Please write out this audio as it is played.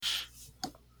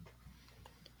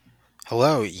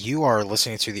Hello, you are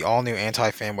listening to the all new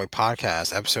Anti Fanboy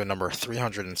Podcast, episode number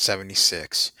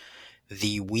 376.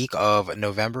 The week of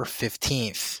November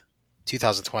 15th,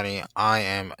 2020. I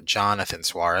am Jonathan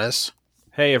Suarez.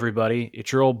 Hey everybody,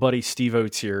 it's your old buddy Steve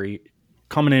O'Teary,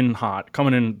 coming in hot,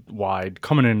 coming in wide,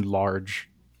 coming in large.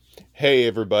 Hey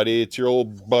everybody, it's your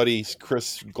old buddy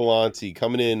Chris Galanti,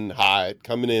 coming in hot,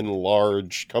 coming in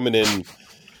large, coming in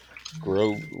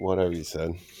whatever you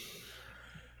said.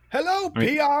 Hello,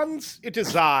 peons! It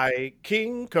is I,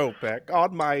 King Kopek,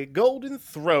 on my golden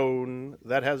throne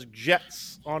that has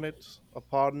jets on it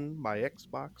upon my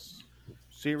Xbox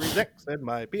Series X and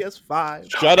my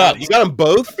PS5. Shut up! You got them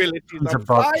both?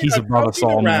 He's above us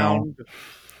all now.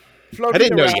 I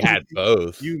didn't know you had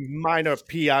both. You minor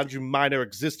peons, you minor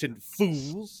existent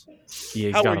fools.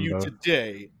 Yeah, how are you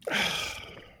today?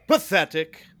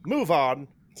 Pathetic. Move on.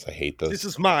 I hate this. This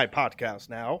is my podcast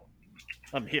now.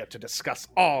 I'm here to discuss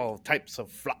all types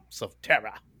of flops of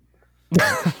terror.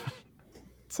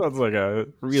 Sounds like a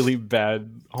really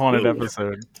bad haunted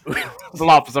episode.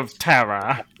 Flops of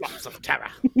terror. Flops of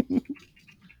terror.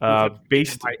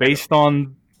 Based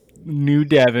on New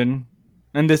Devon.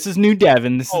 And this is New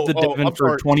Devon. This is the Devon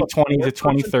for 2020 to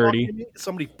 2030.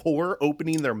 Somebody poor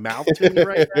opening their mouth to me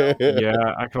right now.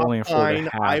 Yeah, I can only afford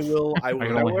half. I will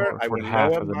afford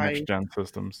half of the next gen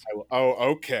systems.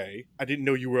 Okay. I didn't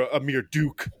know you were a mere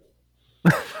Duke.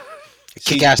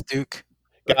 Kick-ass Duke.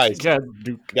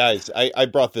 Guys, I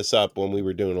brought this up when we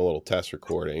were doing a little test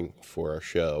recording for our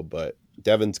show, but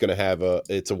Devon's going to have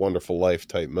It's a Wonderful Life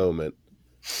type moment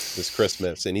this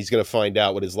Christmas, and he's going to find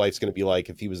out what his life's going to be like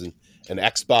if he was an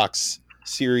Xbox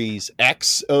Series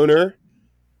X owner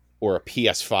or a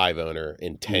PS5 owner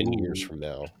in 10 years from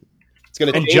now. It's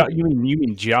going to you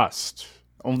mean just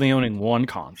only owning one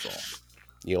console?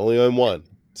 You only own one.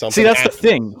 See, that's the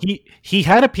thing. He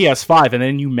had a PS5, and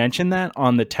then you mentioned that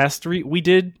on the test we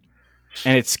did,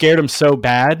 and it scared him so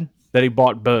bad that he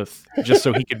bought both, just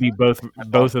so he could be both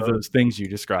of those things you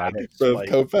described. Both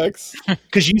Kopeks?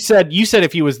 Because you said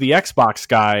if he was the Xbox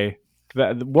guy,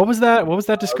 what was that? What was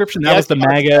that description? That was the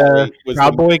MAGA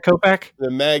Proud Boy Kopek? The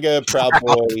MAGA Proud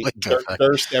Boy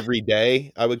thirst every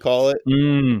day, I would call it.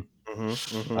 Mm.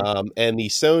 And the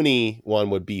Sony one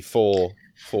would be full.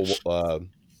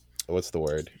 What's the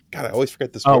word? God, I always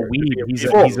forget this word.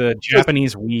 Weeb. He's a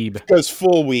Japanese weeb. Goes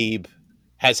full weeb.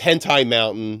 Has Hentai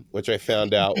Mountain, which I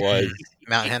found out was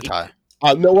Mountain Hentai.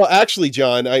 No, well, actually,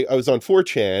 John, I was on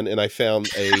 4chan and I found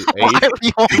a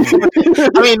I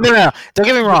mean, no. Don't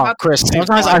get me wrong, Chris.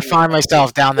 Sometimes I find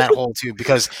myself down that hole too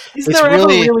because is there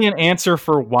really an answer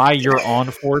for why you're on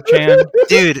 4chan,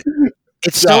 dude?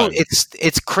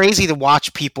 It's crazy to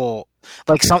watch people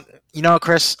like some. You know,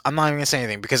 Chris, I'm not even gonna say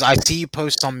anything because I see you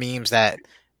post some memes that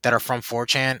are from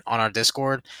 4chan on our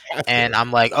Discord, and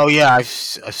I'm like, oh yeah, I've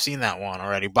seen that one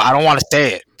already, but I don't want to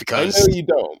say it because I know you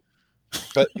don't.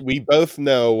 But we both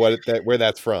know where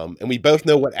that's from, and we both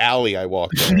know what alley I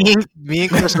walked in. me and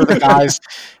Chris are the guys.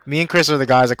 Me and Chris are the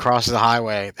guys across the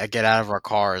highway that get out of our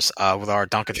cars with our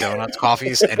Dunkin' Donuts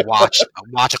coffees and watch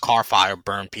a car fire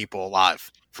burn people alive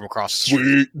from across the street.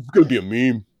 Sweet, it's gonna be a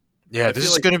meme. Yeah, this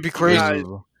is gonna be crazy.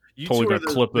 You totally two are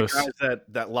clip the this. guys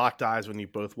that locked eyes when you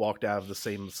both walked out of the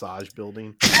same massage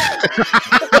building.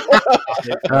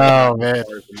 Oh man!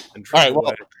 All right.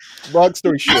 Well, long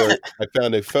story short, I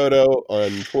found a photo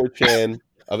on 4chan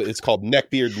of it. It's called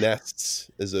Neckbeard Nests,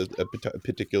 is a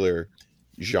particular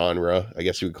genre, I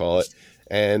guess you would call it.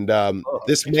 And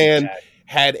this man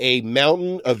had a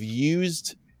mountain of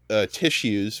used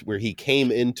tissues where he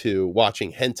came into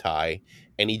watching hentai.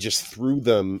 And he just threw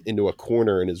them into a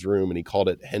corner in his room, and he called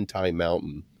it Hentai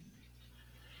Mountain.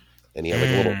 And he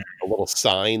had like a little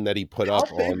sign that he put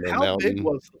up on the mountain. How big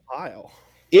was the pile?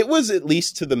 It was at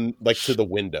least to the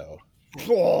window, to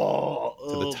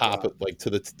the top,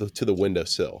 to the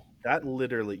windowsill. That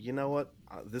literally, you know what?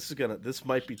 This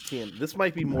might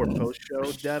be more post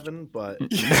show, Devin, but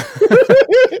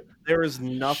there is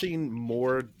nothing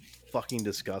more fucking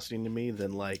disgusting to me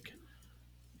than like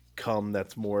cum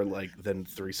that's more like than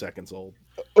 3 seconds old.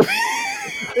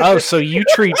 Oh, so you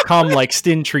treat cum like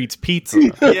Stin treats pizza.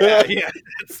 Yeah.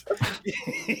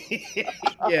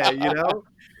 Yeah, you know?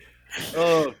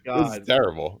 Oh god. It's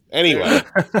terrible. Anyway.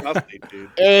 Dude.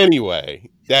 Anyway.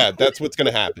 That's what's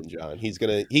gonna happen, John.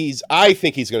 I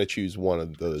think he's gonna choose one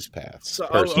of those paths. So,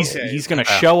 he's gonna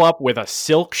show up with a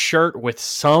silk shirt with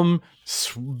some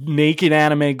naked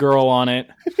anime girl on it.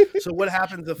 So what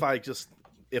happens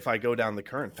if I go down the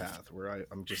current path where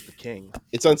I'm just the king?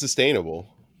 It's unsustainable.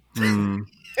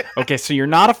 Okay, so you're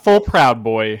not a full Proud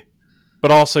Boy,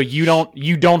 but also you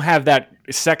don't have that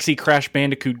sexy Crash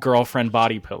Bandicoot girlfriend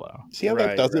body pillow. See how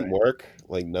that doesn't work?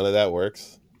 Like none of that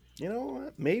works. You know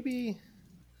what? Maybe.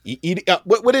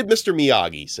 What did Mr.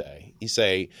 Miyagi say? He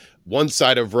say one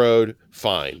side of road,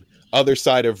 fine. Other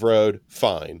side of road,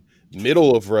 fine.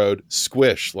 Middle of road,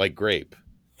 squish like grape.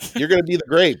 You're gonna be the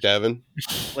grape, Devin.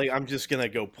 Like I'm just gonna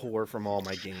go poor from all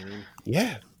my gaming.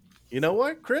 Yeah. You know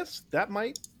what, Chris? There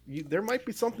might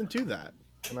be something to that,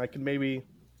 and I can maybe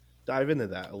dive into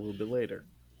that a little bit later.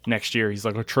 Next year, he's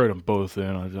like, I trade them both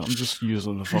in. I'm just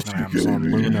using the fucking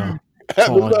Amazon Luna.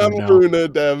 Amazon Luna,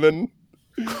 Devin.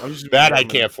 That I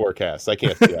can't forecast. I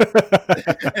can't see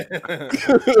that.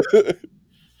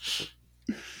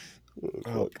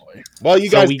 Oh boy! Well, you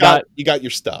guys got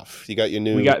your stuff. You got your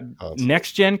new. We got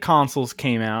next gen consoles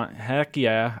came out. Heck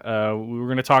yeah! We were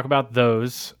going to talk about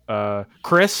those.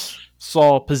 Chris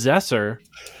saw Possessor,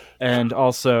 and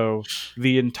also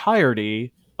the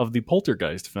entirety of the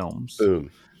Poltergeist films.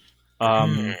 Boom.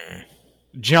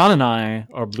 John and I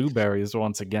are blueberries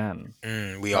once again.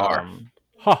 We are.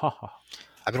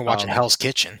 I've been watching Hell's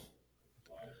Kitchen.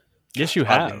 Yes, you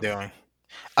have. I've been doing.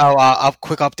 Oh, a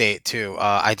quick update too.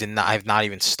 I've not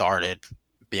even started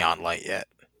Beyond Light yet.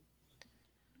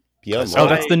 Beyond Light.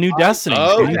 That's the new Destiny.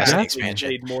 Oh, Destiny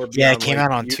expansion. Yeah, it came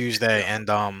out on Tuesday, and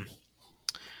I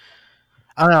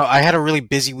don't know. I had a really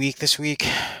busy week this week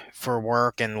for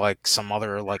work and like some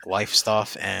other like life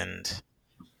stuff, and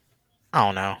I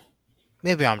don't know.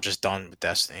 Maybe I'm just done with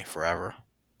Destiny forever,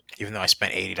 even though I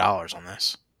spent $80 on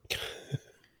this.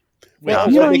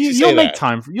 Well, you'll make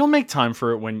time. You'll make time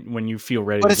for it when you feel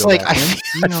ready. But it's like I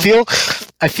feel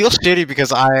shitty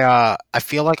because I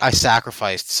feel like I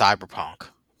sacrificed Cyberpunk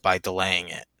by delaying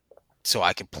it so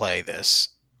I could play this.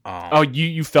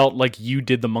 You felt like you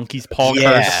did the monkey's paw curse.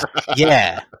 Yeah.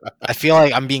 Yeah. I feel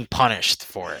like I'm being punished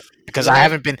for it because I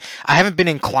haven't been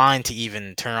inclined to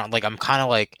even turn on. Like I'm kind of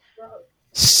like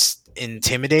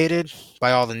intimidated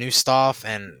by all the new stuff,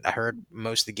 and I heard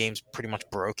most of the game's pretty much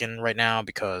broken right now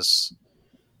because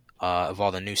of all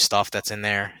the new stuff that's in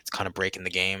there. It's kind of breaking the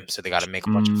game, so they got to make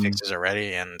a bunch of fixes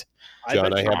already. And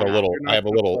John, I have a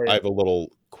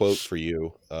little quote for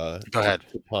you. Go ahead.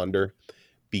 To ponder.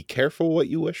 Be careful what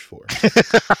you wish for.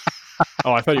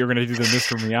 Oh, I thought you were going to do the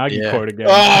Mr. Miyagi quote again.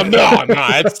 Oh no,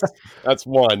 that's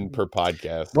one per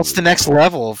podcast. What's the next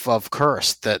level of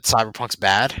curse? That Cyberpunk's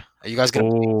bad? Are you guys going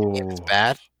to think it's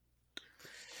bad?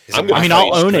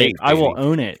 I'll own it. I will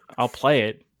own it. I'll play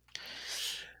it.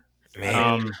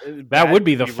 Man, that would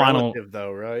be the final,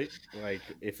 though, right? Like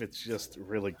if it's just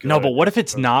really good. No, but what if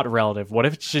it's not relative? What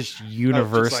if it's just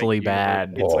universally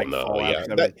bad? It's like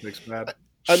bad.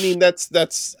 I mean,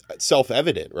 that's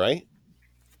self-evident, right?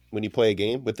 When you play a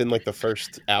game within like the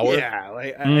first hour. Yeah,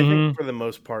 like I think for the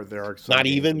most part there are some not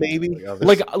even maybe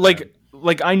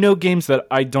like I know games that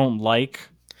I don't like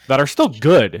that are still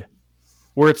good.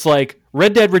 Where it's like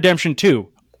Red Dead Redemption 2.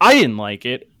 I didn't like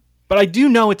it, but I do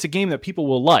know it's a game that people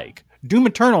will like. Doom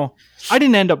Eternal, I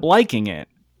didn't end up liking it,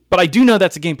 but I do know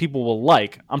that's a game people will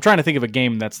like. I'm trying to think of a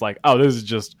game that's like, oh, this is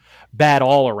just bad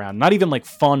all around. Not even like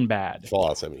fun bad.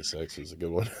 Fallout 76 is a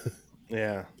good one.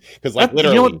 Yeah, because like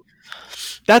literally, you know what?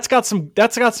 That's got some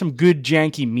good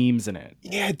janky memes in it.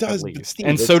 Yeah, it does. Steve,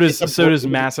 and so does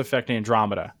Mass Effect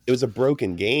Andromeda. It was a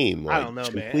broken game. Like, I don't know,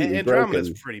 man. Andromeda's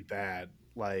pretty bad.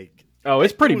 Like,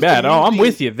 it's pretty bad. I'm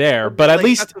with you there. But at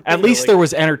least there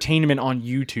was entertainment on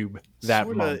YouTube that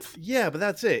month. Yeah, but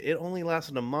that's it. It only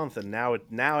lasted a month, and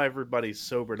now everybody's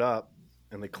sobered up.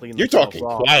 And they clean. You're talking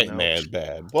Quiet Man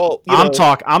bad. Well, I'm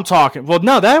talking. Well,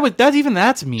 no, that's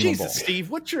memeable. Jesus, Steve,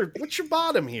 what's your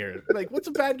bottom here? Like, what's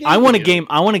a bad game? I want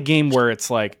a game where it's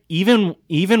like even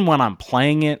when I'm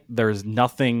playing it, there's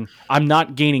nothing. I'm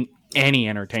not gaining any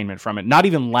entertainment from it. Not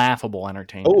even laughable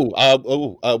entertainment.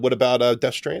 What about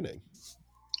Death Stranding?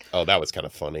 Oh, that was kind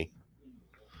of funny.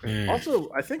 Also,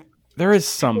 I think there is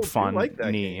some fun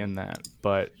in that,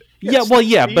 but. Yes, but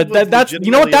that's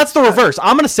you know what? That's the reverse.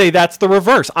 I'm going to say that's the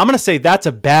reverse. I'm going to say that's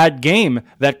a bad game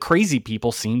that crazy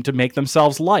people seem to make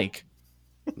themselves like.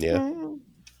 Yeah.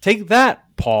 Take that,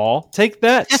 Paul. Take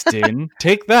that, Stin.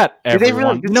 Take that,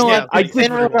 everyone.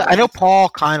 I know Paul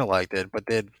kind of liked it, but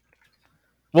did.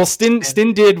 Well, Stin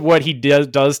did what he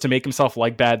does to make himself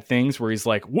like bad things, where he's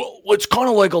like, well, it's kind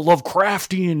of like a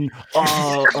Lovecraftian,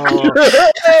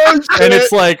 and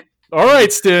it's like. All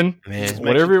right, Stin. Man.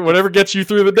 Whatever gets you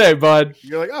through the day, bud.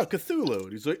 You're like, oh, Cthulhu.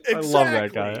 And he's like, exactly. I love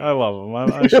that guy. I love him.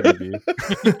 I should be.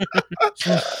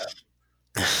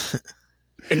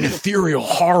 An ethereal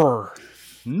horror.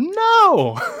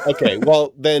 No. Okay,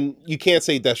 well, then you can't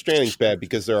say Death Stranding's bad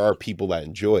because there are people that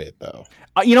enjoy it, though.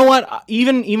 You know what?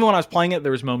 Even when I was playing it,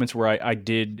 there was moments where I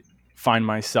did find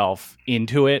myself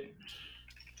into it.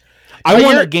 I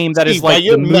want a game that is Steve, by like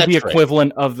your the movie metric.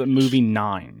 equivalent of the movie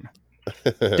 9.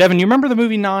 Devin, you remember the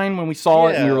movie 9 when we saw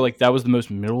it and we were like, that was the most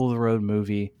middle of the road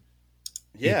movie.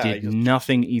 Yeah, it did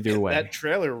nothing either way. That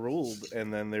trailer ruled,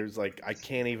 and then there's like I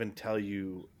can't even tell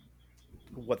you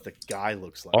what the guy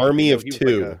looks like. Army of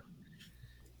Two.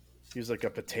 He was like a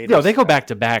potato. Yo, they go back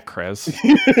to back, Chris.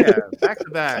 Yeah, back to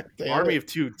back. Damn Army it. of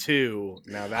Two 2.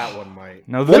 Now that one might.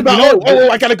 No, What about?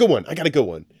 I got a good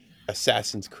one.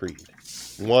 Assassin's Creed.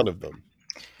 One of them.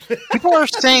 People are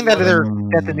saying that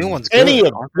the new one's good. Any of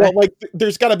them. aren't they? Well, like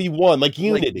there's got to be one. Like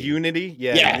Unity. Like Unity?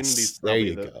 Yeah, Yes, Unity's there probably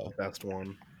you the go. best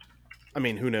one. I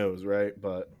mean, who knows, right?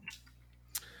 But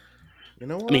you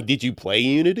know what? I mean, did you play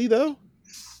Unity though?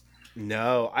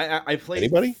 No, I played.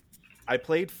 Anybody? I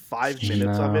played 5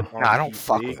 minutes of it. On No, I don't PC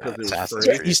fuck with because it was Assassin's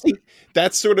free. Creed. You see,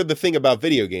 that's sort of the thing about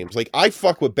video games. Like, I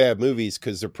fuck with bad movies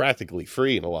because they're practically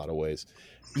free in a lot of ways.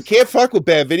 You can't fuck with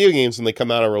bad video games when they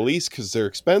come out on release because they're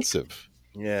expensive.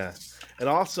 Yeah, and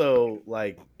also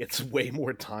like it's way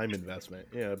more time investment.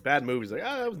 You know, bad movies like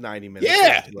that was 90 minutes. Yeah,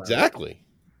 That's right. exactly.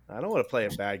 I don't want to play a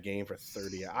bad game for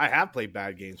 30. I have played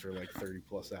bad games for like 30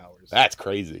 plus hours. That's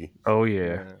crazy. Oh,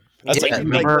 yeah. That's Yeah, like,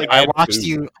 remember, like I bad watched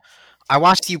food. I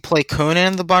watched you play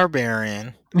Conan the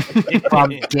Barbarian from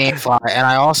GameFly, and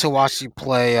I also watched you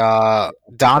play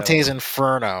Dante's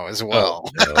Inferno as well.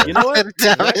 Oh, You know what?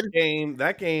 Damn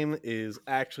that game is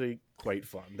actually quite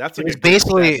fun. That's like It was a good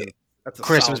basically- 7. That's a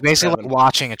Chris, it was solid basically 7. like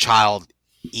watching a child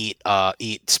eat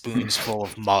spoons full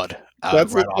of mud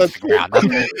That's right what- off the ground.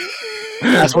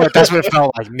 That's what it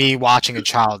felt like. Me watching a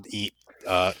child eat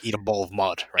a bowl of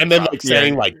mud. Right and then off. like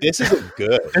saying like this isn't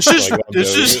good. This is Like, while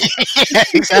this doing is it. yeah,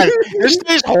 exactly. This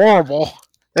is horrible.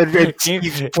 And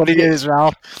he's putting it in his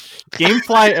mouth.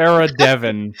 Gamefly era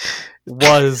Devin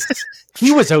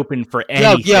he was open for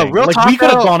anything. yeah, real like talk we could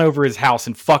have though- gone over his house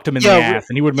and fucked him in the Yeah, ass,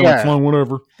 and he would have been like, yeah. "Fine,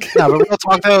 whatever." No, but real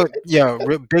talk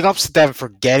though, big ups to Devin for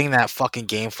getting that fucking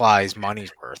GameFly's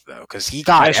money's worth though, because he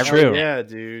got That's everything. true. Yeah,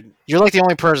 dude. You're like the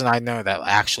only person I know that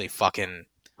actually fucking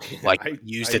like I-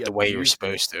 used I it the way you were abused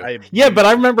supposed it. to. I Yeah, but abused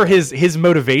I it. remember his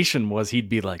motivation was he'd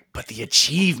be like, "But the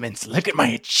achievements! Look at my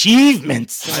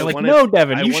achievements!" And I I'm like, wanted- "No,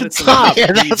 Devin, I you wanted should to stop."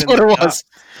 Yeah, leave that's in what the it was.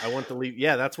 cup. I want to leave.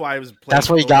 Yeah, that's why I was playing. That's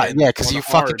what you got. Conan Yeah, because on you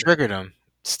fucking hard. triggered him,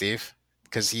 Steve.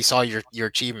 Because he saw your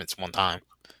achievements one time,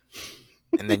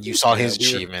 and then you saw his we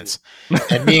were- achievements,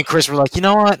 and me and Chris were like, you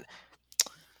know what?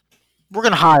 We're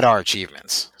gonna hide our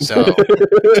achievements, so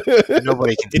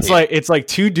nobody can. It's like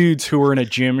two dudes who were in a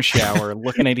gym shower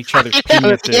looking at each other's Yeah.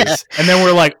 penises, and then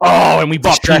we're like, "Oh!" And we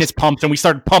bought Stress- penis pumps, and we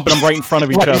started pumping them right in front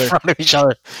of each right in other. front of each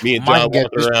other. Me and Mine John get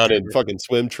walking just around in triggered. fucking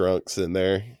swim trunks in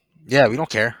there. Yeah, we don't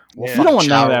care. We'll Yeah. You don't want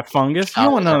none of shower- that fungus. You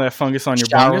don't want none of that fungus on your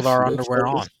shower with bungus. our underwear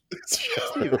on.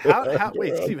 Steve,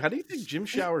 wait, Steve, how do you think gym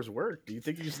showers work? Do you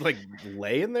think you just like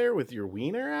lay in there with your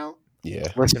wiener out? Yeah,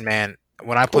 Listen, man.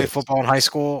 When I played football in high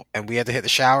school and we had to hit the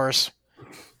showers,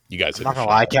 you guys. I'm not gonna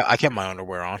lie, I kept my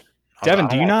underwear on. Devin, I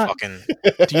do you don't not- Fucking,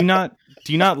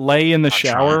 Do you not lay in the I'm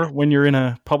shower when you're in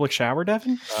a public shower,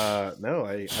 Devin? No,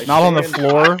 I Not on the stand-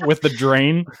 floor with the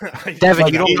drain. Devin,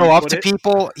 Like, you don't you go up put to it-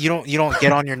 people. You don't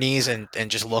get on your knees and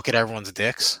just look at everyone's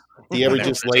dicks. Do you ever when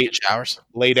just they're taking showers?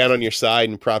 lay down on your side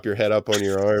and prop your head up on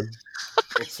your arm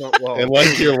It's so- well, and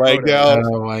let your leg photo- down?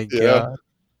 Oh my Yeah. god!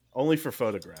 Only for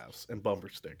photographs and bumper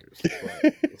stickers.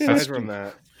 But aside from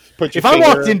that, Put your If I finger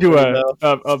walked into in your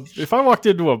mouth. if I walked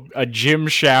into a gym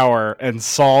shower and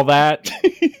saw that,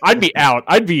 I'd be out.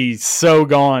 I'd be so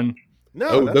gone. no.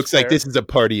 Oh, that's looks like fair. this is a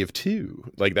party of two.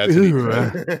 Like that's Ooh.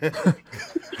 what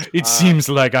It seems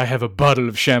like I have a bottle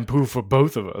of shampoo for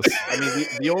both of us. I mean,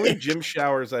 the only gym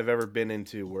showers I've ever been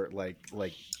into were like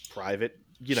private.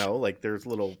 You know, like there's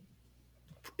little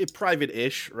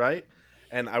private-ish, right?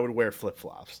 And I would wear flip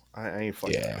flops. I ain't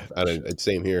fucking. Yeah, with that I shit. don't,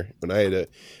 same here. When I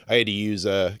had to use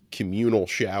communal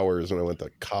showers when I went to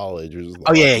college. It was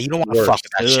Oh yeah, you don't want to worst. fuck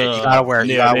with that shit. You gotta wear.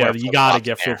 You Yeah, gotta yeah, wear. you gotta flip-flops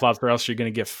get in there. flip flops, or else you're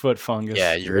gonna get foot fungus.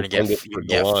 Yeah, you're gonna get Fungus you for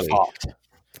get Galani. fucked.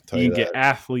 Tell you you can get that.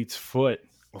 athlete's foot.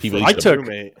 People I used to- took-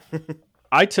 Roommate.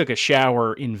 I took a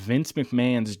shower in Vince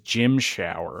McMahon's gym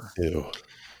shower. Ew.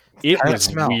 It How did it was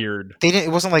smell? weird. They didn't.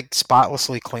 It wasn't like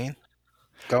spotlessly clean.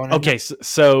 Going in Okay,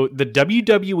 so the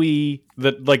WWE,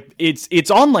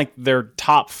 it's on like their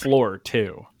top floor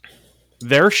too.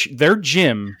 Their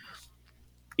gym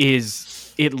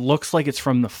it looks like it's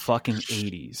from the fucking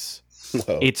 80s.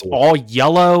 Oh, It's cool. all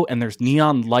yellow and there's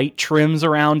neon light trims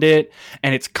around it,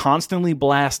 and it's constantly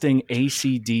blasting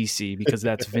AC/DC because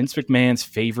that's Vince McMahon's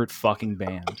favorite fucking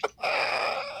band.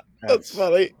 That's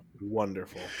funny.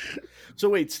 Wonderful. So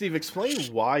wait, Steve, explain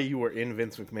why you were in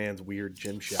Vince McMahon's weird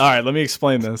gym shower. All right, let me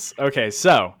explain this. Okay,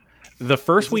 so the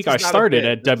first week I started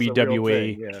at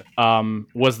WWE yeah.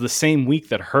 Was the same week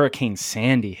that Hurricane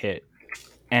Sandy hit,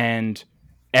 and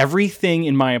everything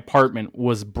in my apartment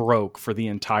was broke for the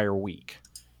entire week.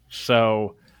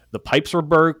 So the pipes were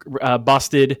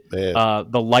busted,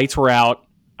 the lights were out.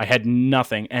 I had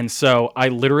nothing, and so I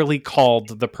literally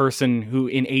called the person who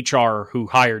in HR who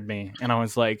hired me, and I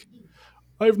was like,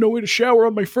 "I have no way to shower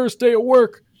on my first day at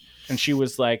work," and she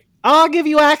was like, "I'll give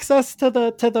you access to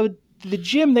the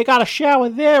gym. They got a shower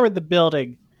there in the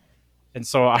building." And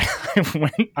so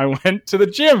I went to the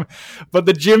gym, but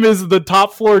the gym is the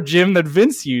top floor gym that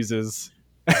Vince uses.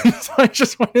 And so I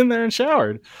just went in there and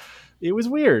showered. It was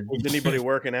weird. Was anybody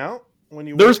working out when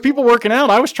you? There was people working out.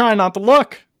 I was trying not to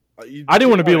look. I didn't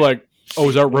want to be like, "Oh,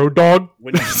 is that Road Dogg?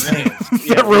 Is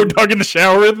that Road Dogg in the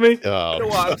shower with me?"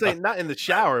 Well, I'm saying not in the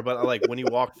shower, but like when you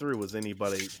walked through, was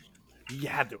anybody? You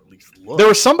had to at least look. There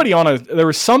was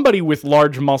somebody with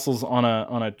large muscles on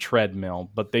a treadmill,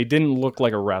 but they didn't look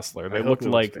like a wrestler. They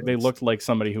looked like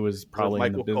somebody who was probably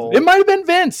in the business. It might have been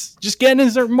Vince, just getting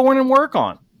his morning work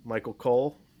on. Michael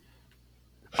Cole.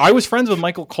 I was friends with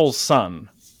Michael Cole's son.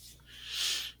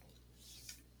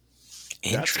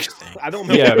 Interesting. I don't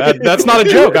know. Yeah, that's not a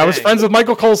joke. I was friends with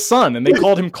Michael Cole's son, and they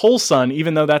called him Cole's son,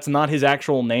 even though that's not his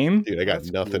actual name. Dude, I got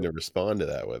nothing to respond to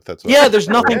that with. That's there's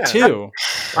nothing to.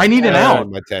 I need an out.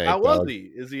 How was he?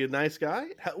 Is he a nice guy?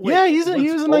 He was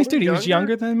a nice dude. He was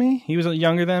younger than me.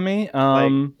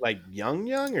 Like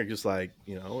young, or just like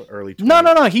early 20s?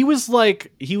 No.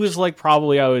 He was like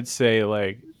probably I would say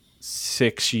like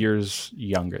 6 years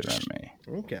younger than me.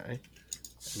 Okay.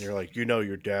 And you're like,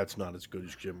 your dad's not as good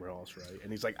as Jim Ross, right?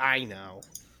 And he's like, I know.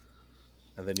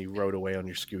 And then you rode away on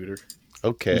your scooter.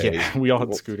 Okay. Yeah, we all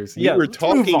had scooters. We were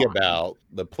talking about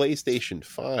the PlayStation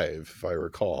 5, if I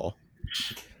recall.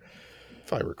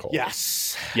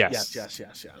 Yes.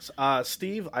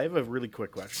 Steve, I have a really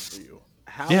quick question for you.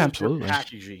 How was your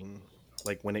packaging,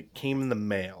 like when it came in the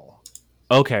mail?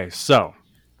 Okay, so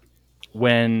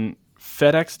when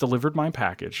FedEx delivered my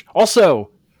package,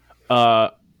 also,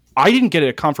 I didn't get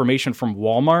a confirmation from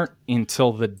Walmart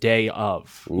until the day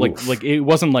of. Oof. Like it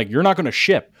wasn't like you're not going to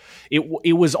ship.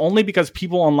 It was only because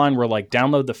people online were like,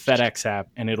 download the FedEx app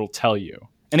and it'll tell you,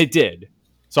 and it did.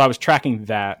 So I was tracking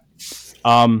that.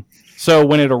 So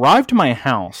when it arrived to my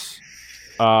house,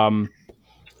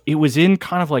 it was in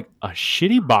kind of like a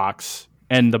shitty box,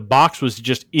 and the box was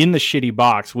just in the shitty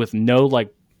box with no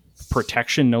like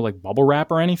protection, no like bubble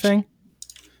wrap or anything,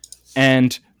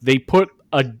 and they put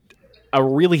a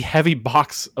really heavy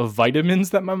box of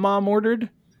vitamins that my mom ordered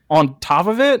on top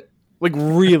of it, like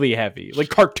really heavy, like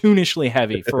cartoonishly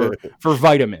heavy for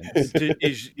vitamins.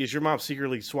 Is your mom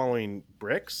secretly swallowing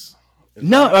bricks?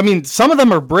 I mean, some of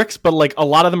them are bricks, but like a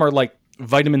lot of them are like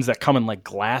vitamins that come in like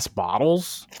glass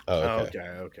bottles.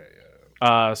 Okay.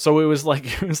 So it was like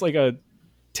a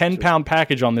 10-pound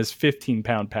package on this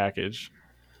 15-pound package.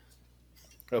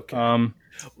 Okay.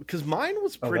 Because mine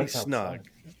was pretty snug.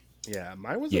 Yeah,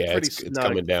 mine was a pretty snug. It's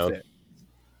coming down. Fit.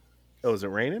 Oh, is it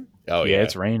raining? Oh yeah,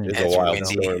 it's raining. It's a wild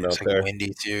windy. storm out there.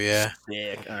 Windy too. Yeah.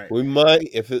 All right. We might,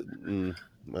 if it.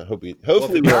 Hopefully,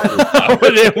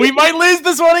 we might lose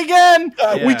this one again.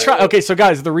 Yeah. We try. Okay, so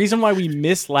guys, the reason why we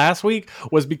missed last week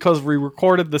was because we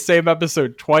recorded the same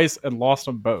episode twice and lost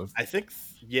them both. I think.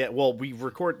 Yeah. Well, we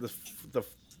recorded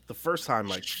the first time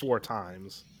like 4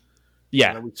 times. Yeah.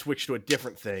 And then we switched to a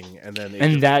different thing, and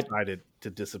then that decided to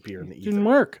disappear in the ether. Didn't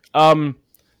work.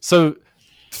 So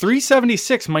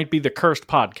 376 might be the cursed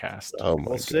podcast. Oh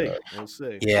my God. We'll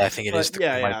see. Yeah, I think it is.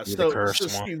 So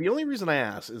Steve, the only reason I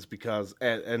asked is because,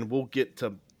 and we'll get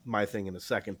to my thing in a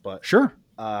second, but sure.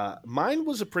 Mine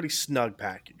was a pretty snug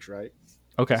package, right?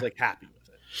 Okay. I was like happy with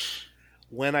it.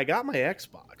 When I got my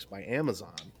Xbox by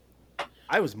Amazon,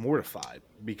 I was mortified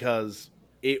because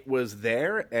it was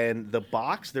there, and the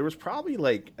box, there was probably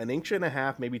like 1.5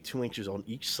 inches, maybe 2 inches on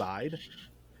each side,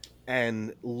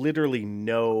 and literally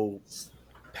no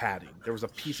padding. There was a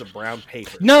piece of brown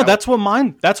paper. No, that's what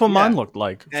mine looked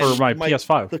like for my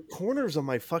PS5. The corners of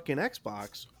my fucking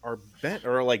Xbox are bent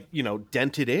or like,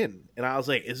 dented in. And I was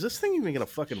like, is this thing even going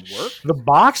to fucking work? The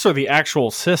box or the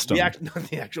actual system? Not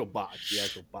the actual box. The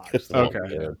actual box.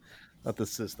 Okay. Not the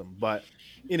system. But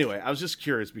anyway, I was just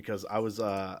curious because I was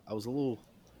a little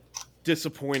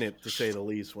disappointed, to say the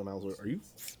least, when I was like, are you?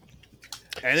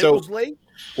 And it was late.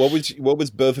 What was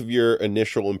both of your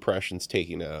initial impressions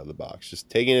taking it out of the box? Just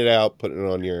taking it out, putting it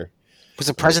on your. Was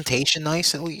the presentation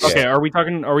nice at least? Okay, are we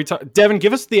talking? Devin,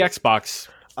 give us the Xbox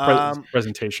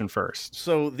presentation first.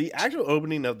 So the actual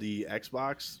opening of the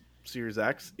Xbox Series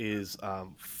X is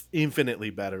infinitely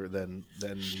better than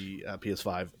the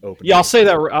PS5 opening. Yeah, I'll say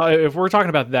that if we're talking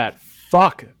about that,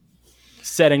 fuck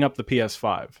setting up the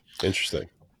PS5. Interesting.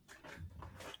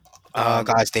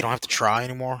 Guys, they don't have to try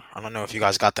anymore. I don't know if you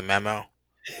guys got the memo,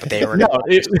 but they already.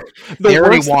 They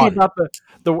already won. About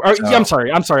I'm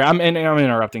sorry. I'm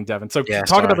interrupting Devin. So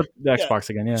talk about the Xbox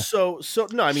again. Yeah. So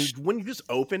no, I mean, when you just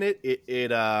open it,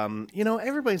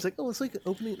 everybody's like, oh,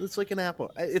 it's like an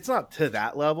Apple. It's not to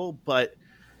that level, but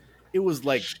it was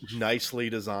like nicely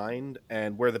designed.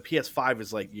 And where the PS5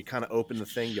 is like, you kind of open the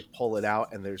thing, you pull it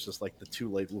out, and there's just like the two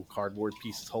like little cardboard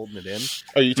pieces holding it in.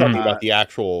 Oh, you're talking about the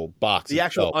actual box, the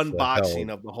actual unboxing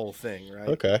of the whole thing, right?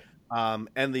 Okay.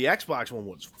 And the Xbox one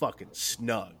was fucking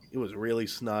snug. It was really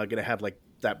snug, and it had like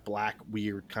that black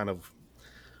weird kind of.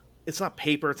 It's not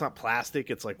paper, it's not plastic,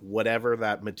 it's like whatever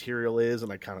that material is,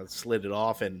 and I kind of slid it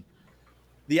off. And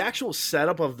the actual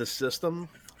setup of the system,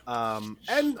 and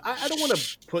I don't want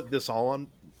to put this all on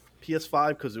PS5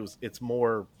 because it's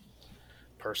more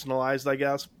personalized, I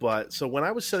guess. But so when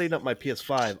I was setting up my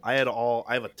PS5, I have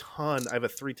a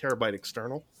 3 terabyte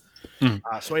external,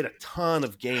 so I had a ton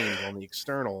of games on the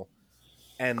external.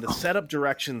 And the setup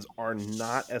directions are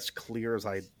not as clear as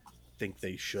I think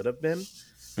they should have been.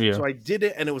 Yeah. So I did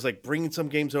it, and it was like bringing some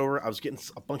games over. I was getting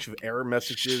a bunch of error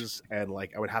messages, and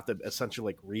like I would have to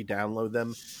essentially like re-download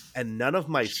them. And none of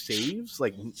my saves,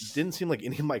 like, didn't seem like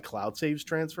any of my cloud saves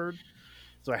transferred.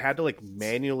 So I had to like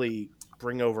manually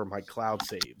bring over my cloud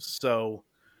saves. So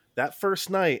that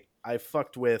first night, I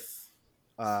fucked with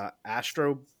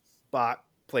Astrobot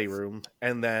Playroom,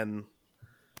 and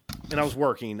I was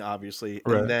working, obviously,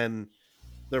 right. And then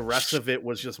the rest of it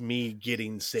was just me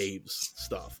getting saves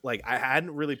stuff. Like, I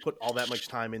hadn't really put all that much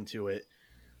time into it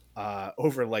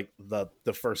over like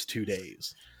the first 2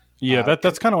 days. Yeah,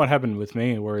 that's kind of what happened with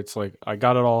me, where it's like I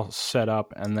got it all set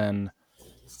up, and then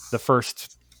the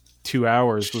first 2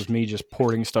 hours was me just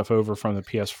porting stuff over from the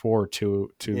PS4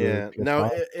 to the PS5. Now,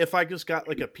 if I just got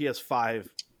like a PS5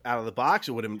 out of the box,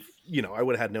 it would have, I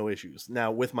would have had no issues.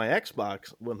 Now, with my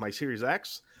Xbox, with my Series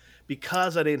X,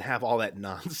 because I didn't have all that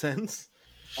nonsense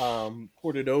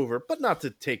ported over, but not to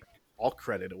take all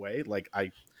credit away. Like,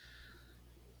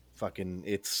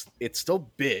 it's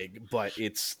still big, but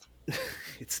it's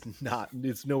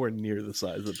nowhere near the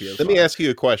size of the PS5. Let me ask you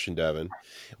a question, Devin.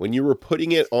 When you were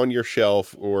putting it on your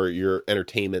shelf or your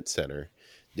entertainment center,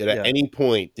 at any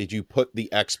point did you put the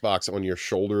Xbox on your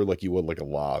shoulder like you would like a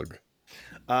log?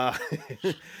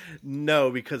 No,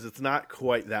 because it's not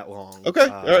quite that long. Okay,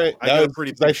 all right. I got a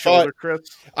pretty big shoulder, Chris.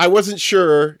 I wasn't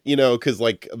sure, because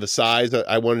like the size.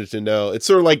 I wanted to know. It's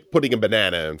sort of like putting a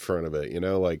banana in front of it,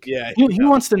 like. Yeah, he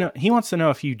wants to know. He wants to know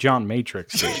if you John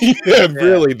Matrix. Yeah,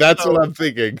 really. That's what I'm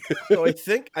thinking. So I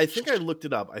think I looked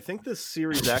it up. I think this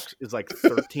Series X is like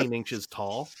 13 inches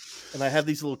tall, and I have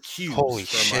these little cubes. Holy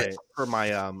shit. For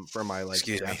my like.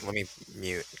 Excuse me. Let me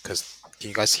mute because can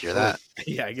you guys hear that?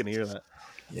 Yeah, I can hear that.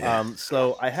 Yeah.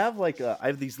 So I have I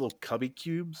have these little cubby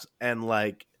cubes, and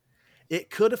like it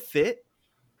could have fit,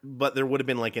 but there would have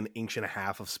been like an inch and a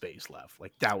half of space left.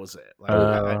 Like that was it.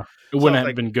 Like, it wouldn't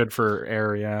have been good for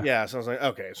air. Yeah. So I was like,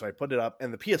 okay. So I put it up,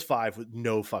 and the PS5 with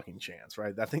no fucking chance,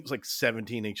 right? That thing's like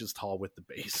 17 inches tall with the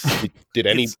base.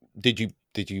 Did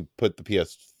you put the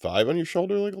PS5 on your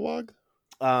shoulder like a log?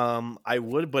 I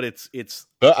would, but it's.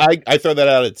 But I throw that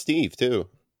out at Steve too.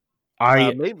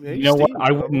 Maybe you know Steve, what?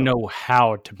 I wouldn't know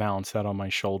how to balance that on my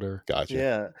shoulder. Gotcha.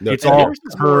 Yeah, it's all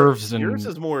curves and yours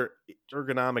is more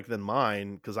ergonomic than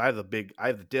mine because I have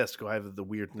the disc. I have the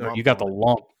weird. You got the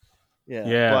lump.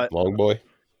 Yeah. Long boy.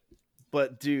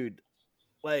 But dude,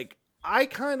 like I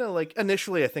kind of like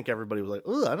initially, I think everybody was like,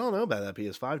 "Oh, I don't know about that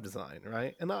PS5 design,"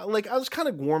 right? And I was kind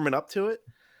of warming up to it.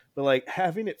 But like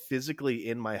having it physically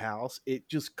in my house, it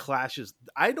just clashes.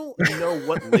 I don't know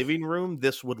what living room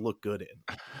this would look good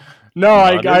in. No,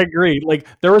 I agree. Like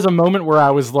there was a moment where I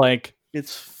was like,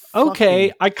 "It's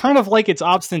okay." I kind of like its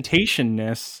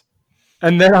ostentationness,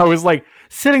 and then I was like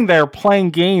sitting there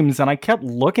playing games, and I kept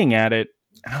looking at it,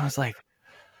 and I was like,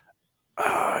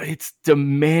 "It's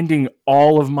demanding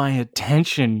all of my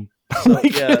attention."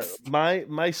 Like, yeah,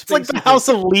 my space. It's like the House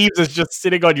of Leaves is just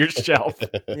sitting on your shelf.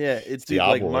 Yeah, it's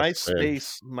like my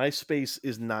space. My space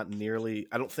is not nearly.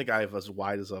 I don't think I have as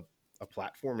wide as a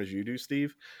platform as you do,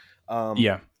 Steve.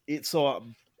 Yeah. So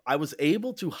I was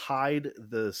able to hide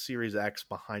the Series X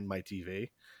behind my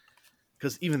TV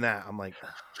because even that I'm like,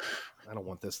 I don't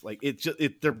want this. Like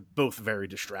they're both very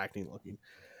distracting looking.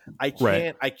 I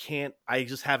can't. I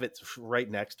just have it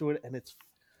right next to it, and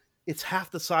it's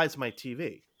half the size of my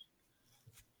TV.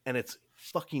 And it's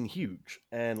fucking huge,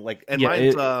 and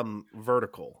mine's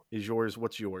vertical. Is yours?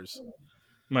 What's yours?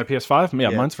 My PS5?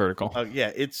 Yeah, mine's vertical.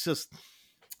 Yeah, it's just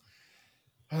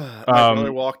My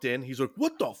brother walked in. He's like,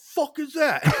 "What the fuck is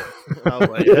that?" And I was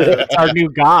like, That's our new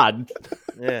god.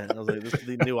 "Yeah." I was like, "This is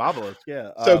the new obelisk."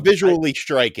 Yeah. So visually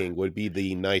striking would be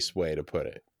the nice way to put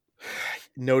it.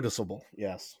 Noticeable.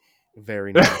 Yes.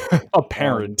 Very noticeable.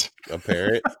 Apparent.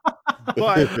 Apparent.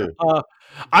 But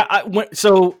I went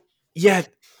so yeah.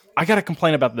 I got to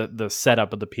complain about the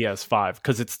setup of the PS5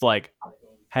 because it's like,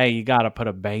 hey, you got to put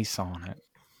a base on it.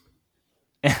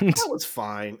 And that was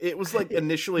fine. It was like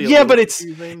initially, but it's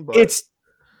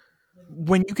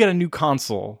when you get a new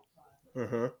console,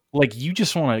 like you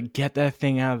just want to get that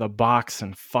thing out of the box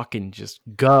and fucking just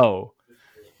go.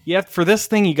 Yeah, for this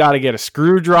thing, you got to get a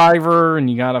screwdriver and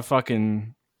you got to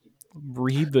fucking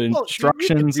read the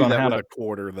instructions on how to. A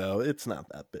quarter though, it's not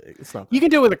that big. It's not. You can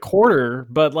do it with a quarter,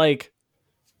 but like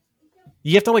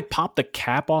you have to like pop the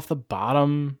cap off the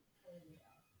bottom.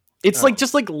 It's like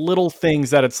just like little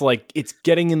things that it's like it's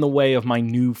getting in the way of my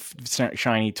new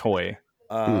shiny toy.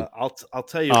 I'll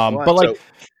tell you. But like,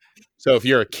 so if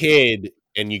you're a kid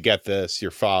and you get this, your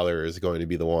father is going to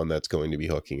be the one that's going to be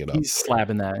hooking it up. He's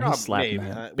slapping that. He's slapping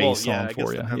that base on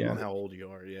for you. Depends on how old you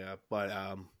are. Yeah, but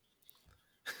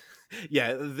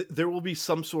yeah, there will be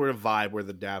some sort of vibe where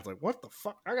the dad's like, "What the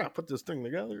fuck? I gotta put this thing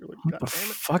together." Like, what the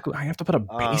fuck? I have to put a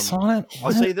base on it?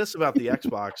 What? I'll say this about the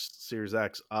Xbox Series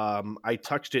X. I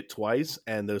touched it twice,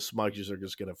 and those smudges are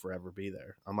just gonna forever be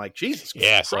there. I'm like, Jesus.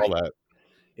 Yeah, I saw that.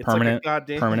 It's permanent, like a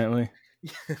goddamn permanently.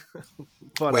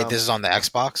 But, wait, this is on the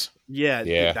Xbox? Yeah,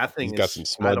 that thing got some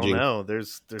smudging. I don't know.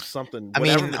 There's something. I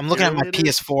mean, I'm looking at my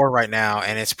PS4 right now,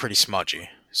 and it's pretty smudgy.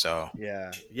 So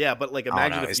yeah, but like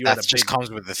imagine if you that just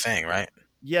comes with the thing, right?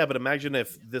 Yeah, but imagine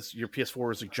if your PS4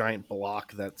 was a giant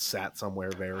block that sat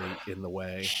somewhere very in the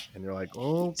way, and you're like,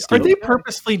 "Oh, are they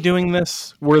purposely doing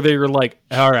this? Where they were like,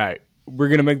 all right, we're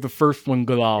gonna make the first one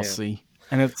glossy."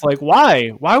 And it's like, why?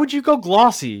 Why would you go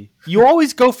glossy? You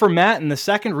always go for matte in the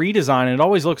second redesign, and it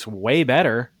always looks way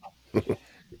better.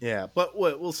 Yeah, but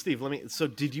well, Steve, so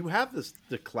did you have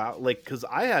the cloud? Like, because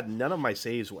I had none of my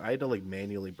saves. I had to like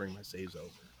manually bring my saves over.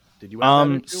 Did you have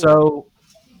that? So,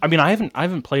 I mean, I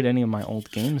haven't played any of my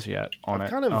old games yet on it.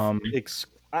 Kind of.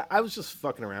 I was just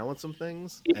fucking around with some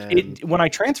things. When I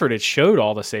transferred, it showed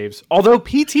all the saves. Although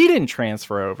PT didn't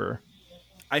transfer over.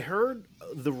 I heard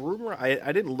the rumor.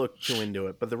 I didn't look too into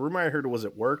it, but the rumor I heard was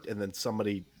it worked, and then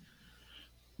somebody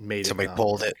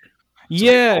pulled it.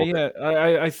 Yeah.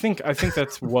 I think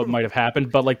that's what might have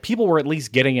happened. But like people were at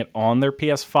least getting it on their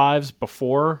PS5s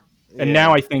before, and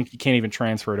now I think you can't even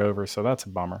transfer it over. So that's a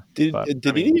bummer. Did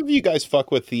any of you guys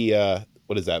fuck with the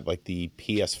what is that, like the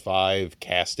PS5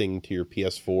 casting to your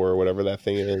PS4 or whatever that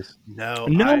thing is? No,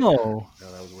 that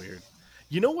was weird.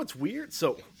 You know what's weird?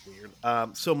 So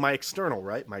my external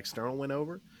went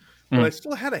over, but I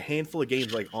still had a handful of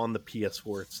games like on the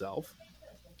PS4 itself.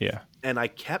 Yeah, and I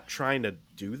kept trying to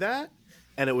do that,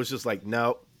 and it was just like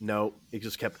no, it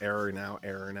just kept erroring out.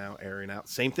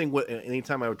 Same thing with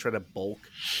anytime I would try to bulk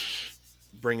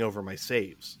bring over my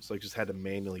saves, so I just had to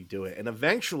manually do it. And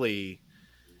eventually,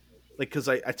 like, because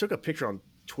I took a picture on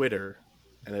Twitter,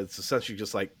 and it's essentially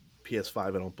just like PS5,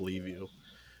 I don't believe you,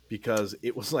 because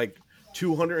it was like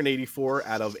 284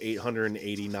 out of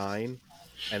 889,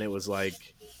 and it was like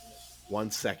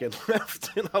 1 second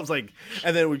left, and I was like,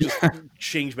 and then we just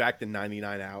change back to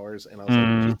 99 hours, and I was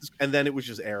like, and then it was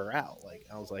just error out. Like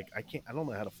I was like, I don't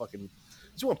know how to fucking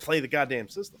just want to play the goddamn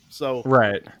system. So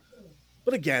right,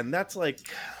 but again, that's like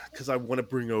because I want to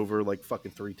bring over like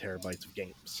fucking 3 terabytes of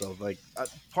games. So like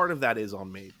part of that is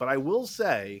on me. But I will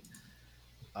say,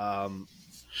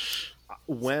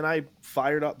 when I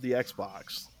fired up the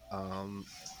Xbox.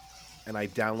 And I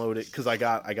downloaded because I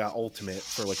got Ultimate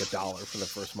for like $1 for the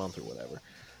first month or whatever,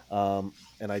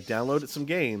 and I downloaded some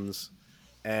games,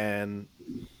 and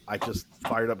I just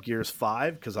fired up Gears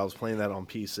 5 because I was playing that on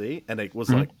PC, and it was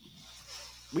like,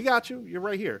 "We got you. You're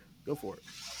right here. Go for it."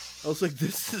 I was like,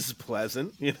 "This is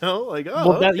pleasant," you know? Like, oh,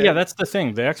 well, okay. That's the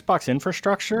thing. The Xbox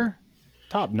infrastructure,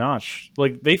 top notch.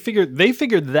 Like they figured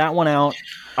that one out.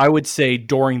 I would say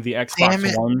during the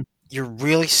Xbox One. You're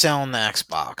really selling the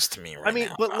Xbox to me right now. I mean,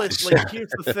 but like, here's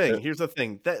the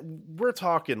thing that we're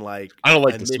talking like I don't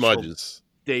like the smudges.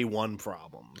 Day one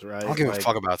problems, right? I don't give a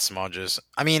fuck about smudges.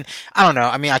 I mean, I don't know.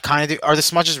 I mean, I kind of do. Are the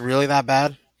smudges really that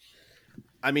bad?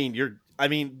 I mean,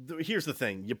 here's the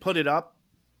thing. You put it up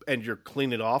and you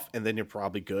clean it off, and then you're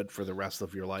probably good for the rest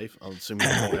of your life. I'm assuming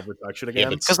you won't ever touch it again.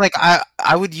 Because like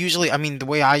I would usually, I mean, the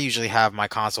way I usually have my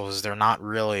consoles is they're not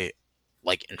really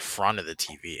like in front of the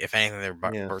TV. If anything,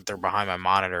 they're behind my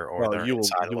monitor or they're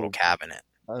inside a little cabinet.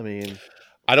 I mean,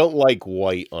 I don't like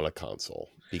white on a console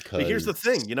because. But here's the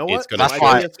thing. You know what? That's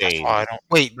why I don't.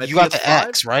 Wait, you got the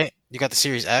X, right? You got the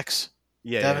Series X.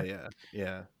 Devin?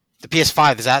 Yeah. The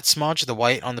PS5, is that smudge, the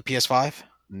white on the PS5?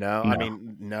 No, No. I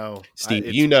mean no. Steve,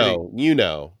 It's you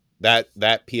know that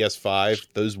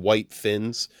PS5, those white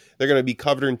fins, they're going to be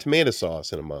covered in tomato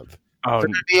sauce in a month. Oh, They're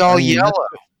gonna be all I mean, yellow.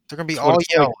 They're gonna be that's what all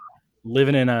it's yellow. like.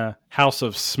 Living in a house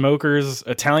of smokers,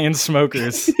 Italian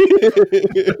smokers.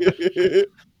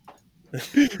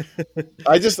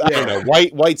 I don't know.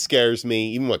 White scares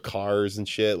me, even with cars and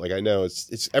shit. Like, I know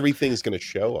it's everything's going to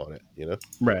show on it, you know.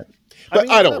 Right. But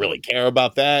I don't really care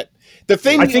about that. The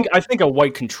thing I think a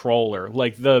white controller,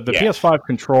 like the PS5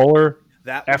 controller,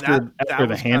 after the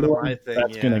was handle, kind of my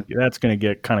thing, that's gonna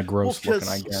get kind of gross looking.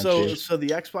 I guarantee. So the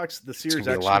Xbox, the Series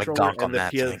gonna X be a lot of controller gunk on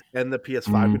that thing. and the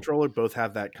PS5 controller both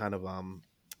have that kind of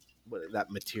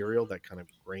that material, that kind of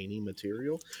grainy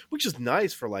material, which is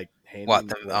nice for like handling.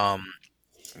 What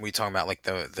we talking about? Like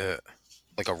the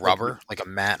like a rubber, like a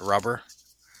matte rubber.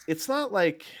 It's not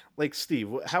like Steve.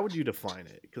 How would you define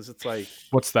it? Because it's like,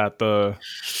 what's that? The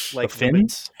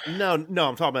fins? No,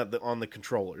 I'm talking about on the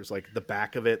controllers, like the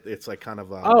back of it. It's like kind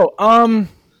of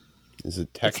is it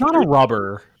it's not a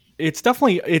rubber. It's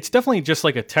definitely just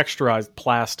like a texturized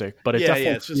plastic, but it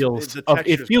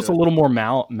definitely feels a little more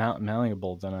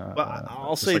malleable than a. But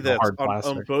I'll say like that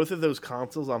on both of those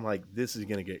consoles, I'm like, this is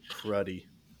gonna get cruddy.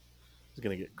 It's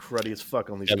gonna get cruddy as fuck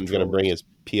on these. Kevin's gonna bring his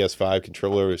PS5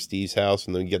 controller to Steve's house,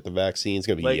 and then get the vaccine. It's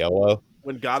gonna be yellow.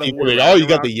 When God of Steve, War, you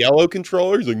got the yellow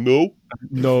controller? He's like, no,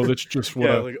 that's just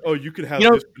what. Like, you could have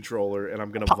this controller, and I'm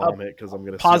gonna vomit because I'm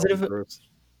gonna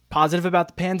positive about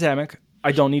the pandemic.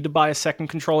 I don't need to buy a second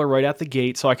controller right out the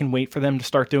gate, so I can wait for them to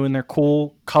start doing their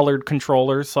cool colored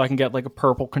controllers, so I can get like a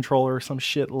purple controller or some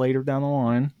shit later down the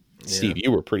line. Steve,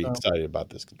 you were pretty excited about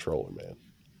this controller, man.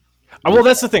 Well,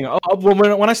 that's the thing.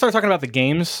 When I start talking about the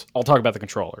games, I'll talk about the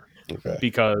controller. Okay.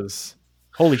 Because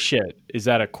holy shit, is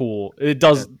that a cool? It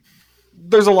does.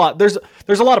 There's a lot. There's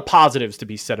a lot of positives to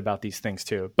be said about these things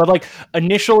too. But like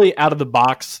initially out of the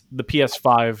box, the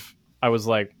PS5, I was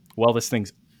like, well, this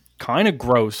thing's kind of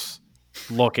gross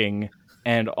looking,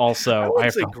 and also I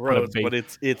have to gross, but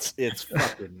it's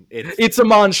fucking it's a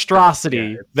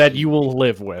monstrosity that you will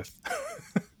live with.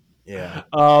 Yeah.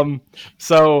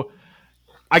 So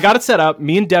I got it set up.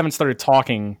 Me and Devin started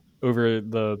talking over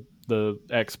the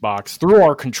Xbox through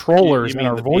our controllers, and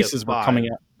our voices were coming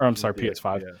out. Or I'm sorry,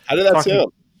 PS5. Yeah. How did that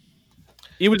sound?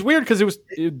 It was weird because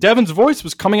Devin's voice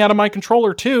was coming out of my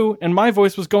controller too, and my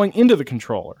voice was going into the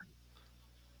controller.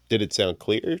 Did it sound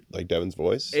clear, like Devin's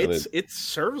voice? It's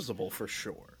serviceable for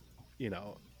sure. You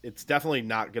know, it's definitely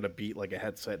not going to beat like a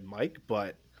headset mic,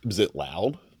 but was it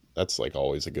loud? That's like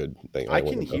always a good thing. I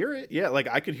can hear it. Yeah, like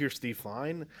I could hear Steve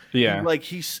fine. Yeah, like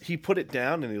he put it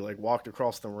down and he like walked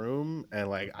across the room, and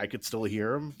like I could still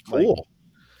hear him. Cool. Like,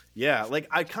 yeah, like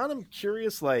I kind of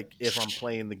curious, like if I'm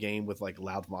playing the game with like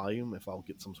loud volume, if I'll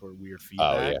get some sort of weird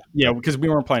feedback. Oh yeah, because we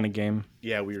weren't playing a game.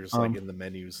 Yeah, we were just like in the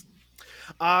menus.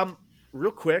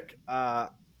 Real quick,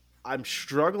 I'm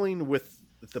struggling with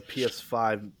the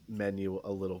PS5 menu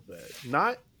a little bit.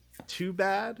 Not too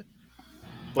bad.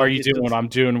 Are you doing what I'm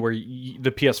doing, where the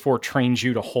PS4 trains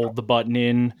you to hold the button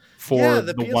in for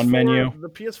the PS4, one menu? The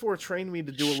PS4 trained me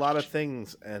to do a lot of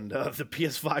things, and the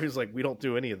PS5 is like, we don't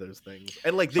do any of those things.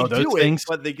 And like they do it,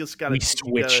 but they just gotta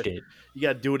switched it. You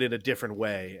gotta do it in a different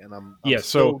way, and I'm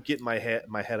still getting my head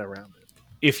around it.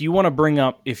 If you want to bring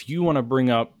up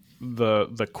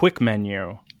the quick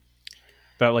menu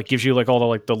that like gives you like all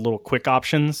the little quick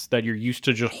options that you're used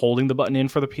to just holding the button in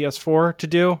for the PS4 to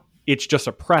do, it's just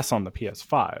a press on the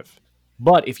PS5.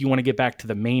 But if you want to get back to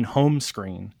the main home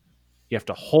screen, you have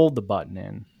to hold the button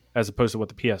in, as opposed to what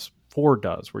the PS4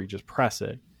 does, where you just press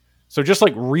it. So just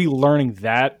like relearning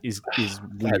that is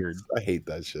weird. I hate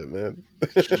that shit, man.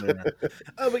 Yeah.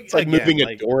 It's like moving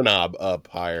a doorknob up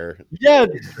higher. Yeah.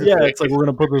 It's like we're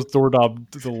gonna put this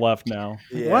doorknob to the left now.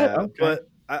 Yeah, what? Okay. But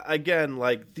again,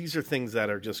 like these are things that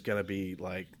are just gonna be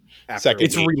like it's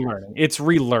relearning. It's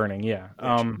relearning. Yeah.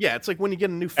 Yeah. It's like when you get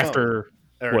a new phone after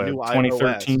or a new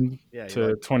 2013 to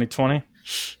 2020.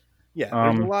 Yeah.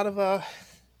 There's a lot of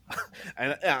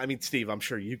and I mean, Steve, I'm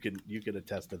sure you could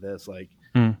attest to this. Like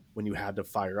when you had to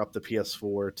fire up the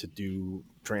PS4 to do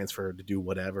transfer, to do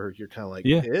whatever, you're kind of like,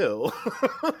 ew.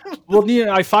 Well,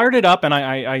 yeah, I fired it up and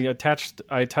I attached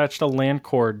a LAN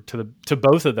cord to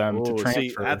both of them to transfer.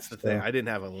 See, that's the thing. I didn't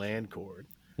have a LAN cord.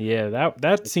 Yeah,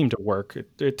 that seemed to work.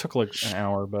 It took like an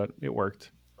hour, but it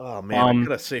worked. Oh man, I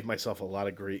could have saved myself a lot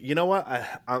of grief. You know what?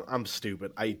 I'm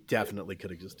stupid. I definitely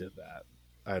could have just did that.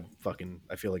 I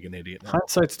feel like an idiot now.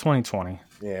 Hindsight's 2020.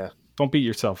 Yeah. Don't beat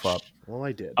yourself up. Well,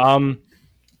 I did. I'm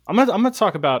gonna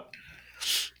talk about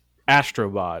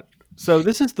Astrobot. So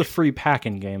this is the free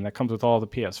packing game that comes with all the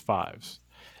PS5s,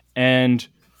 and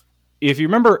if you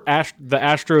remember the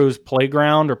Astros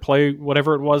Playground or Play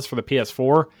whatever it was for the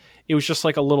PS4, it was just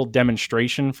like a little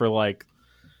demonstration for like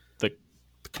the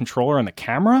controller and the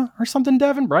camera or something,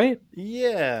 Devin, right?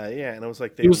 Yeah, and it was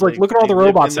like look at all the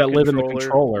robots that live in the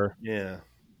controller. Yeah.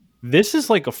 This is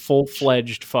like a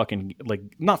full-fledged fucking, like,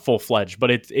 not full-fledged,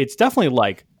 but it's definitely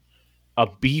like a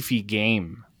beefy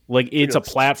game. Like, it's a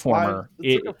platformer.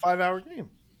 It's like a 5-hour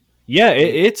game. Yeah,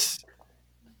 it's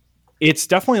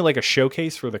definitely like a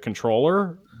showcase for the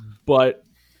controller, but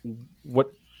what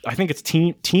I think it's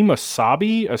Team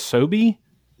Asobi.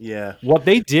 Yeah. What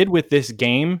they did with this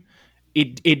game,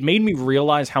 it made me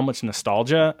realize how much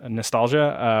nostalgia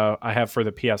I have for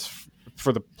the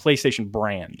PlayStation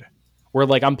brand. Where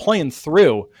like I'm playing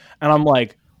through and I'm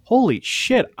like, holy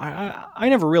shit, I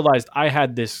never realized I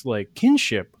had this like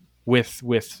kinship with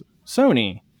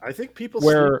Sony. I think people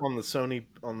sleep on the Sony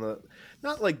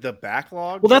not like the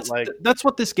backlog. Well, that's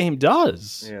what this game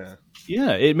does.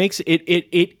 Yeah. It makes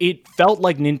it felt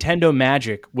like Nintendo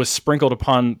magic was sprinkled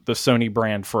upon the Sony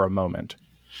brand for a moment.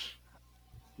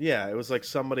 Yeah, it was like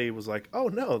somebody was like, "Oh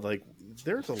no, like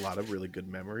there's a lot of really good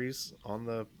memories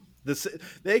on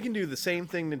they can do the same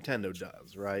thing Nintendo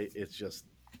does, right? It's just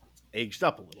aged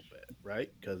up a little bit,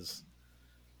 right? Because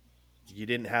you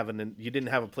didn't have a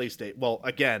PlayStation. Well,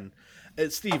 again,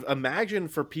 Steve, imagine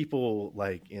for people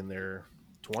like in their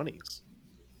 20s.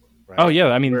 Right? Oh yeah,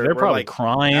 I mean they're probably like,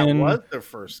 crying. That was their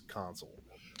first console.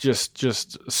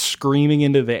 Just screaming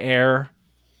into the air.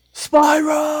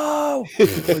 Spyro!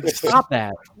 Stop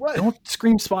that! What? Don't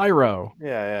scream Spyro.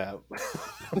 Yeah.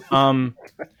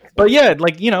 But yeah,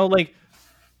 like like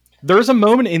there's a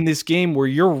moment in this game where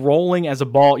you're rolling as a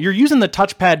ball. You're using the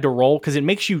touchpad to roll because it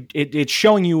makes you. It's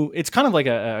showing you. It's kind of like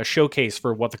a showcase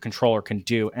for what the controller can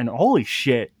do. And holy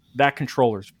shit, that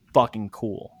controller's fucking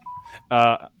cool.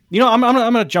 I'm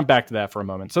gonna jump back to that for a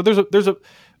moment. So there's a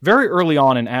very early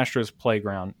on in Astro's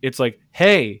Playground. It's like,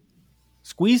 hey,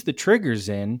 squeeze the triggers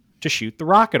in to shoot the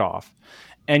rocket off,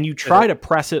 and you try to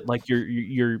press it like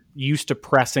you're used to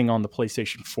pressing on the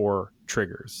PlayStation 4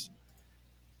 triggers,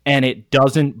 and it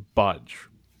doesn't budge.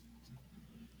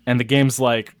 And the game's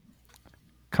like,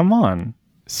 come on,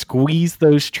 squeeze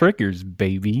those triggers,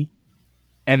 baby.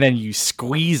 And then you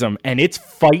squeeze them, and it's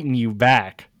fighting you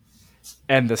back.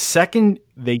 And the second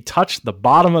they touch the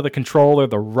bottom of the controller,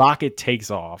 the rocket takes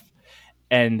off.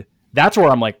 And that's where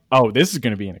I'm like, oh, this is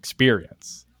going to be an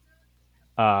experience.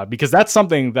 Because that's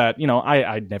something that,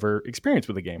 I'd never experienced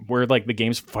with a game where like the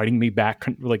game's fighting me back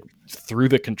like through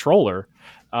the controller.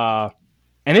 And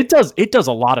it does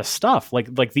a lot of stuff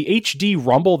like the HD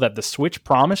rumble that the Switch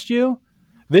promised you.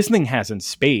 This thing has in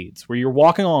spades where you're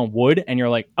walking on wood and you're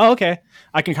like, oh, okay,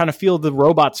 I can kind of feel the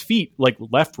robot's feet like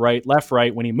left,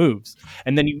 right when he moves.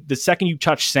 And then the second you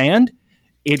touch sand,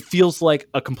 it feels like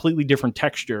a completely different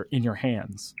texture in your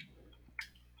hands.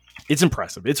 It's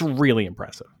impressive. It's really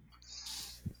impressive.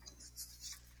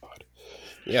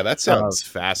 Yeah, that sounds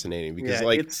fascinating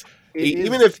because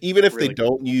even if really they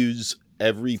don't use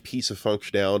every piece of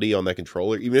functionality on that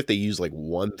controller, even if they use like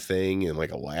one thing in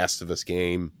like a Last of Us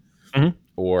game,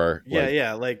 or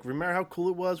like remember how cool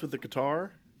it was with the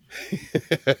guitar?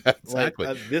 Exactly.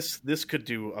 Like this could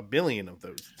do a billion of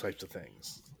those types of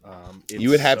things.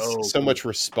 You would have so much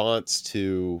response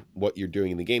to what you're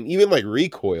doing in the game, even like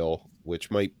recoil, which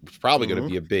is probably going to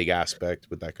be a big aspect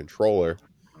with that controller,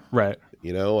 right?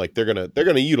 Like they're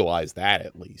gonna utilize that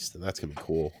at least, and that's gonna be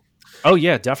cool. Oh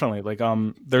yeah, definitely. Like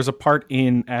there's a part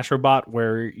in Astrobot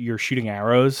where you're shooting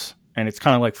arrows, and it's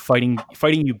kind of like fighting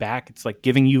you back. It's like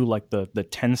giving you like the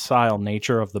tensile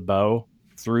nature of the bow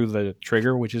through the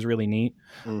trigger, which is really neat.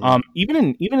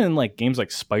 Even in like games like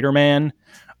Spider-Man,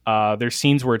 there's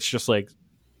scenes where it's just like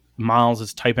Miles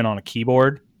is typing on a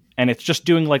keyboard, and it's just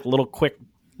doing like little quick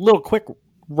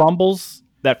rumbles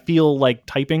that feel like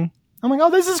typing. I'm like,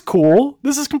 oh, this is cool.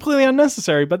 This is completely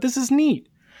unnecessary, but this is neat.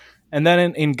 And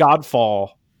then in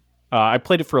Godfall, I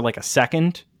played it for like a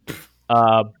second,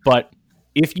 but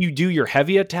if you do your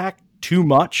heavy attack too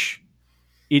much,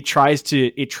 it tries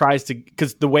to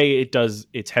because the way it does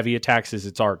its heavy attacks is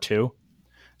it's R2.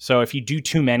 So if you do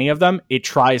too many of them, it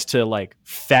tries to like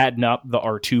fatten up the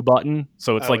R2 button.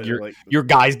 So it's like your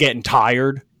guy's getting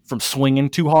tired from swinging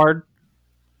too hard.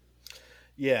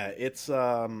 Yeah, it's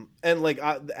and like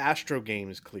the Astro game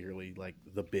is clearly like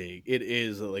it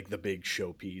is like the big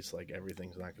showpiece. Like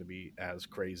everything's not going to be as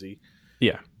crazy.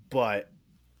 Yeah, but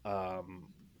I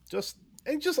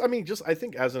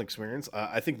think as an experience,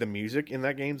 I think the music in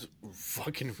that game's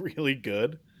fucking really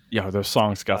good. Yeah, those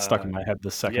songs got stuck in my head the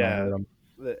second I heard them.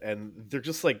 and they're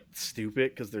just like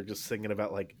stupid because they're just thinking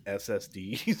about like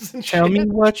SSDs and Tell shit. me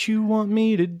what you want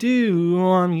me to do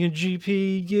on your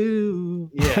GPU.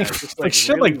 Yeah, it's just like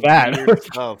shit really like that. weird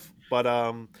stuff. But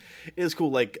it's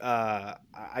cool. Like I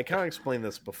kind of explained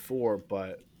this before,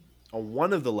 but on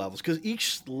one of the levels, because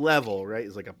each level, right,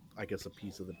 is like I guess a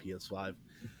piece of the PS5,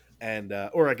 and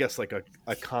or I guess like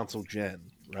a console gen,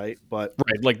 right? But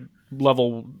Right, like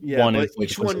level yeah, one but is like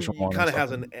each one PlayStation 1 or kind of has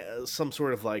something. some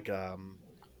sort of like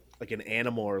an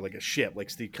animal or like a ship. Like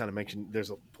Steve kind of mentioned, there's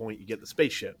a point you get the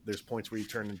spaceship. There's points where you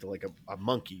turn into like a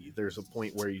monkey. There's a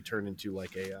point where you turn into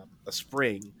like a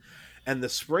spring. And the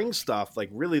spring stuff, like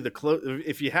really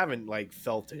if you haven't like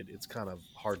felt it, it's kind of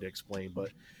hard to explain. But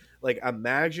like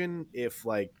imagine if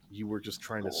like you were just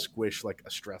trying to squish like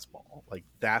a stress ball. Like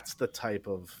that's the type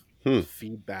of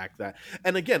feedback that.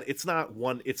 And again, it's not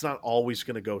always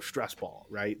going to go stress ball,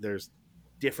 right? There's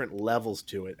different levels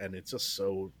to it, and it's just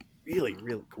so really,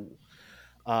 really cool.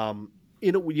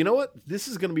 You know what? This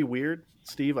is going to be weird,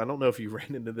 Steve. I don't know if you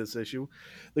ran into this issue.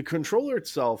 The controller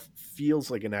itself feels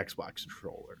like an Xbox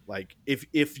controller. Like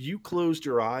if you closed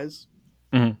your eyes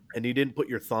and you didn't put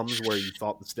your thumbs where you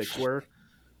thought the sticks were,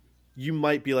 you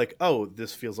might be like, "Oh,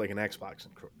 this feels like an Xbox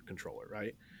controller,"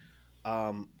 right?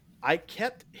 I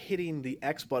kept hitting the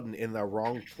X button in the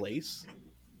wrong place.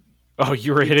 Oh,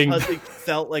 you were hitting. Because it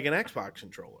felt like an Xbox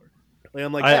controller. Like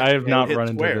I'm like, I have not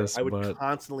run square. into this. I would but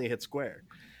constantly hit square.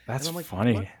 that's like,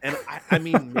 funny. what? And I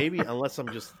mean, maybe unless I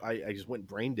just went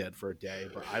brain dead for a day,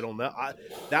 but I don't know.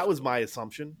 That was my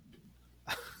assumption.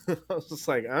 I was just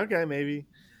like, okay, maybe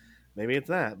it's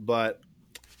that, but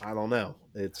I don't know.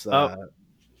 It's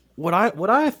what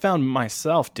I have found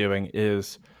myself doing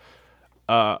is,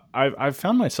 I've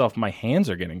found myself my hands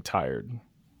are getting tired,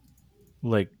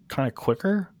 like kind of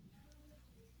quicker.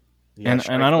 yeah,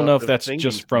 And I don't know if that's thingies,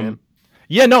 just from. man.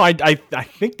 Yeah, no, I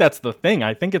think that's the thing.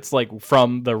 I think it's like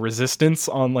from the resistance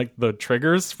on like the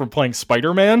triggers from playing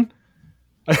Spider-Man.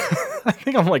 I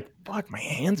think I'm like, fuck, my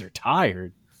hands are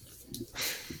tired.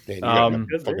 Man, you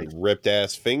got fucking ripped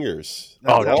ass fingers.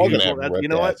 Oh, They're all dude. gonna have ripped You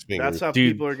know what? ass fingers. That's how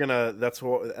Dude. people are gonna.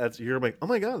 You're like, oh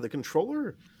my god, the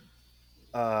controller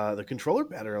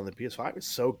better on the PS5 is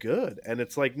so good, and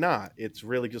it's like, nah, it's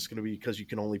really just gonna be because you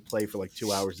can only play for like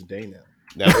 2 hours a day now.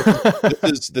 Now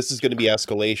this is going to be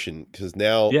escalation because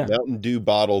now Mountain Dew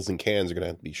bottles and cans are going to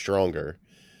have to be stronger.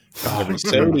 Every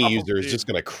Sony user is just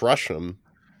going to crush them.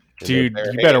 Dude,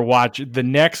 you better watch the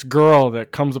next girl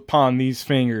that comes upon these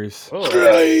fingers.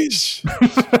 Crush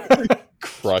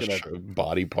a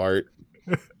body part.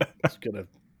 It's gonna,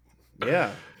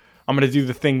 yeah. I'm gonna do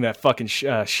the thing that fucking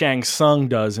Shang Tsung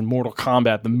does in Mortal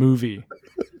Kombat the movie.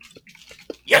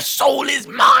 Your soul is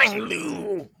mine,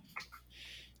 Liu.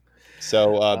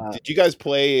 So, did you guys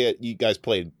play? You guys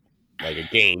played like a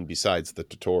game besides the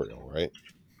tutorial, right?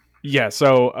 Yeah.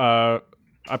 So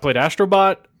I played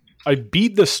Astrobot. I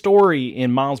beat the story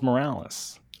in Miles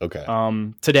Morales. Okay.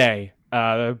 Today,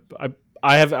 the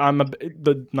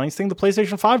nice thing the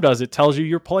PlayStation 5 does, it tells you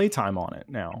your playtime on it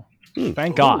now.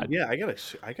 Thank God. Yeah, I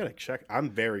gotta check. I'm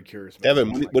very curious.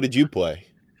 Evan, what did you play?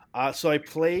 So I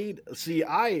played. See,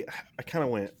 I kind of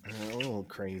went a little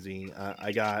crazy.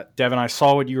 I got Devin, I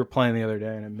saw what you were playing the other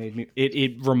day, and it made me.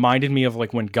 It reminded me of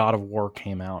like when God of War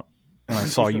came out, and I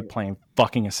saw you playing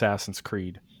fucking Assassin's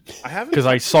Creed. I haven't Because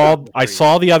I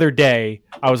saw the other day.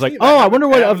 I was like, I wonder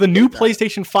what of the new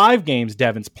PlayStation 5 games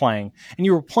Devin's playing, and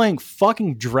you were playing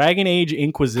fucking Dragon Age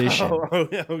Inquisition. Oh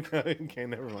yeah, okay,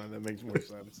 never mind. That makes more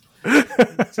sense.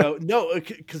 So no,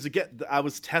 because again, I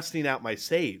was testing out my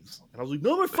saves, and I was like,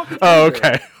 no, my fucking. Oh,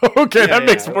 okay, that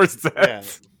makes more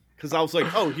sense. Because I was like,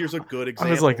 oh, here's a good example.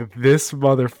 I was like, this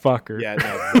motherfucker. Yeah,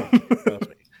 no, trust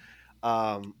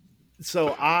me.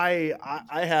 So I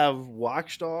have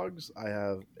Watch Dogs, I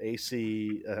have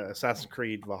AC, Assassin's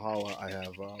Creed Valhalla,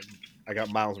 I got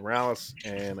Miles Morales,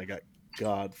 and I got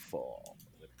Godfall.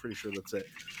 I'm pretty sure that's it.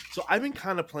 So I've been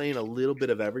kind of playing a little bit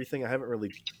of everything. I haven't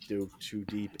really dove too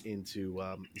deep into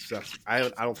Assassin's. I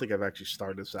don't think I've actually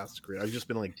started Assassin's Creed. I've just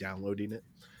been like downloading it.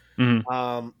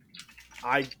 Mm-hmm.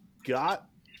 I got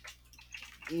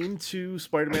into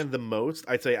Spider-Man the most.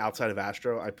 I'd say outside of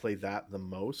Astro, I played that the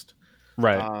most.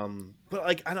 Right. But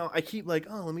like I keep like,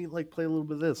 oh, let me like play a little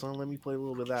bit of this. Oh, let me play a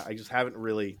little bit of that. I just haven't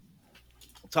really,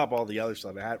 on top of all the other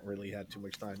stuff, I haven't really had too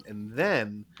much time. And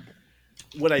then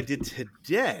what I did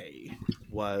today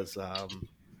was,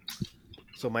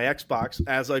 so my Xbox,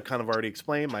 as I kind of already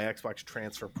explained, my Xbox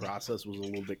transfer process was a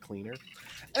little bit cleaner,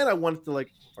 and I wanted to like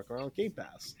fuck around with Game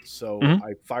Pass. So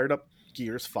I fired up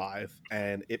Gears 5,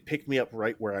 and it picked me up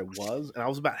right where I was, and I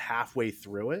was about halfway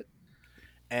through it.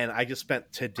 And I just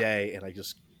spent today, and I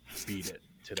just beat it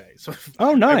today. So,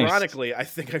 oh, nice. Ironically, I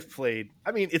think I've played.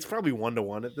 I mean, it's probably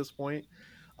 1-to-1 at this point.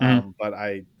 But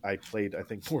I played, I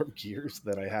think, more Gears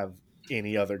than I have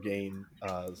any other game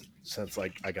since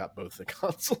like I got both the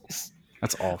consoles.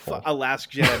 That's awful. A last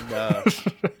gen. Isn't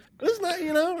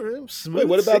that smooth? Wait,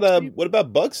 what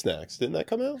about Bugsnax? Didn't that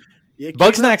come out?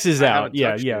 Bugsnax is out.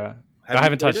 Yeah. I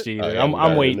haven't touched it either.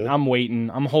 I'm waiting.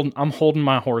 I'm holding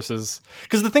my horses.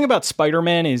 Because the thing about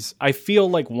Spider-Man is, I feel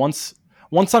like once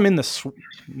I'm in the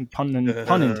pun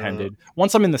intended,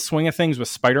 once I'm in the swing of things with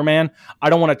Spider-Man, I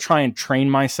don't want to try and train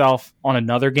myself on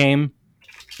another game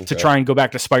to try and go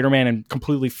back to Spider-Man and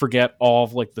completely forget all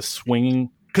of like the swinging.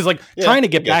 Because trying to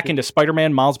get back into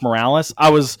Spider-Man Miles Morales, I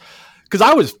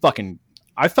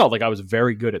felt like I was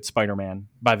very good at Spider-Man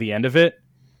by the end of it.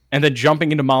 And then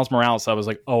jumping into Miles Morales, I was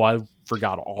like, oh, I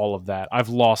forgot all of that. I've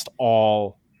lost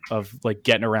all of like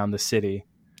getting around the city.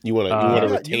 You want to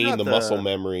retain the muscle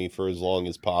memory for as long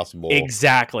as possible.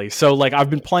 Exactly. So like I've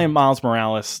been playing Miles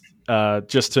Morales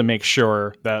just to make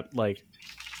sure that like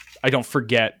I don't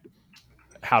forget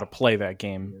how to play that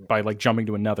game by like jumping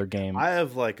to another game. I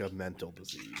have like a mental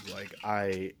disease.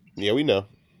 Yeah, we know.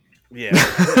 Yeah.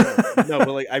 No, but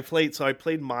like I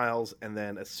played Miles, and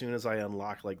then as soon as I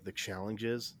unlocked like the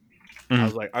challenges, I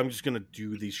was like, I'm just gonna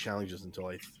do these challenges until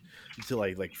I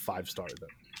like 5-starred them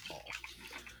all.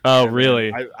 Oh, and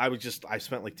really? I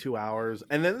spent like 2 hours,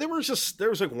 and then there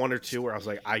was like 1 or 2 where I was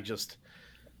like,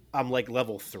 I'm like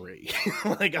level 3.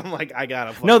 I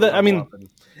gotta. No,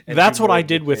 that's what I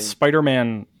did with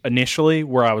Spider-Man initially,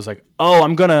 where I was like, oh,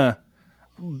 I'm gonna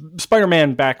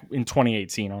Spider-Man back in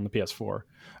 2018 on the PS4,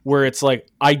 where it's like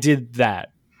I did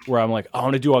that, where I'm like, oh, I'm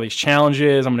gonna do all these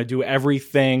challenges, I'm gonna do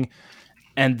everything,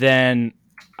 and then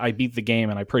I beat the game,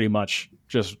 and I pretty much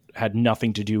just had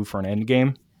nothing to do for an end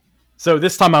game. So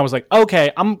this time I was like,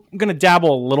 okay, I'm gonna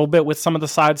dabble a little bit with some of the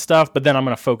side stuff, but then I'm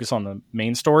gonna focus on the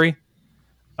main story.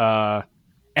 And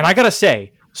I gotta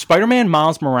say, Spider-Man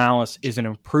Miles Morales is an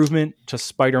improvement to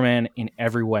Spider-Man in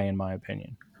every way, in my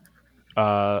opinion.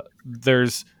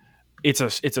 It's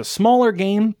a smaller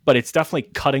game, but it's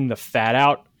definitely cutting the fat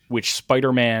out, which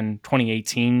Spider-Man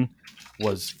 2018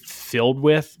 was filled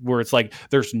with, where it's like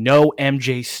there's no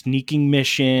MJ sneaking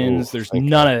missions, there's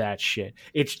none of that shit.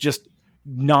 It's just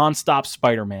nonstop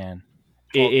Spider-Man.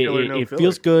 It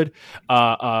feels good.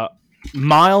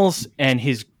 Miles and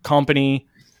his company.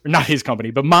 Not his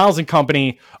company, but Miles and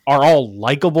company are all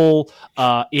likable.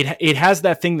 It has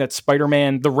that thing that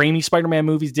Spider-Man, the Raimi Spider-Man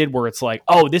movies did, where it's like,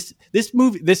 oh, this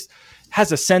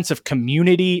has a sense of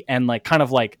community and like kind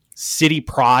of like city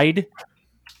pride.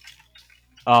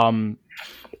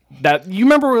 That you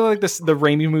remember where like the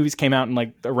Raimi movies came out in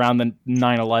like around the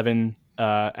 9/11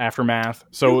 aftermath,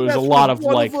 so it was a lot of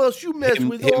like him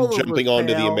jumping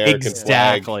onto the American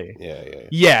flag.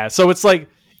 Yeah. So it's like.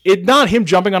 It's not him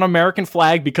jumping on American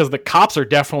flag because the cops are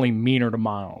definitely meaner to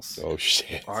Miles. Oh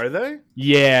shit! Are they?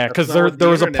 Yeah, because there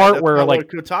was a part where like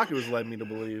Kotaku was led me to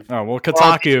believe. Oh well,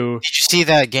 Kotaku. Did you see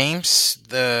that games?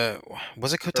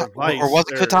 Was it Kotaku or was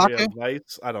it Kotaku?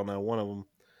 Vice? I don't know. One of them.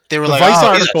 They were the like, Vice oh,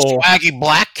 article. He's a swaggy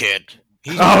black kid.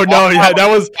 Oh no! Yeah, that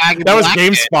was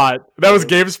GameSpot. That was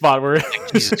GameSpot. Where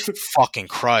Jesus fucking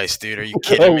Christ, dude! Are you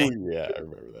kidding me? Yeah, I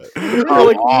remember that. We're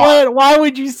like, what? Why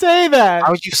would you say that? Why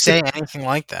would you say anything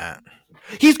like that?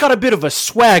 He's got a bit of a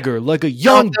swagger, like a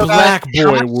young black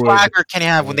boy would. Swagger can he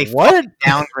have when they fucking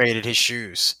downgraded his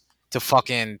shoes to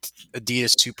fucking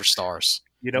Adidas Superstars?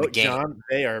 You know, John,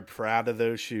 they are proud of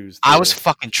those shoes. I was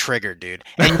fucking triggered, dude.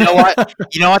 And you know what?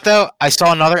 You know what though? I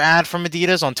saw another ad from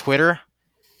Adidas on Twitter.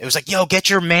 It was like, yo, get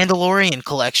your Mandalorian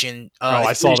collection.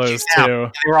 I saw those too.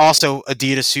 And they were also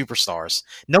Adidas Superstars.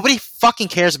 Nobody fucking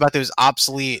cares about those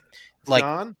obsolete, like,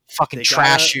 John, fucking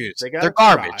trash shoes. They're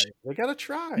garbage. They gotta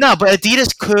try. No, but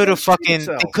Adidas could have fucking.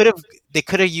 They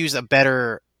could have used a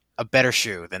better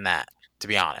shoe than that. To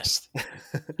be honest,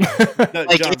 no,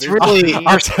 like John, it's really.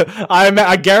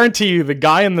 I guarantee you, the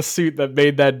guy in the suit that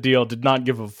made that deal did not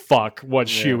give a fuck what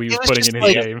shoe he was putting in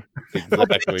his game.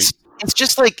 Exactly. It's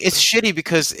just like it's shitty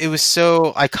because it was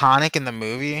so iconic in the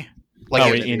movie,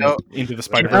 like Into the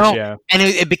Spider-Verse, yeah. And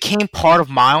it became part of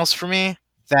Miles for me.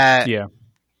 That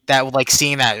like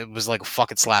seeing that it was like a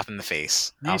fucking slap in the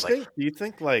face. Do you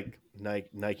think like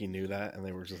Nike knew that and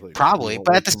they were just like probably,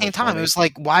 but at the same time, it was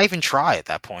like why even try at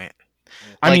that point?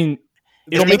 I mean,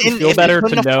 it'll make you feel better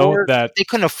to know that they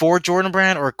couldn't afford Jordan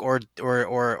Brand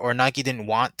or Nike didn't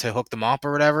want to hook them up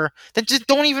or whatever. Then just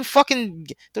don't even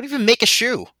make a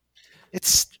shoe.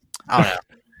 It's I don't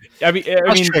know. I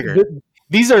mean,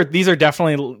 These are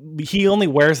definitely. He only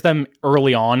wears them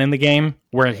early on in the game,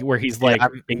 where he's like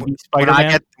baby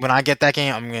Spider-Man. When I get that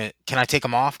game, can I take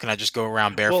them off? Can I just go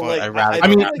around barefoot? Well, like, I'd rather. I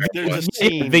mean, go like, there's a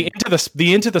the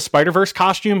scene. Into the Spider-Verse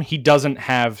costume, he doesn't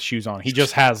have shoes on. He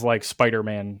just has like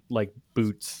Spider-Man like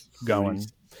boots going.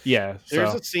 Booties. Yeah,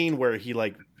 There's so. a scene where he's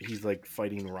like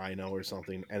fighting Rhino or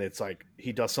something, and it's like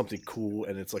he does something cool,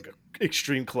 and it's like an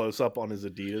extreme close up on his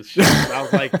Adidas shoes. And I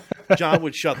was like, John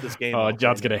would shut this game. Oh, off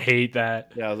John's right gonna now. hate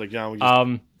that. Yeah, I was like, John would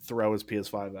just throw his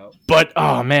PS5 out. But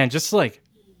oh man, just like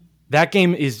that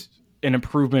game is an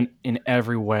improvement in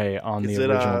every way on the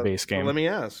original base game. Well, let me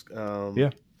ask. Yeah.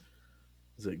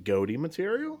 Is it GOTY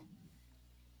material?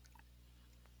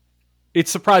 It's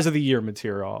surprise of the year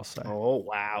material, I'll say. Oh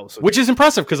wow! So Which is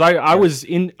impressive because I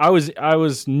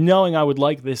was knowing I would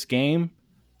like this game,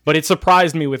 but it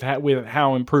surprised me with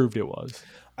how improved it was.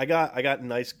 I got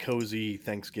nice cozy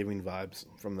Thanksgiving vibes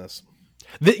from this.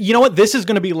 You know what? This is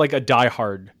going to be like a Die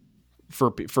Hard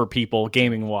for people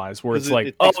gaming wise, where it's like,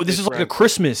 it takes this is like a different-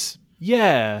 Christmas.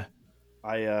 Yeah.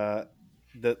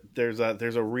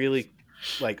 There's a really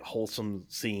like wholesome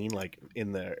scene like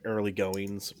in the early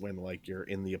goings when like you're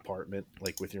in the apartment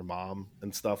like with your mom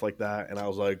and stuff like that, and I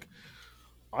was like,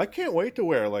 I can't wait to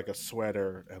wear like a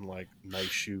sweater and like nice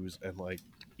shoes and like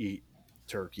eat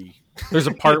turkey. There's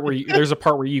a part where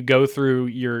you go through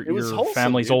your wholesome,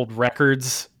 family's dude. old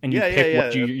records and you Yeah, pick yeah,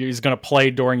 what yeah. is going to play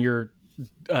during your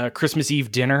Christmas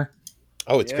Eve dinner.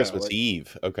 Oh, it's Yeah, Christmas like-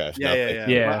 Eve. Okay.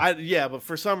 Yeah. But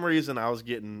for some reason I was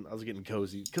getting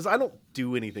cozy because I don't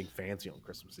do anything fancy on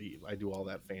Christmas Eve. I do all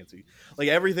that fancy, like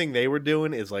everything they were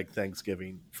doing is like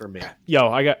Thanksgiving for me.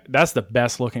 Yo, that's the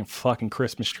best looking fucking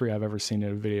Christmas tree I've ever seen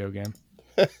in a video game.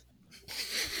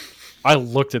 I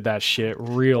looked at that shit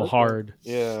real hard.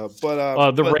 Yeah,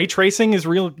 but The ray tracing is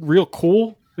real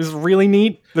cool. This is really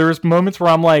neat. There's moments where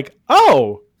I'm like,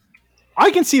 oh, I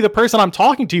can see the person I'm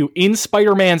talking to in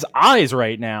Spider-Man's eyes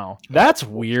right now. That's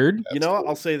weird. you know what?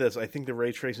 I'll say this: I think the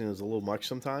ray tracing is a little much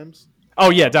sometimes. Oh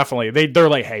yeah, definitely. They're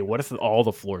like, hey, what if all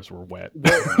the floors were wet?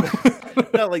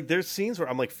 No, like there's scenes where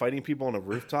I'm like fighting people on a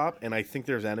rooftop, and I think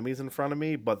there's enemies in front of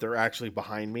me, but they're actually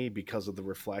behind me because of the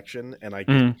reflection, and I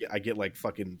get like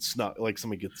fucking snuck, like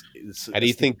somebody gets. How do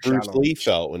you think Bruce Lee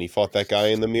felt when he fought that guy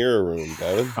in the mirror room,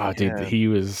 Devin? Oh, dude, Yeah. he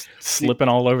was slipping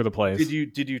all over the place.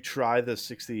 Did you try the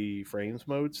 60 frames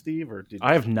mode, Steve, or did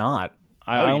I have not.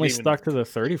 Oh, I you only didn't even- stuck to the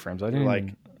 30 frames. I didn't like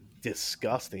even-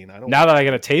 disgusting? I don't. Now that I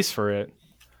get a taste for it,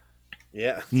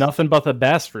 Yeah, nothing but the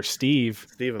best for Steve.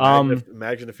 Steve.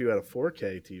 Imagine if you had a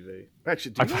 4K TV.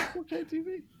 Actually, do you have a 4K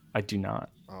TV? I do not.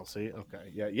 I'll see.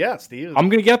 Okay, yeah, Steve. I'm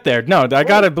gonna get there. No, I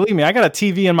gotta believe me. I got a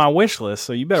TV in my wish list,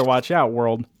 so you better watch out,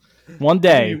 world. One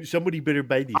day, Somebody better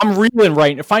buy these. I'm reeling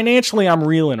right financially. I'm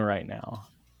reeling right now.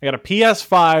 I got a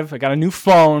PS5. I got a new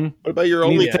phone. What about your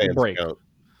Need only to take a break. account?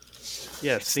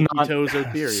 Yeah, Stinky not- Toes are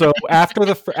theory. So after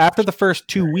the first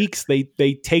 2 weeks, they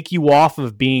take you off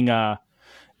of being a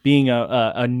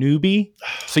newbie,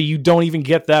 so you don't even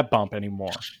get that bump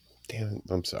anymore. Damn,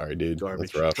 I'm sorry, dude.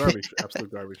 garbage, That's rough. garbage,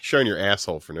 absolute garbage. Showing your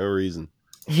asshole for no reason.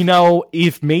 You know,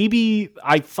 if maybe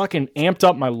I fucking amped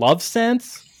up my love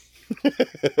sense. No I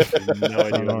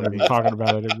idea don't what that even means. talking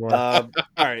about it anymore. All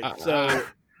right, so,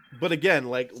 but again,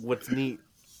 like what's neat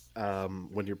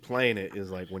when you're playing it is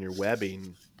like when you're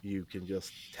webbing, you can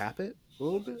just tap it a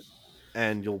little bit,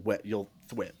 and you'll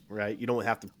thwip, right? You don't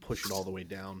have to push it all the way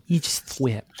down. You just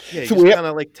thwip. Yeah, you just Thwip. kind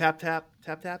of like tap.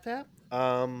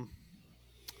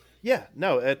 Yeah,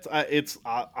 no, it's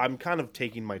I'm kind of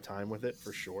taking my time with it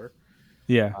for sure,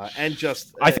 Yeah. and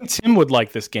just I think Tim would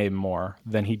like this game more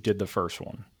than he did the first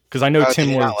one. Because I know Did Tim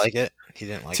he was. not like it? He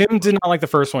didn't like it. Tim did not like the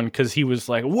first one because he was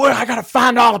like, "What? I gotta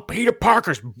find all of Peter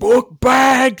Parker's book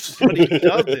bags." but he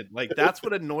doesn't. Like that's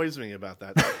what annoys me about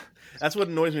that. That's what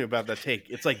annoys me about that take.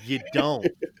 It's like you don't.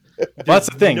 Well, that's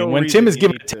the thing. no When reason Tim is you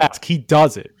given a need to. task, he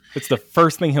does it. It's the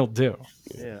first thing he'll do.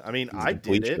 Yeah, I mean, He's I a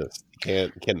did it.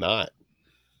 completionist. Cannot.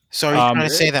 So are you trying to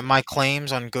say Really? that my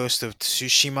claims on Ghost of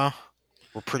Tsushima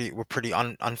were pretty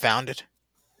unfounded?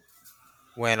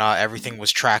 When everything was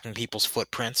tracking people's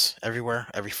footprints everywhere,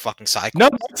 every fucking cycle. No,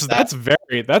 that is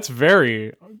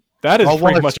Well,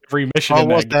 pretty what- much every mission well, in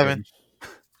what, that game.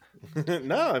 Devin?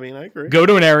 No, I mean I agree. Go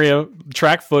to an area,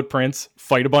 track footprints,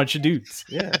 fight a bunch of dudes.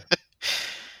 Yeah,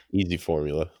 Easy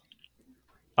formula.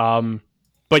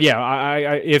 But yeah, I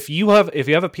if you have a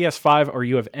PS5 or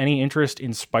you have any interest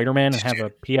in Spider-Man and have a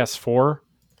PS4,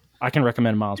 I can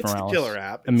recommend Miles it's Morales the killer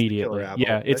app. It's the immediately. killer app.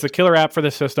 Yeah, it's the killer app for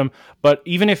the system. But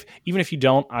even if you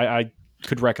don't, I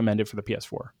could recommend it for the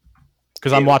PS4.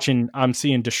 because I'm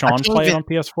seeing Deshaun play it on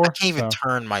PS4. I can't even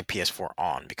turn my PS4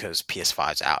 on because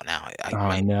PS5's out now.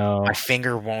 My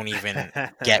finger won't even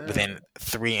get within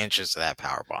 3 inches of that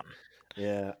power button.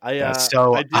 Yeah,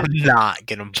 I'm not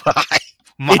gonna buy.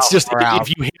 It's just if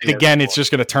you hit it again, it's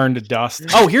just going to turn to dust.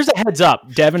 Oh, here's a heads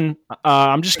up, Devin.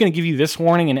 I'm just going to give you this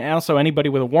warning, and also anybody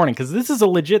with a warning, because this is a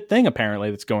legit thing apparently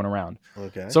that's going around.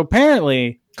 Okay. So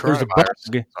apparently there's a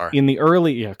bug in the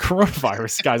early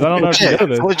coronavirus, guys. I don't know if you know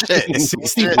this. Legit.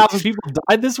 60,000 people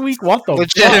died this week. What the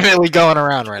legitimately fuck? Going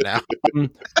around right now.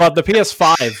 But the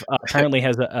PS5 apparently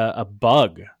has a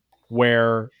bug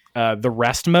where the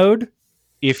rest mode.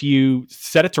 If you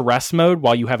set it to rest mode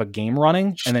while you have a game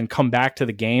running and then come back to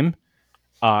the game,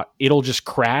 it'll just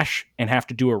crash and have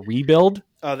to do a rebuild.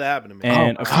 Oh, that happened to me.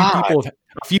 And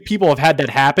a few people have had that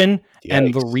happen,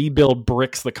 and the rebuild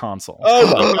bricks the console.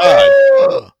 Oh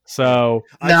my god! So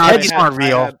no, these aren't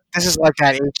real. This is like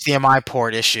that HDMI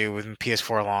port issue when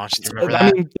PS4 launched. Remember that?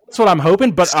 I mean, that's what I'm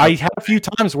hoping. But I had a few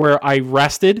times where I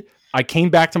rested. I came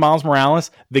back to Miles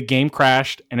Morales, the game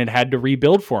crashed, and it had to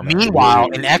rebuild for me. Meanwhile,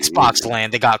 in Xbox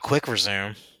land, they got quick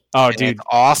resume. Oh, dude. It's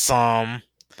awesome.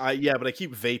 Yeah, but I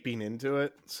keep vaping into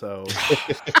it, so...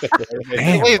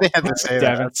 Damn. They had to say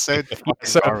that. That's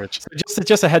so garbage.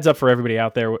 Just a heads up for everybody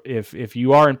out there, if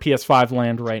you are in PS5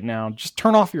 land right now, just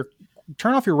turn off your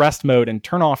rest mode and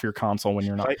turn off your console when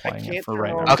you're not playing it for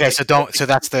right now. Okay, so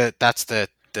that's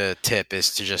the tip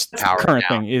is to just power the current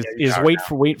thing is wait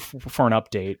for an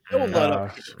update,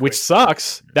 which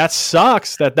sucks. That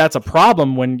sucks. That's a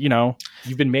problem when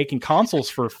you've been making consoles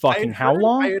for fucking how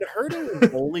long? I had heard it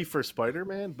was only for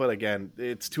Spider-Man, but again,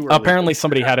 it's too early. Apparently,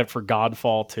 somebody had it for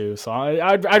Godfall too, so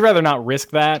I'd rather not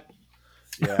risk that.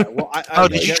 Yeah. Well,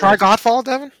 did you try Godfall,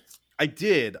 Devin? I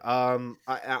did.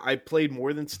 I played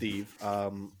more than Steve.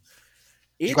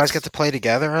 Did you guys get to play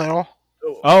together at all?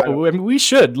 I mean, we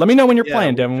should. Let me know when you're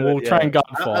playing, Devin. We'll try and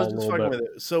Godfall a little bit.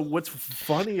 So what's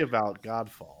funny about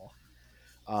Godfall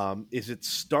is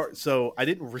so I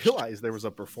didn't realize there was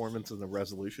a performance in the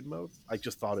resolution mode. I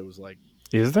just thought it was like...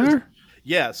 Is there?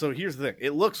 Yeah, so here's the thing.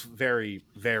 It looks very,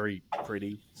 very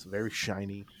pretty. It's very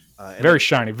shiny. Very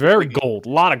shiny. Very gold. A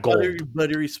lot of gold.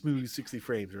 Buttery smooth 60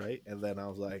 frames, right? And then I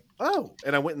was like, oh.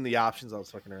 And I went in the options. I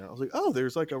was fucking around. I was like, oh,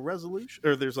 there's like a resolution...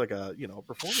 Or there's like a,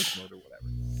 performance mode or whatever.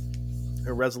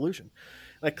 A resolution.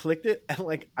 And I clicked it,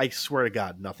 and I swear to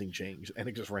God, nothing changed, and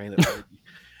it just ran at 30.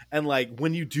 And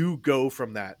when you do go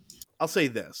from that, I'll say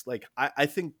this: I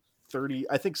think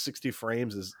 60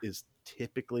 frames is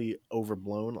typically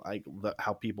overblown,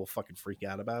 how people fucking freak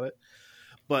out about it.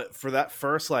 But for that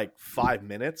first 5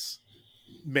 minutes,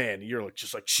 man, you're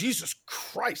just like, Jesus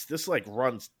Christ, this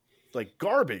runs like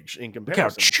garbage in comparison.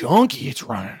 Look how chunky it's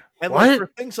running. And for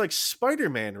things like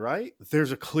Spider-Man, right?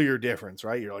 There's a clear difference,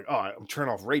 right? You're like, oh, I'm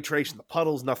turning off ray tracing, the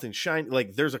puddles, nothing shiny.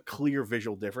 There's a clear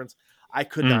visual difference. I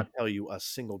could not tell you a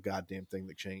single goddamn thing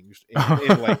that changed in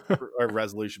a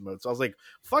resolution mode. So I was like,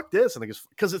 fuck this, and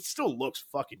because it still looks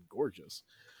fucking gorgeous,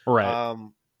 right?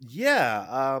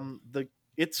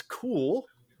 It's cool.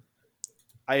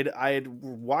 I had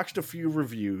watched a few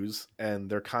reviews, and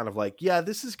they're kind of like, yeah,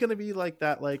 this is going to be like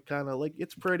that,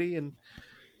 it's pretty, and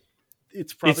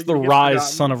it's probably the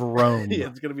Rise Son of Rome. Yeah,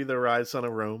 it's going to be the Rise Son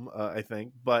of Rome, I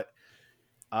think. But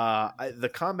the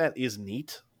combat is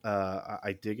neat.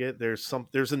 I dig it. There's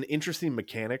an interesting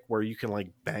mechanic where you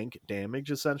can bank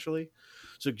damage essentially.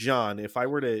 So John, if I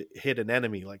were to hit an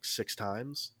enemy 6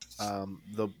 times,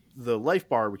 the life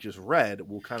bar, which is red,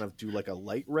 will kind of do a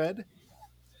light red.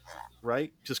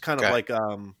 Right, just kind of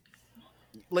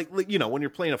when you're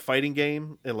playing a fighting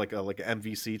game in like an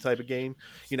MVC type of game,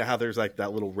 how there's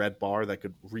that little red bar that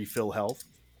could refill health.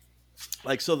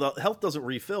 So the health doesn't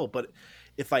refill, but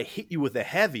if I hit you with a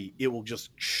heavy, it will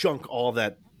just chunk all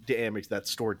that damage, that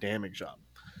stored damage up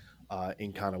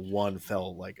in kind of one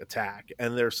fell attack.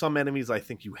 And there's some enemies I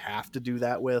think you have to do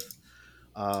that with.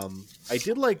 I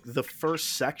did the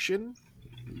first section.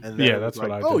 And then that's what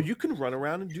I did. Oh, you can run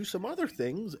around and do some other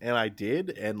things, and I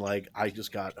did, and I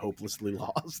just got hopelessly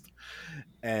lost.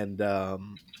 And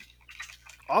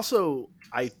also,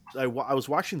 I was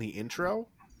watching the intro,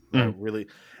 really,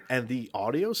 and the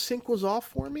audio sync was off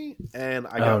for me, and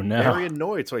I got very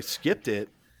annoyed, so I skipped it.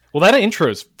 Well, that intro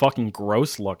is fucking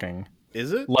gross looking.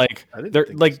 Is it?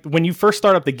 When you first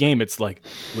start up the game, it's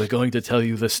we're going to tell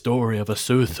you the story of a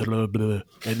sorcerer, and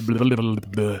blah, blah, blah,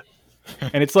 blah.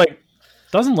 And it's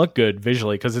doesn't look good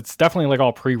visually because it's definitely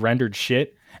all pre-rendered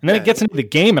shit. And then it gets into the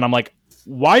game, and I'm like,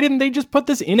 why didn't they just put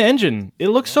this in engine? It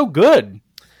looks so good.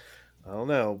 I don't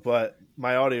know, but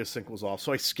my audio sync was off,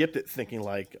 so I skipped it thinking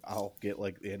I'll get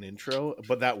an intro,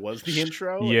 but that was the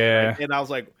intro. Yeah. And I was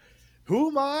like, who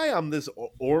am I? I'm this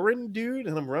Orin dude,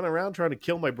 and I'm running around trying to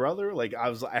kill my brother. Like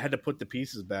I had to put the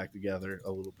pieces back together a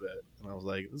little bit, and I was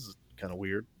like, this is kind of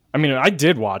weird. I mean, I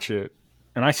did watch it,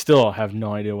 and I still have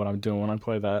no idea what I'm doing when I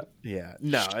play that. Yeah,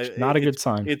 no, not a good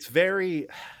sign. It's very.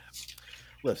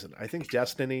 Listen, I think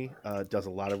Destiny does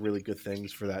a lot of really good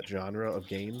things for that genre of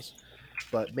games,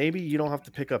 but maybe you don't have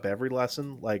to pick up every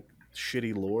lesson like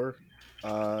shitty lore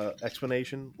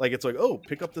explanation. Like it's like, oh,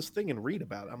 pick up this thing and read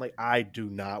about it. I'm like, I do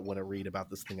not want to read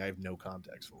about this thing I have no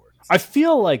context for. I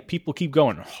feel like people keep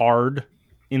going hard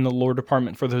in the lore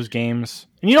department for those games,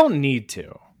 and you don't need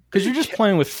to. Because you're just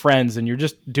playing with friends and you're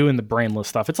just doing the brainless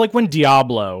stuff. It's like when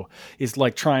Diablo is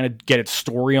like trying to get its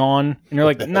story on, and you're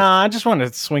like, nah, I just want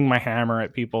to swing my hammer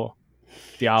at people.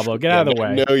 Diablo, get out of the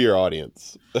way. Know your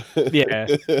audience. Yeah.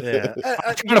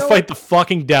 I'm trying to fight the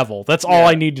fucking devil. That's all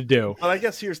I need to do. Well, I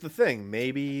guess here's the thing.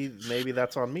 Maybe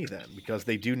that's on me then, because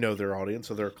they do know their audience.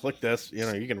 So they're click this. You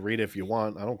know, you can read it if you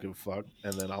want. I don't give a fuck.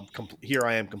 And then here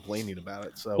I am complaining about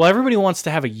it. So well, everybody wants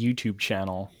to have a YouTube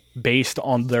channel based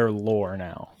on their lore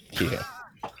now. Yeah,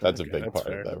 that's a big part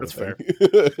fair. of that. That's fair.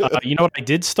 You know what I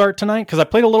did start tonight? Because I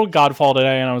played a little Godfall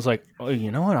today, and I was like, oh, you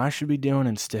know what I should be doing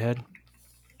instead?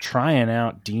 Trying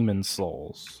out Demon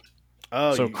Souls.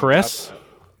 Oh, so Chris,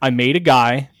 I made a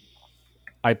guy.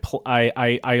 I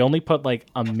only put like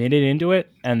a minute into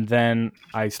it, and then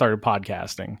I started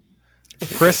podcasting.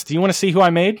 Chris, do you want to see who I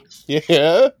made?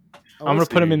 Yeah. I'm going to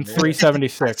put him in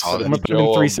 376. I'm going to put him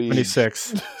in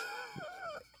 376.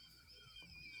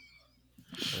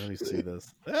 Let me see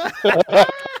this.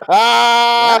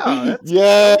 Wow,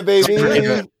 yeah,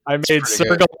 baby. I made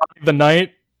Circle the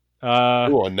Knight.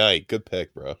 Ooh, a knight. Good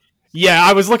pick, bro. Yeah,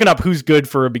 I was looking up who's good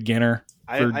for a beginner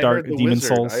for Dark Demon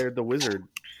Souls. I heard the wizard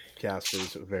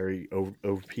casters very OP.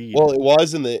 Well, it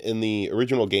was in the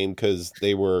original game because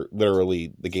they were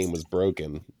literally the game was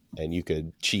broken and you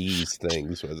could cheese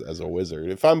things as a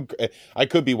wizard. I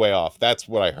could be way off. That's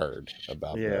what I heard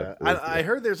about. Yeah, I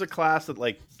heard there's a class that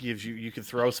like gives you can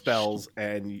throw spells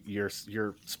and your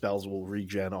spells will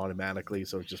regen automatically,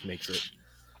 so it just makes it.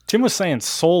 Tim was saying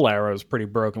Soul Arrow is pretty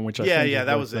broken, which I think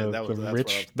that was it.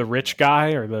 The rich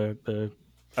guy or the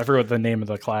I forget what the name of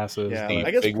the class is. Yeah, Steve,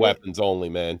 I guess big weapons only,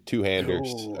 man.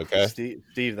 Two-handers. Ooh, okay,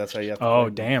 Steve, that's how you have to. Oh,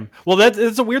 damn. Well,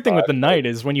 it's a weird thing with the knight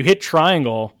is when you hit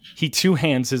triangle, he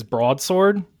two-hands his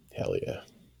broadsword. Hell yeah.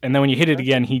 And then when you hit it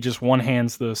again, he just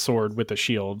one-hands the sword with the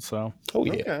shield. So. Oh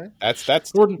yeah, okay.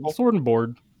 That's sword and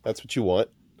board. That's what you want.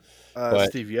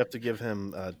 Steve, you have to give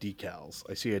him decals.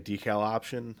 I see a decal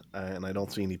option, and I don't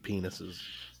see any penises.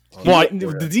 Well,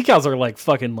 the decals are like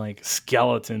fucking like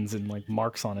skeletons and like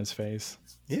marks on his face.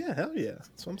 Yeah, hell yeah.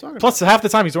 That's what I'm talking Plus, about. half the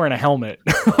time he's wearing a helmet.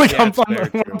 Like I'm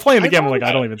playing the game, I'm like,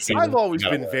 I don't even see I've him. always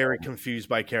been very confused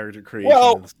by character creation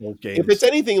in the Souls games. If it's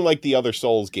anything like the other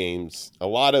Souls games, a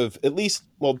lot of, at least,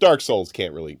 well, Dark Souls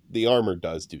can't really, the armor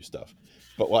does do stuff.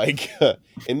 But like,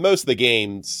 in most of the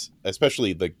games,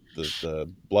 especially the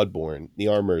Bloodborne, the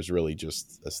armor is really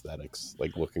just aesthetics,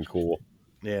 like looking cool.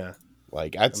 Yeah.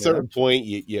 Like at a certain point,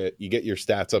 you get your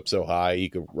stats up so high, you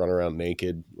can run around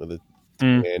naked with a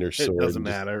commander sword. It doesn't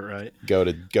matter, right? Go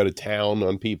to town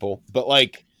on people. But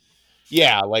like,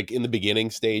 yeah, like in the beginning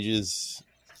stages,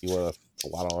 you want a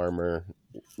lot of armor.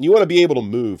 You want to be able to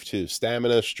move too.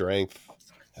 Stamina, strength,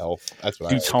 health. That's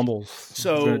what do tumbles.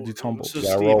 So do tumbles. So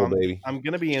yeah, Steve, roll, baby. I'm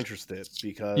going to be interested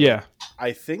because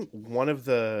I think one of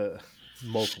the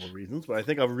multiple reasons, but I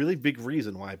think a really big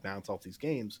reason why I bounce off these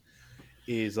games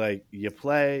is like you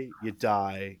play, you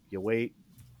die, you wait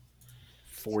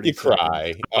 40 you seconds.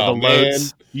 Cry. Oh, man.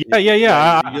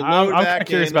 Yeah. I'm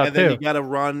curious about and too. then you gotta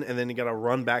run, and then you gotta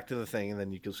run back to the thing, and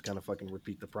then you just kind of fucking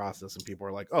repeat the process, and people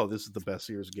are like, "Oh, this is the best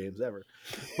series of games ever."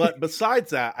 But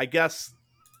besides that, I guess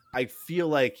I feel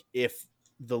like if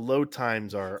the load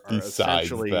times are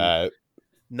essentially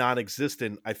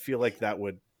non-existent, I feel like that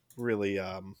would really,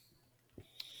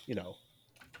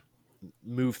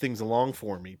 move things along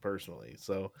for me personally.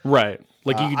 So right,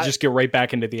 like you could just get right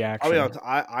back into the action.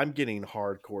 I'm getting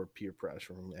hardcore peer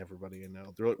pressure from everybody I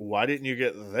know. They're like, "Why didn't you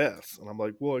get this?" And I'm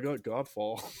like, "Well, I got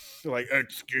Godfall." They're like,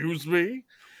 "Excuse me."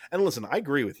 And listen, I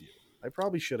agree with you. I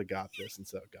probably should have got this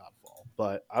instead of Godfall,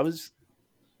 but I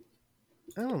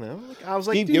don't know. I was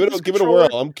like, Steve, give it a whirl.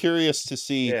 I'm curious to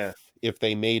see if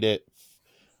they made it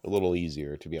a little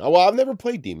easier to be. Well, I've never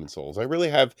played Demon Souls. I really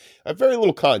have very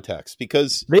little context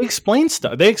because they explain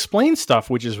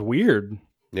stuff, which is weird.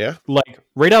 Yeah, like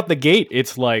right out the gate,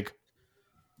 it's like,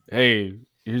 "Hey,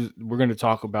 we're going to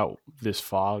talk about this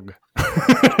fog."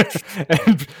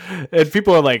 and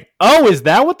people are like, "Oh, is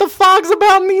that what the fog's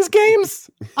about in these games?"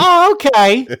 Oh,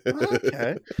 okay.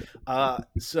 Okay.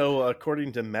 So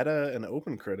according to Meta and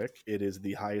OpenCritic, it is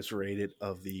the highest rated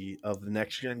of the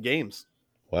next gen games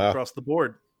across the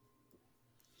board.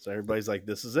 So everybody's like,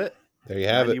 "This is it." There you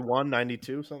have 91,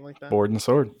 92, something like that. Board and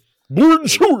sword. Board and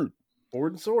sword.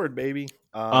 Board and sword, baby.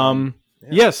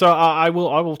 Yeah. So I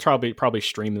will probably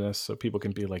stream this so people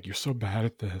can be like, "You're so bad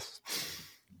at this.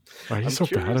 Why are you so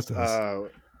bad at this?" I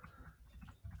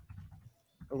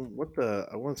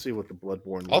want to see what the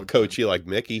Bloodborne. I'll coach you like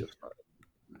Mickey.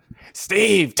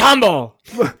 Steve, tumble.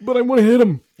 But I want to hit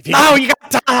him. No, you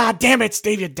got. Damn it,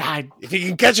 Steve, you died. If you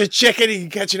can catch a chicken, you can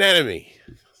catch an enemy.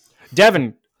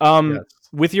 Devin, Yes.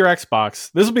 with your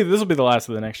Xbox, this will be the last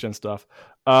of the next gen stuff.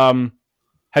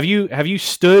 Have you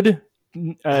stood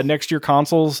next to your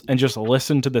consoles and just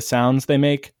listened to the sounds they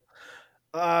make?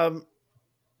 No,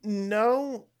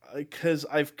 because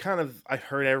I've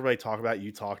heard everybody talk about it.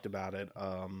 You talked about it.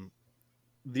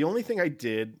 The only thing I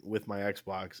did with my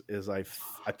Xbox is I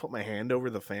put my hand over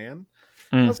the fan.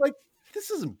 I was like, this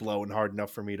isn't blowing hard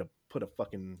enough for me to put a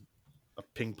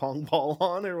ping pong ball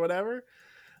on or whatever.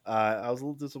 I was a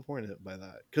little disappointed by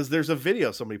that because there's a video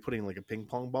of somebody putting like a ping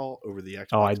pong ball over the Xbox.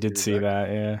 Oh, I did see that.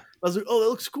 Yeah, I was like, oh, that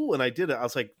looks cool, and I did it. I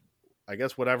was like, I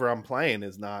guess whatever I'm playing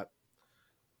is not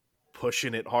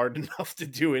pushing it hard enough to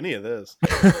do any of this.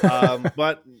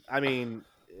 But I mean,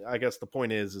 I guess the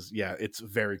point is yeah, it's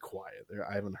very quiet.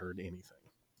 I haven't heard anything.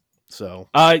 So,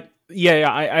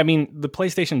 yeah. I mean, the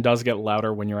PlayStation does get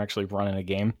louder when you're actually running a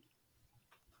game,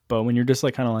 but when you're just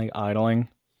like kind of like idling.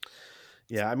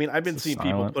 Yeah, I mean, I've been seeing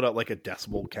people put up like a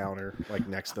decibel counter like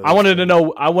next to. I wanted to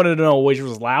know which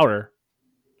was louder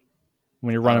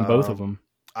when you're running both of them.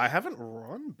 I haven't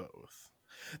run both.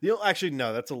 Actually,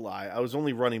 no, that's a lie. I was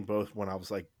only running both when I was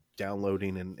like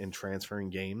downloading and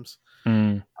transferring games.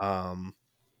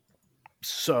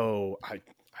 So I don't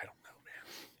know,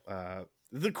 man.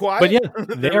 They're quiet, but yeah,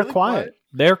 they are really quiet.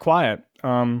 They're quiet.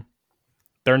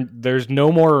 There's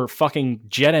no more fucking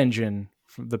jet engine.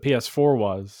 The PS4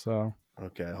 was so.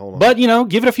 Okay, hold on. But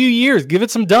give it a few years, give it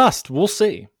some dust. We'll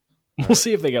see. We'll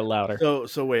see if they get louder.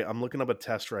 So wait, I'm looking up a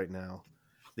test right now.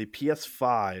 The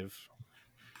PS5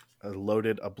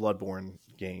 loaded a Bloodborne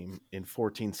game in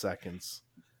 14 seconds.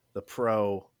 The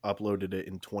Pro uploaded it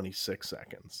in 26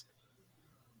 seconds.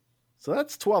 So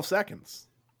that's 12 seconds.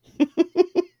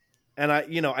 And I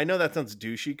know that sounds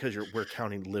douchey because we're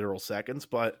counting literal seconds,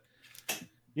 but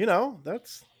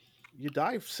that's you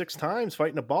die 6 times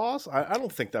fighting a boss. I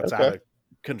don't think that's out of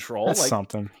control. That's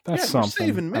something. That's you're something.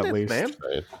 saving minutes, man.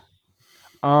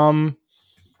 Right.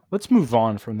 Let's move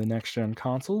on from the next gen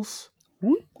consoles.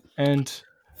 And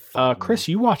Chris,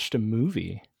 you watched a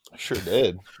movie. I sure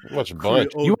did. I watched a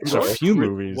bunch. You watched a few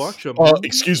movies.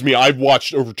 Excuse me, I've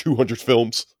watched over 200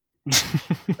 films.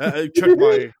 Check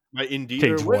my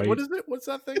Indeed. What is it? What's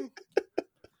that thing?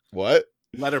 What?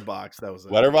 Letterbox. That was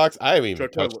it. Letterbox? I haven't even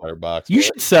touched Letterbox. You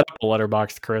should set up a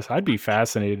Letterbox, Chris. I'd be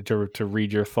fascinated to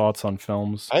read your thoughts on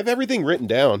films. I have everything written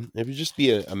down. It would just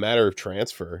be a matter of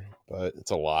transfer, but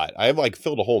it's a lot. I have like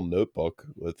filled a whole notebook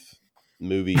with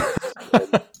movies,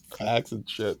 and facts and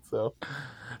shit. So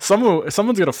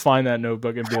someone's gonna find that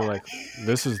notebook and be like,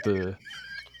 "This is the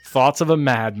thoughts of a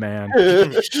madman."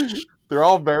 They're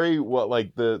all very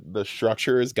the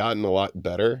structure has gotten a lot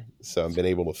better, so I've been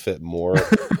able to fit more.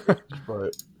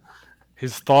 But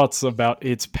his thoughts about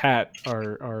its Pat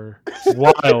are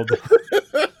wild.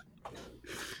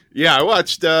 Yeah, I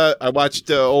watched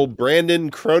old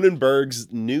Brandon Cronenberg's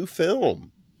new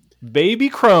film, Baby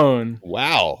Crone.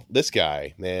 Wow, this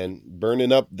guy, man,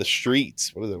 burning up the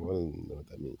streets. I don't know what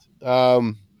that means.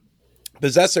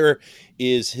 Possessor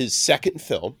is his second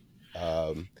film.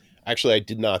 Actually, I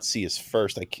did not see his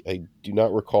first. I do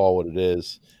not recall what it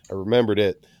is. I remembered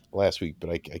it last week,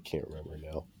 but I can't remember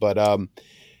now. But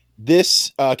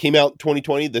this came out in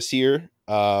 2020, this year.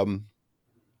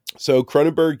 So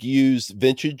Cronenberg used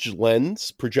vintage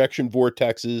lens, projection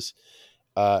vortexes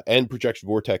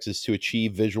to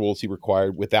achieve visuals he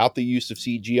required without the use of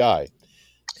CGI.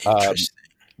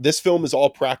 This film is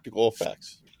all practical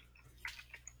effects.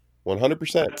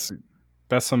 100%.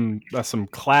 That's some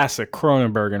classic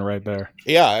Cronenberg right there.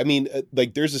 Yeah, I mean,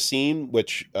 there's a scene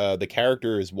which the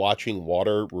character is watching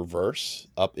water reverse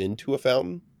up into a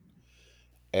fountain,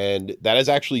 and that is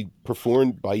actually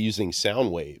performed by using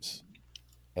sound waves,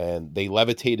 and they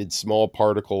levitated small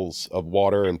particles of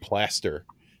water and plaster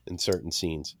in certain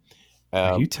scenes.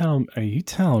 Are you telling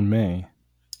me,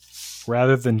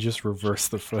 rather than just reverse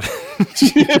the footage,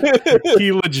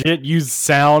 he legit used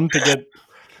sound to get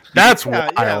That's Yeah,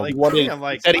 wild. yeah, like, He wanted, damn,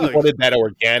 like, he said he look. wanted that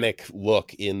organic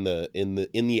look in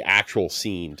the actual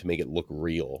scene to make it look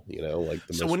real. You know, like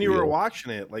the So most when you were real.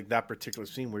 watching it, like that particular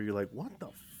scene, where you're like, "What the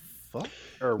fuck?"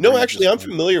 Or No, were you actually, just I'm like-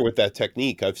 familiar with that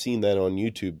technique. I've seen that on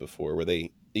YouTube before, where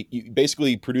you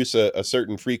basically produce a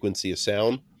certain frequency of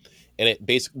sound, and it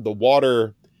basically the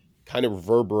water kind of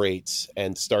reverberates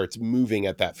and starts moving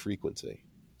at that frequency.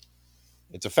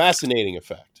 It's a fascinating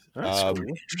effect. That's cool.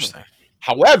 Interesting.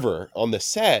 However, on the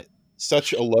set,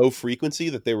 such a low frequency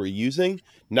that they were using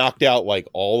knocked out like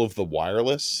all of the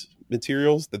wireless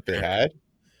materials that they had.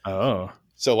 Oh,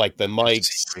 So like the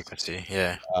mics, Frequency.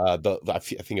 Yeah. I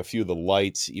think a few of the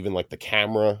lights, even like the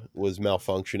camera was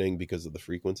malfunctioning because of the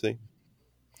frequency.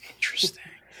 Interesting.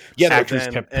 Yeah, So actors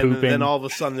then, kept and pooping. then all of a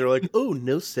sudden they're like, "Oh,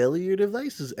 no cellular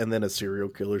devices," and then a serial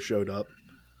killer showed up.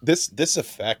 this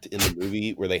effect in the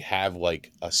movie where they have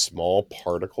like a small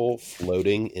particle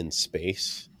floating in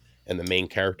space and the main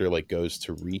character like goes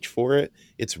to reach for it,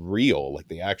 it's real. Like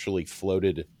they actually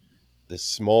floated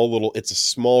this it's a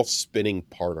small spinning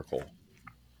particle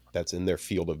that's in their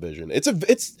field of vision.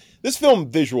 This film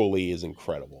visually is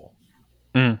incredible.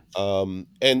 Mm.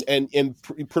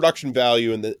 And production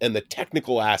value and the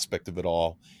technical aspect of it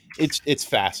all, it's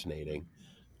fascinating.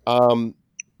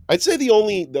 I'd say the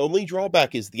only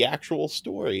drawback is the actual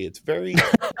story. It's very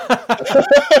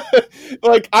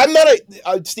like I'm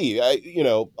not Steve.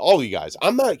 All of you guys.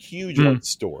 I'm not huge on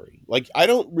story. Like I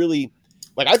don't really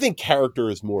like. I think character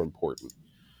is more important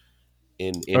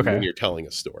in Okay. when you're telling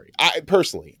a story. I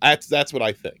personally, that's what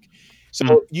I think.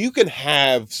 So you can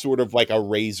have sort of like a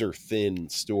razor thin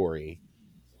story,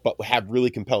 but have really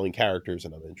compelling characters,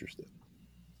 and I'm interested.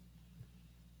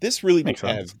 This really Makes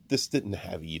didn't sense. have. This didn't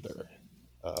have either.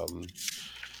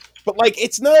 But like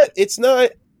it's not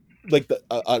like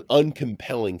an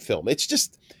uncompelling film. It's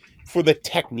just for the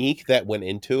technique that went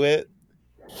into it.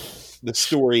 The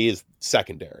story is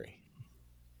secondary,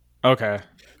 Okay.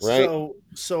 right?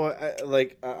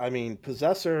 I mean,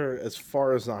 Possessor, as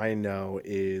far as I know,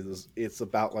 it's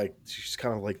about like she's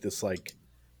kind of like this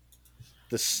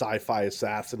sci-fi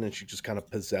assassin, and she just kind of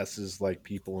possesses like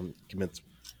people and commits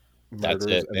That's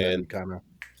murders, it, and then man. kind of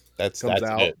That's comes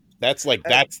out. it. That's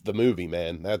the movie,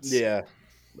 man. That's yeah.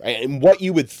 And what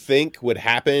you would think would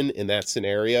happen in that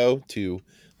scenario to,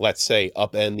 let's say,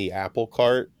 upend the apple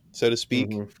cart, so to speak,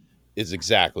 Mhm. is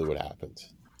exactly what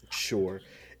happens. Sure.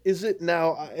 Is it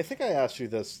now? I think I asked you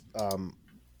this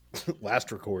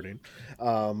last recording,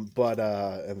 but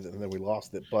and then we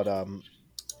lost it. But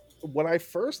when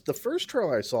the first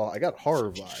trailer I saw, I got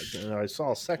horror vibes, and I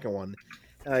saw a second one,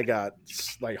 and I got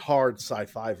like hard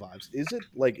sci-fi vibes.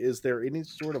 Is there any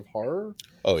sort of horror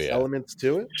Oh yeah, elements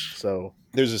to it? So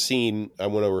there's a scene I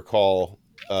want to recall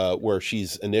where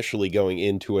she's initially going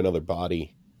into another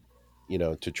body,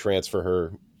 to transfer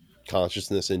her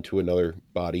consciousness into another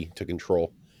body to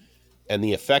control. And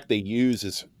the effect they use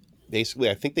is basically,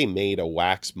 I think they made a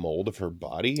wax mold of her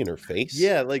body and her face.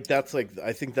 yeah,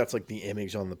 I think that's like the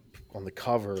image on the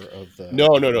cover of the.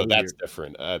 No, movie. that's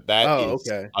different. That is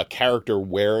okay. a character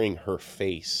wearing her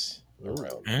face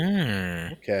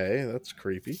around. Okay, that's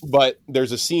creepy. But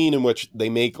there's a scene in which they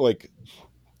make like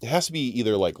it has to be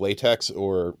either like latex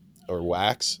or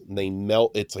wax. And they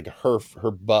melt. It's like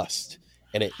her bust,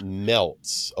 and it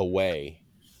melts away.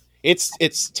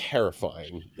 It's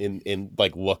terrifying in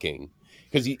like looking,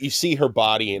 because you see her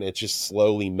body and it's just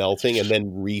slowly melting and then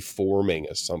reforming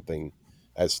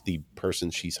as the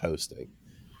person she's hosting,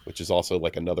 which is also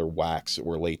like another wax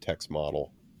or latex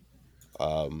model.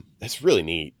 It's really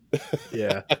neat.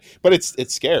 Yeah. But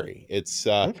it's scary. It's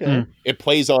Okay. it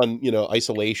plays on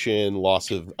isolation,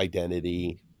 loss of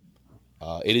identity.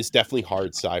 It is definitely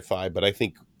hard sci-fi, but I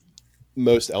think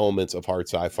most elements of hard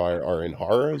sci-fi are in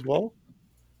horror as well.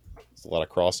 There's a lot of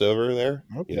crossover there.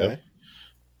 Okay.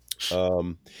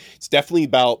 It's definitely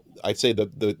about, I'd say,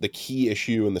 the key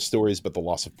issue in the story is about the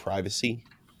loss of privacy.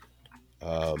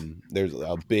 There's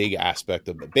a big aspect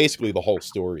of basically the whole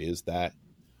story is that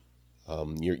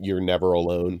you're never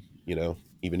alone,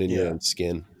 even in your own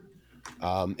skin.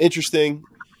 Interesting.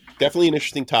 Definitely an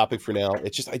interesting topic for now.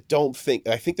 It's just I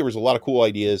think there was a lot of cool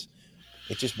ideas.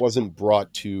 It just wasn't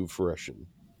brought to fruition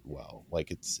well. Like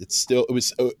it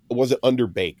wasn't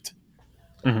underbaked.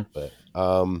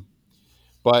 Mm-hmm.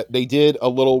 But they did a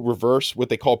little reverse, what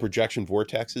they call projection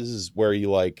vortexes, is where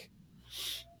you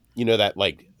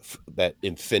that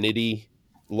infinity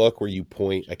look where you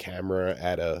point a camera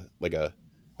at a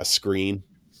screen.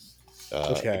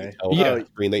 Okay. A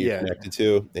screen that you're connected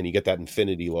to, and you get that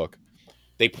infinity look.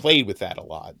 They played with that a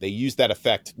lot. They used that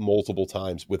effect multiple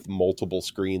times with multiple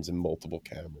screens and multiple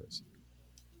cameras.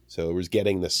 So it was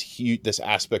getting this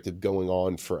aspect of going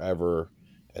on forever,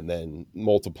 and then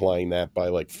multiplying that by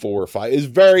like 4 or 5 is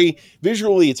very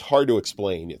visually. It's hard to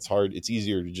explain. It's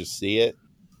easier to just see it,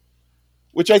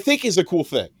 which I think is a cool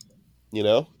thing. You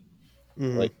know,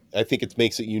 like I think it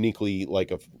makes it uniquely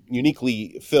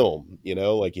film. You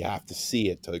know, like you have to see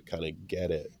it to kind of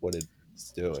get it what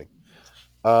it's doing.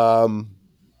 But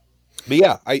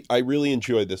yeah, I really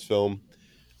enjoyed this film.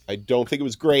 I don't think it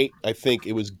was great. I think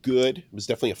it was good. It was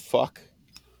definitely a fuck.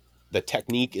 The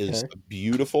technique is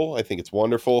beautiful. I think it's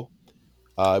wonderful.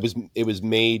 It was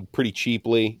made pretty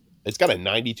cheaply. It's got a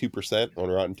 92% on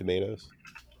Rotten Tomatoes.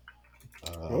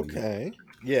 Okay.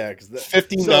 Yeah, because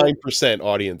 59%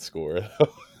 audience score.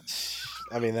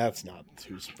 I mean, that's not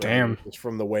too surprising. Damn. Just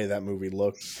from the way that movie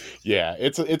looks. Yeah,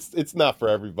 it's not for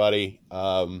everybody.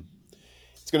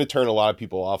 It's going to turn a lot of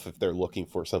people off if they're looking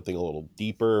for something a little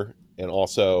deeper, and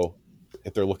also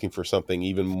if they're looking for something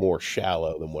even more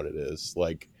shallow than what it is.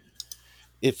 Like,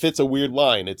 it fits a weird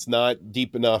line. It's not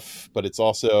deep enough, but it's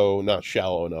also not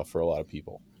shallow enough for a lot of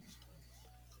people.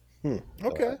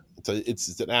 Okay.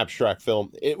 It's an abstract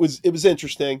film. It was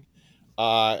interesting.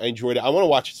 I enjoyed it. I want to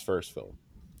watch his first film.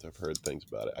 I've heard things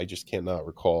about it. I just cannot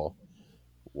recall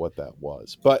what that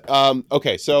was. But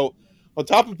okay, so on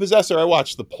top of Possessor, I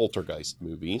watched the Poltergeist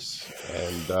movies,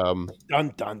 and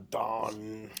Dun dun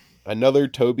dun. another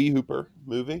Tobe Hooper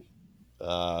movie.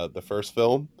 The first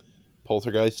film,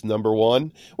 Poltergeist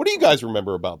 #1. What do you guys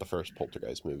remember about the first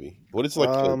Poltergeist movie? What is like?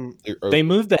 They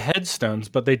moved the headstones,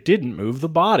 but they didn't move the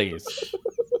bodies.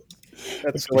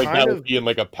 That's like that kind would of. be in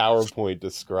like a PowerPoint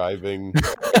describing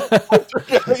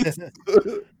Poltergeist.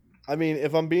 I mean,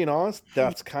 if I'm being honest,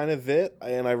 that's kind of it.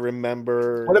 And I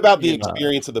remember. What about the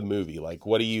experience of the movie? Like,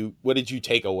 what did you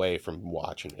take away from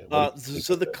watching it? Well,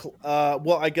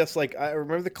 I guess like I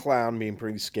remember the clown being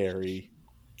pretty scary.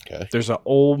 Okay. There's an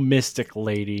old mystic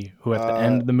lady who at the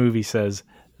end of the movie says,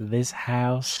 "This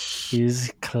house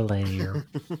is clear."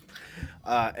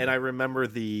 And I remember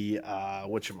the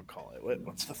whatchamacallit?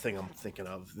 What's the thing I'm thinking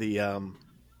of? The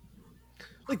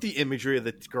like the imagery of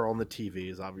the girl on the TV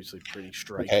is obviously pretty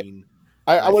striking.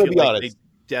 Okay. I want to feel be like honest. They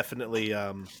definitely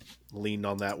leaned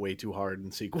on that way too hard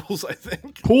in sequels, I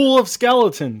think. Pool of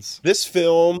skeletons. This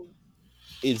film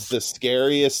is the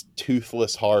scariest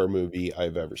toothless horror movie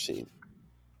I've ever seen.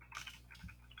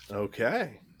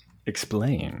 Okay.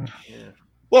 Explain. Yeah.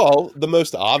 Well, the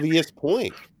most obvious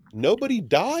point. Nobody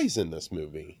dies in this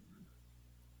movie.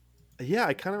 Yeah,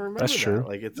 I kind of remember That's that. true.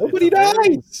 Like Nobody it's a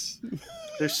very- dies.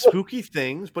 There's spooky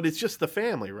things, but it's just the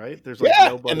family, right? There's like Yeah,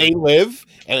 nobody. and they live,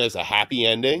 and there's a happy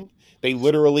ending. They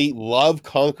literally love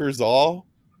conquers all.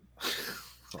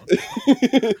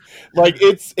 Like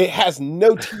it has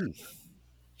no teeth.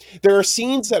 There are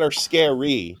scenes that are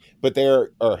scary, but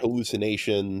there are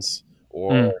hallucinations,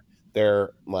 or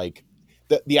they're like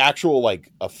the actual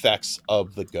like effects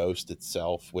of the ghost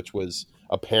itself, which was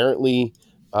apparently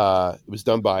it was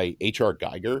done by H.R.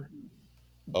 Geiger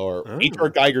or H.R.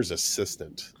 Geiger's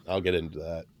assistant. I'll get into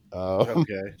that.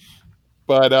 Okay.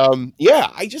 But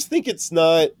yeah, I just think it's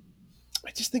not.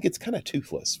 I just think it's kind of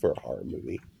toothless for a horror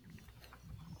movie.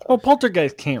 Well,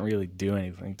 Poltergeist can't really do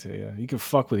anything to you. You can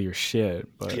fuck with your shit,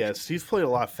 but Yeah, Steve's played a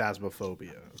lot of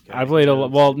Phasmophobia. Okay? I played a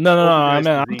lot. Well, no.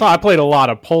 I played a lot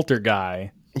of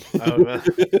Poltergeist. Very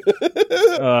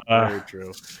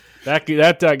true. That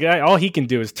guy, all he can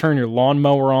do is turn your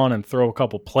lawnmower on and throw a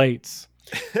couple plates.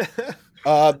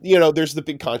 There's the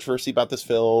big controversy about this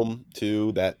film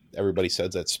too. That everybody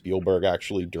says that Spielberg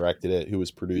actually directed it, who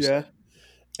was producing. Yeah.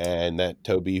 And that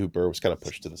Tobe Hooper was kind of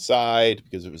pushed to the side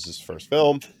because it was his first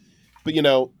film. But,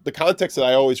 the context that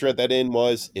I always read that in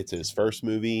was it's his first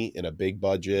movie in a big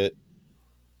budget.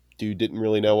 Dude didn't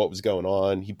really know what was going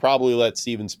on. He probably let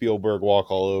Steven Spielberg walk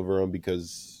all over him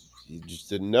because he just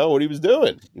didn't know what he was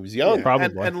doing. He was young. Yeah.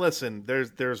 Probably. And listen,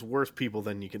 there's worse people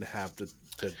than you can have to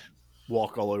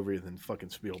walk all over you than fucking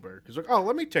Spielberg. Because like, oh,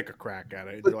 let me take a crack at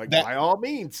it. And you're like, by all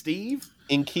means, Steve.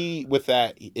 In key with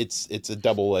that, it's a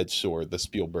double-edged sword, the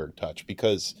Spielberg touch,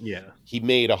 because he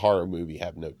made a horror movie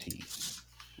have no teeth.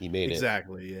 He made it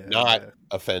not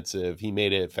offensive. He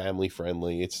made it family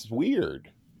friendly. It's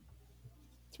weird.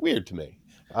 It's weird to me.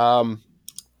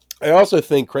 I also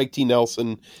think Craig T.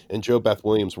 Nelson and Joe Beth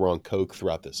Williams were on coke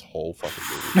throughout this whole fucking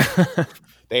movie.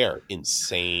 They are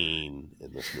insane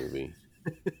in this movie.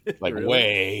 Like Really?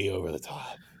 way over the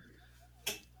top.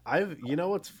 You know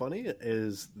what's funny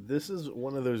is this is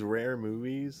one of those rare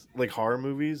movies, like horror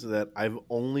movies, that I've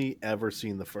only ever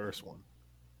seen the first one.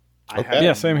 I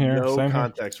have same here. no Same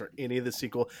context for any of the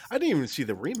sequel. I didn't even see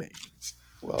the remake.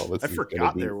 Well, I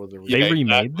forgot there was a remake. They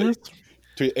remade this?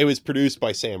 It was produced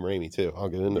by Sam Raimi too. I'll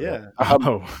get into that.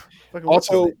 Oh, I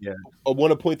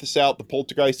want to point this out: the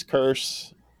Poltergeist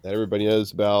curse that everybody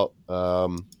knows about.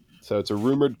 So it's a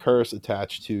rumored curse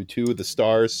attached to two of the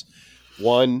stars.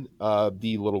 One,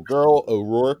 the little girl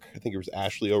O'Rourke. I think it was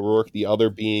Ashley O'Rourke. The other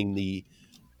being the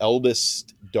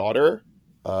eldest daughter.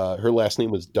 Her last name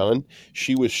was Dunn.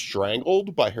 She was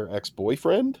strangled by her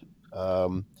ex-boyfriend.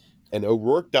 And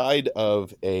O'Rourke died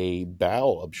of a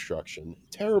bowel obstruction.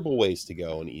 Terrible ways to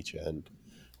go on each end.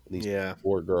 These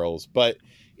poor girls. But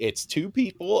it's two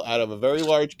people out of a very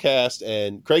large cast,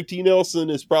 and Craig T. Nelson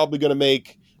is probably going to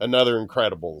make another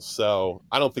Incredibles. So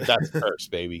I don't think that's a curse,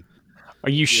 baby. Are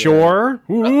you sure?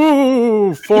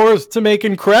 Ooh, forced to make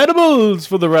Incredibles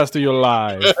for the rest of your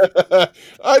life.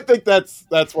 I think that's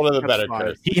one of the better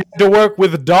curses. He had to work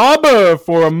with Dauber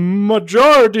for a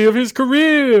majority of his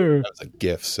career. That was a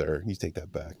gift, sir. You take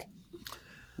that back.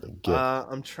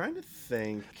 I'm trying to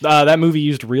think. That movie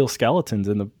used real skeletons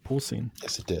in the pool scene.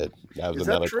 Yes, it did. That was is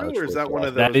that true, or is that one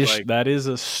of that those? That is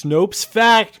a Snopes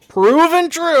fact,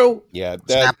 proven true. Yeah,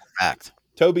 Snapple fact.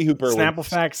 Toby Hooper. Snapple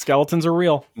fact: skeletons are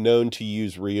real. Known to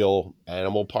use real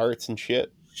animal parts and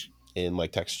shit in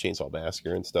like Texas Chainsaw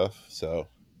Massacre and stuff. So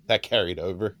that carried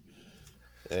over,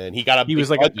 and he got a. He was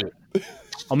like,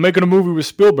 "I'm making a movie with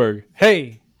Spielberg.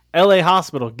 Hey, L.A.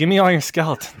 Hospital, give me all your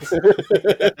skeletons."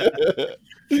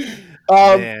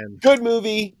 Good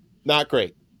movie, not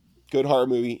great. Good horror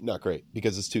movie, not great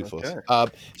because it's toothless.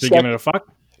 Okay. So giving it a fuck?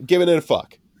 Giving it a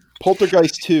fuck.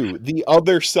 Poltergeist 2, The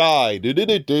Other Side.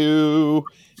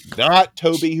 Not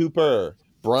Toby Hooper.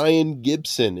 Brian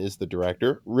Gibson is the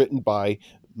director, written by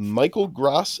Michael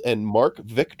Gross and Mark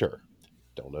Victor.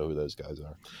 Don't know who those guys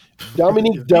are.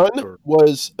 Dominique Dunn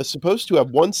was supposed to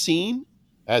have one scene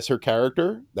as her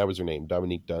character. That was her name,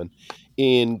 Dominique Dunn,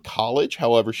 in college.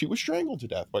 However, she was strangled to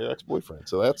death by her ex-boyfriend.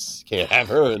 So can't have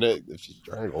her in it if she's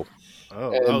strangled.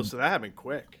 So that happened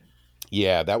quick.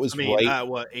 Yeah, that was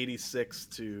right. 86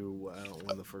 to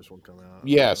when the first one came out?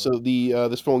 Yeah, so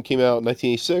this film came out in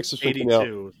 1986. This one 82. Came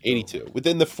out 82.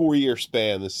 Within the 4-year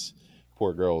span, this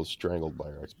poor girl was strangled by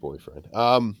her ex-boyfriend.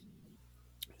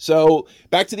 So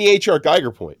back to the H.R.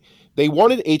 Geiger point. They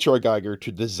wanted H.R. Geiger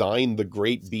to design the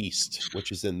Great Beast,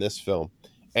 which is in this film,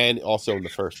 and also in the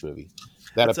first movie.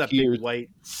 That's that big white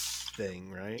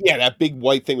thing, right? Yeah, that big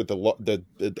white thing with the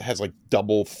has like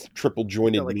double, triple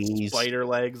jointed knees, spider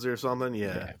legs or something.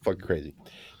 Yeah, fucking crazy.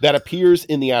 That appears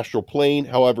in the astral plane.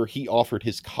 However, he offered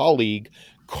his colleague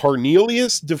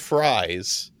Cornelius de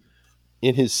Vries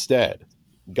in his stead.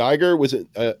 Geiger was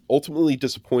ultimately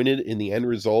disappointed in the end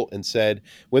result and said,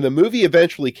 "When the movie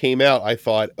eventually came out, I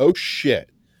thought, oh shit,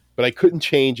 but I couldn't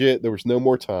change it. There was no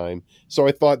more time. So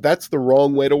I thought that's the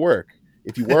wrong way to work.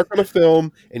 If you work on a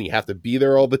film and you have to be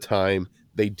there all the time,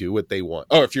 they do what they want.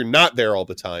 Oh, if you're not there all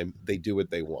the time, they do what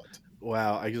they want."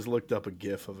 Wow, I just looked up a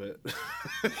GIF of it.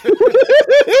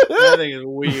 That thing is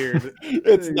weird.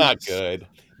 It's not good.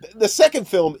 The second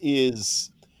film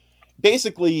is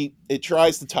basically, it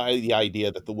tries to tie the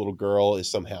idea that the little girl is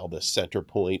somehow the center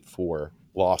point for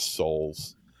lost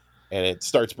souls. And it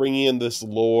starts bringing in this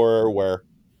lore where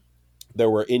there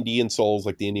were Indian souls,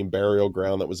 like the Indian burial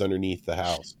ground that was underneath the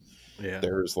house. Yeah.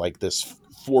 There's like this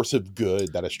force of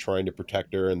good that is trying to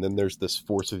protect her. And then there's this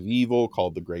force of evil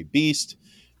called the Great Beast,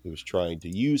 who is trying to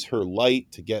use her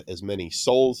light to get as many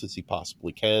souls as he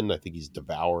possibly can. I think he's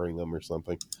devouring them or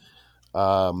something.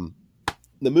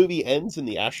 The movie ends in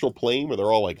the astral plane where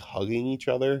they're all like hugging each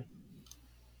other.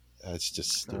 It's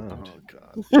just stupid. Oh,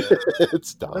 God. Yeah.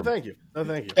 It's dumb. No, thank you.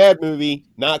 Bad movie.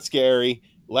 Not scary.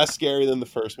 Less scary than the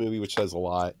first movie, which says a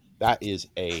lot. That is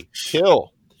a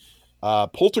kill.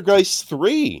 Poltergeist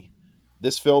 3.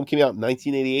 This film came out in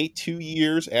 1988, 2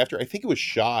 years after. I think it was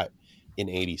shot in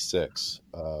 86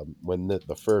 when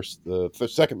the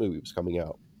second movie was coming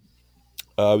out.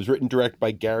 It was written and directed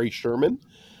by Gary Sherman.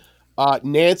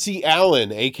 Nancy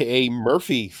Allen, a.k.a.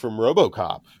 Murphy from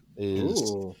RoboCop,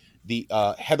 is the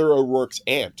Heather O'Rourke's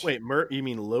aunt. Wait, you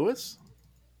mean Lewis?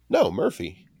 No,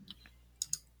 Murphy.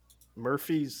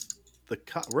 Murphy's the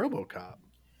RoboCop.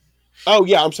 Oh,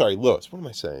 yeah, I'm sorry, Lewis. What am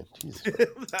I saying?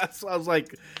 I was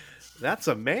like, that's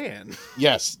a man.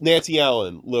 Yes, Nancy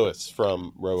Allen Lewis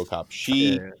from RoboCop.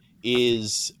 She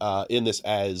is in this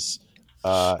as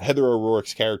Heather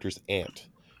O'Rourke's character's aunt,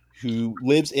 who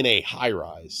lives in a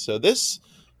high-rise. So this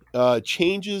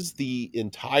changes the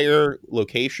entire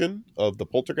location of the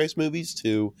Poltergeist movies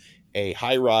to a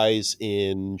high-rise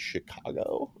in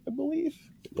Chicago, I believe,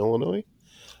 Illinois.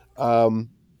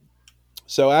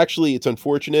 So actually, it's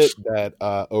unfortunate that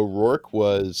O'Rourke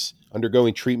was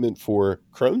undergoing treatment for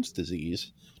Crohn's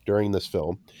disease during this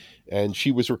film. and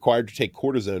she was required to take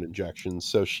cortisone injections.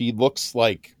 So she looks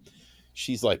like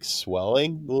she's like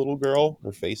swelling. The little girl,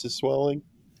 her face is swelling.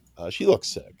 She looks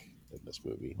sick in this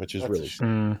movie, which is really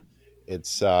sick.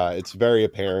 It's very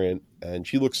apparent, and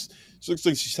she looks like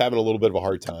she's having a little bit of a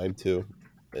hard time too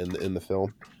in the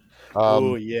film.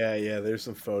 Oh yeah. There's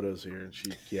some photos here, and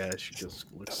she just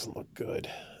doesn't look good.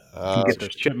 You get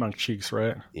those chipmunk cheeks,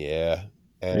 right? Yeah,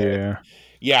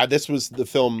 yeah. This was the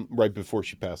film right before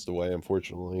she passed away,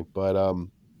 unfortunately. But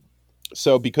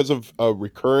so because of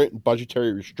recurrent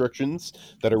budgetary restrictions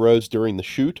that arose during the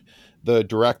shoot, the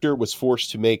director was forced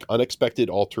to make unexpected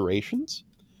alterations.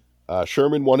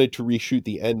 Sherman wanted to reshoot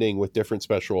the ending with different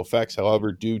special effects.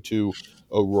 However, due to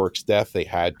O'Rourke's death, they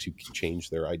had to change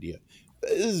their idea.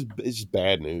 It's just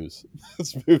bad news.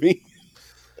 This movie.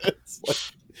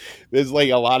 There's like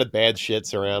a lot of bad shit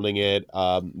surrounding it.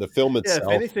 The film itself. Yeah,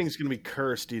 if anything's going to be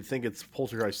cursed, you'd think it's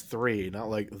Poltergeist 3, not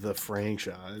like the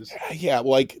franchise. Yeah,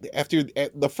 like after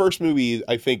the first movie,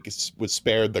 I think was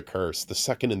spared the curse. The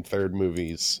second and third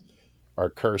movies are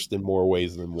cursed in more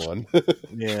ways than one.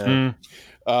 Yeah.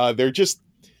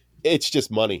 It's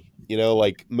just money. You know,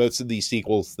 like most of these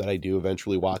sequels that I do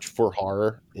eventually watch for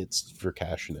horror, it's for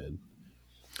cashing in.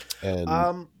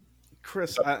 And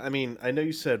Chris, I mean, I know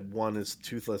you said 1 is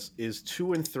toothless. Is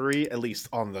 2 and 3 at least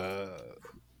on the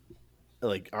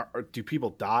like? Do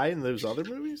people die in those other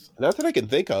movies? Not that I can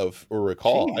think of or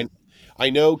recall. I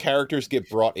know characters get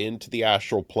brought into the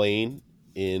astral plane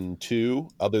in 2,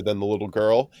 other than the little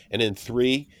girl, and in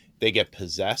 3 they get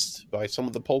possessed by some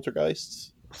of the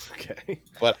poltergeists. Okay,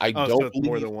 but I don't so it's believe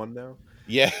more than one now.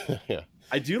 Yeah.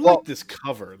 I do like this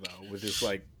cover though, with this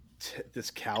like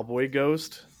this cowboy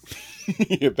ghost.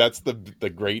 That's the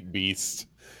great beast.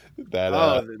 That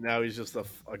now he's just a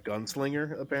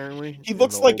gunslinger. Apparently, he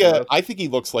looks like I think he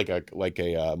looks like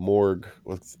a morgue.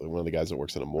 What's one of the guys that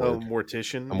works in a morgue?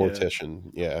 Mortician. A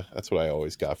mortician. Yeah, that's what I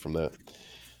always got from that.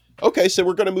 Okay, so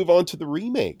we're going to move on to the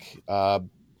remake.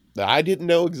 That I didn't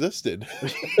know existed.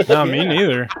 No, me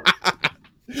neither.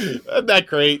 Isn't that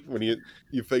great when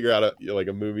you figure out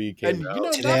a movie came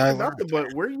out? You know, nothing,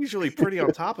 but we're usually pretty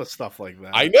on top of stuff like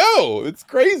that. I know, it's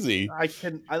crazy. I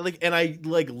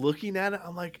like looking at it.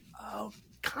 I'm like, oh,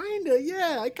 kind of,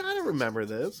 yeah. I kind of remember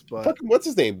this, but fucking, what's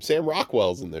his name? Sam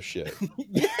Rockwell's in this shit.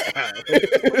 Yeah,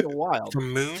 it's wild.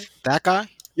 From Moon, that guy.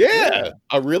 Yeah,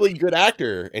 a really good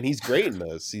actor, and he's great in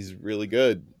this. He's really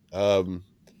good.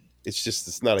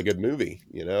 It's not a good movie.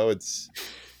 You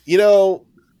know,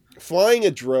 flying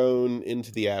a drone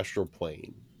into the astral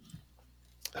plane.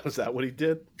 Was that what he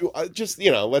did?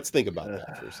 Let's think about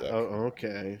that for a second.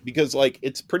 Okay. Because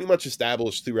it's pretty much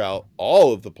established throughout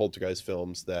all of the Poltergeist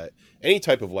films that any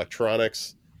type of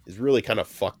electronics is really kind of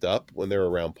fucked up when they're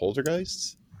around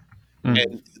poltergeists.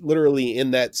 And literally in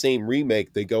that same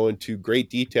remake, they go into great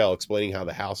detail explaining how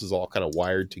the house is all kind of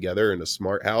wired together in a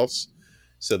smart house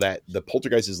so that the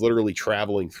poltergeist is literally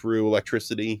traveling through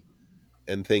electricity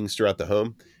and things throughout the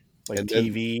home. Like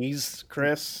TVs,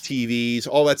 Chris? TVs,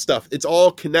 all that stuff. It's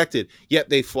all connected. Yet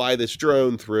they fly this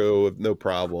drone through with no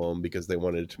problem because they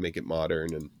wanted to make it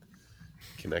modern and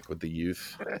connect with the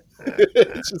youth.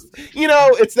 It's just,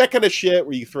 it's that kind of shit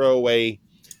where you throw away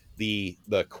the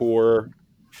core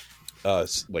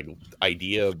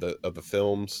idea of the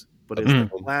films. But it's the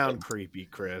clown creepy,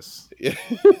 Chris.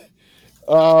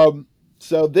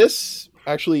 So this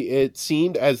actually, it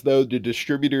seemed as though the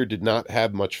distributor did not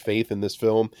have much faith in this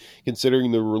film,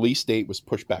 considering the release date was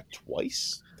pushed back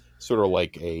twice, sort of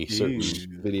like a certain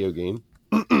video game.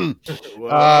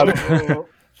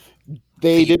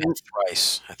 They didn't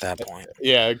thrice at that point.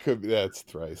 Yeah, it could be. That's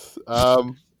thrice.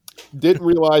 Didn't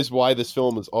realize why this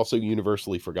film is also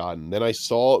universally forgotten. Then I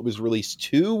saw it was released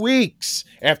 2 weeks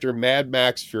after Mad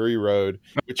Max Fury Road,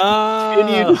 which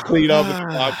continued to clean up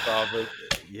its box office.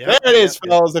 There it is,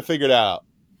 fellas. I figured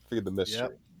the mystery.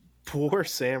 Yep. Poor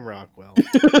Sam Rockwell.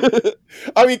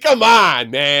 I mean, come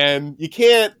on, man. You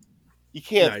can't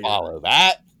follow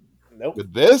that. Nope.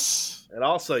 With this. And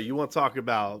also, you want to talk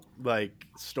about like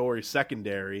story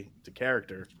secondary to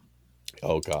character.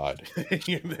 Oh God.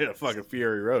 A fucking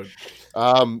Fury Road.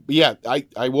 Yeah,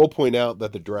 I will point out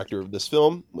that the director of this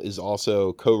film is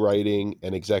also co-writing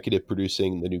and executive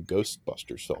producing the new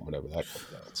Ghostbusters film whenever that comes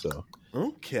out. So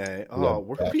okay.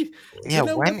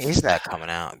 When is that coming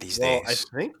out these days? I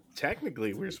think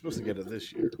technically we're supposed to get it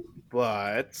this year,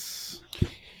 but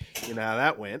you know how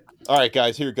that went. All right,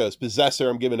 guys, here it goes. Possessor,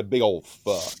 I'm giving a big old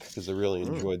fuck because I really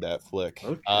enjoyed that flick.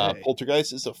 Okay.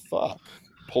 Poltergeist is a fuck.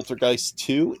 Poltergeist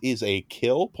 2 is a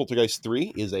kill. Poltergeist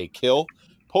 3 is a kill.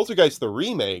 Poltergeist the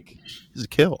remake is a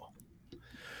kill.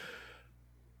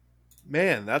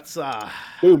 Man, that's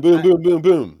boom, boom, boom, boom,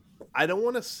 boom. I don't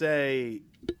want to say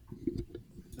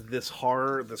this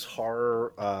horror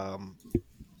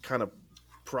kind of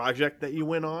project that you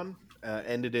went on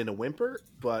ended in a whimper,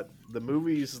 but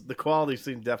the quality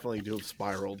seemed definitely to have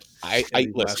spiraled. I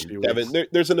listen, Devin.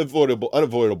 There's an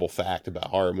unavoidable fact about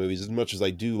horror movies. As much as I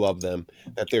do love them,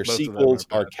 that their sequels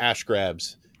are cash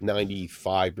grabs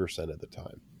 95% of the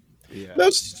time. Yeah,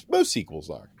 most sequels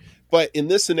are. But in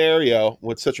this scenario,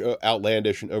 with such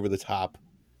outlandish and over the top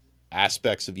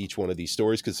aspects of each one of these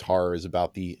stories, because horror is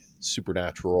about the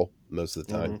supernatural most of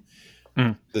the time,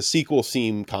 the sequels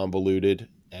seem convoluted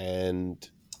and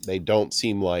they don't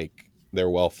seem like they're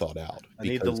well thought out. I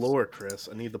need the lore, Chris.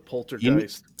 I need the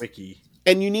Poltergeist wiki.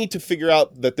 And you need to figure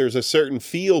out that there's a certain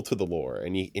feel to the lore,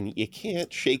 and you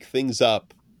can't shake things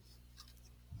up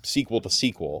sequel to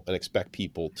sequel and expect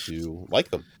people to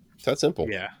like them. It's that simple.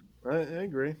 Yeah, I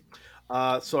agree.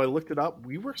 So I looked it up.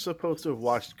 We were supposed to have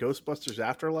watched Ghostbusters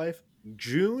Afterlife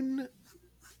July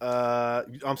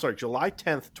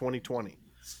 10th, 2020.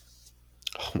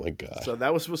 Oh my god! So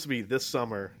that was supposed to be this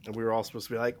summer, and we were all supposed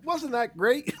to be like, "Wasn't that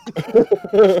great?"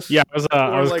 Yeah,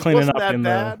 I was like, cleaning up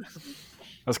bad?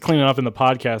 I was cleaning up in the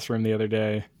podcast room the other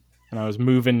day, and I was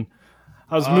moving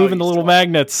the little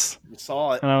magnets. You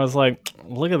saw it, and I was like,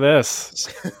 "Look at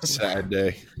this!" Sad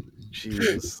day.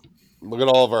 Jesus, look at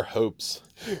all of our hopes.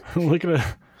 Look at it.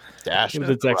 Dash Look at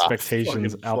its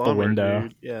expectations out the window.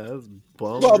 Dude. Yeah, that was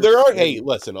bummer. Well, there are. Hey,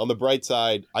 listen. On the bright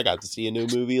side, I got to see a new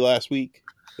movie last week.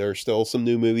 There are still some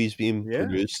new movies being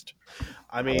produced.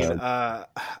 I mean, I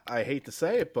hate to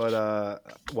say it, but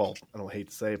well, I don't hate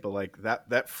to say it, but like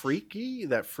that freaky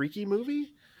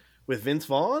movie with Vince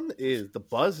Vaughn the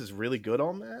buzz is really good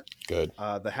on that. Good.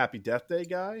 The Happy Death Day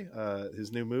guy,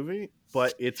 his new movie,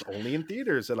 but it's only in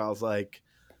theaters, and I was like,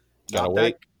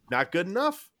 not good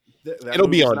enough. It'll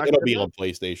be on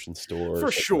PlayStation Store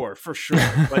for sure.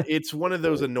 But it's one of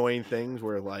those annoying things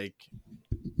where like.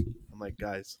 Like,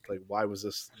 guys, like,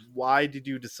 why did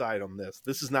you decide on this?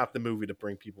 This is not the movie to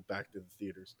bring people back to the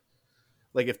theaters.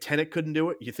 Like, if Tenet couldn't do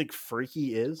it, you think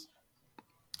Freaky is?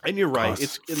 And you're right.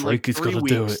 It's in like 3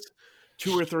 weeks,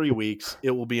 2 or 3 weeks, it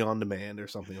will be on demand or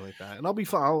something like that. And I'll be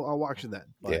fine. I'll watch that.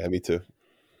 But yeah, me too.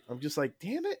 I'm just like,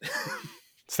 damn it.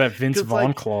 It's that Vince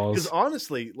Vaughn clause. Because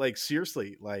honestly, like,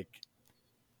 seriously, like,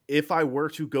 if I were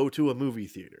to go to a movie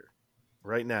theater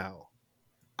right now,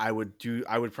 I would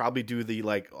probably do the,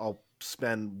 like, I'll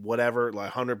spend whatever,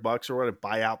 like $100 or whatever,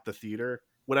 buy out the theater,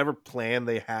 whatever plan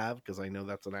they have, because I know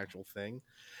that's an actual thing.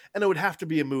 And it would have to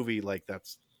be a movie like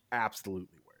that's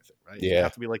absolutely worth it, right? Yeah. It would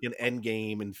have to be like an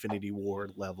Endgame, Infinity War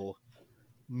level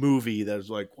movie that's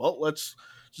like, well, let's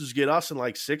just get us and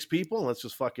like 6 people and let's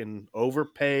just fucking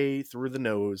overpay through the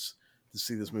nose to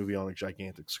see this movie on a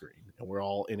gigantic screen. And we're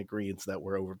all in agreement that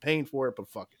we're overpaying for it, but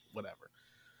fuck it, whatever.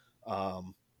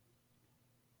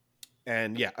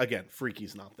 And yeah, again,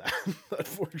 Freaky's not that,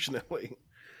 unfortunately.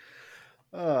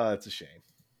 It's a shame.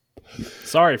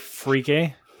 Sorry,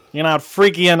 Freaky. You're not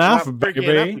freaky enough,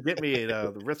 baby. Get me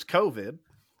the risk COVID.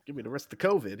 Give me the rest of the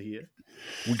COVID here.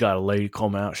 We got a lady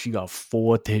come out. She got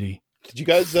 4 titty. Did you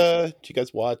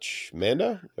guys watch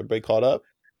Mando? Everybody caught up?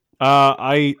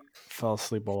 I fell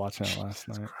asleep while watching it last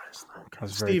night. I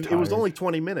was very Steve, tired. it was only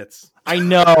 20 minutes. I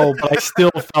know, but I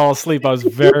still fell asleep. I was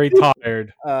very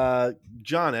tired.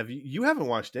 John, you haven't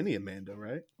watched any of Mando,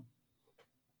 right?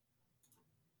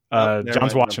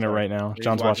 John's watching it right now.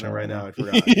 John's watching it right now. I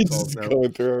forgot. He's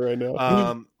going through it right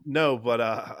now. No, but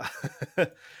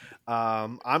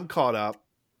I'm caught up.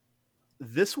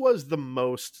 This was the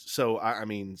most. So I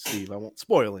mean, Steve, I won't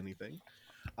spoil anything,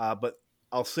 but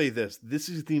I'll say this: this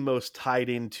is the most tied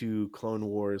into Clone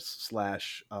Wars /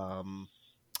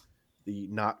 the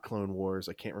not Clone Wars.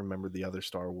 I can't remember the other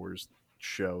Star Wars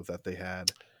show that they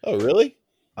had. Oh, really?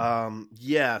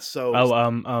 Yeah.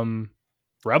 So.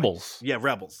 Rebels. Yeah,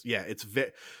 Rebels. Yeah, it's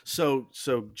so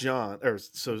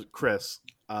Chris,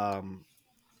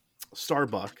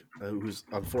 Starbuck, who's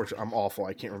unfortunately, I'm awful.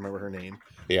 I can't remember her name.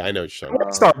 Yeah, I know what you're talking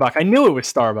about. Starbuck. I knew it was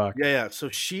Starbuck. Yeah. So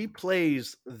she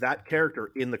plays that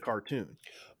character in the cartoon.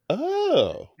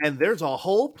 Oh. And there's a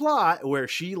whole plot where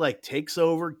she like takes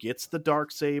over, gets the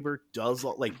Darksaber, does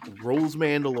like rules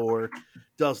Mandalore,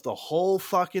 does the whole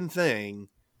fucking thing,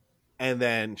 and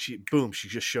then she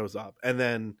just shows up, and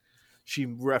then she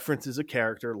references a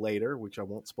character later, which I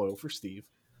won't spoil for Steve.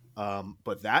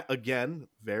 But that, again,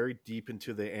 very deep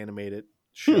into the animated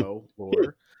show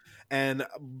lore. And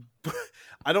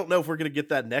I don't know if we're going to get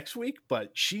that next week,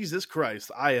 but Jesus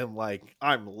Christ, I'm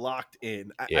locked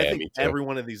in. I think every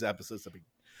one of these episodes,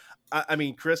 I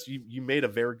mean, Chris, you made a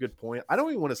very good point. I don't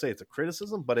even want to say it's a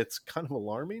criticism, but it's kind of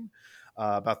alarming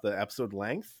about the episode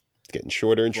length. It's getting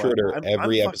shorter and shorter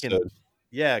every episode.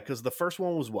 Yeah, because the first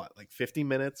one was what, like 50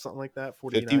 minutes, something like that.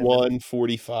 51,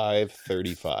 45,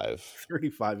 35.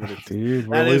 35 minutes. Dude,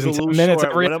 we're That is a losing 10 little minutes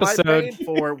short. every What am I episode. paying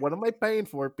for? What am I paying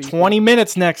for? People? 20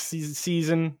 minutes next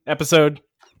season episode.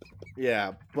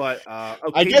 Yeah, but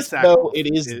I guess though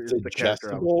it is the character.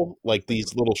 digestible. Like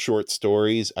these little short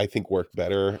stories, I think work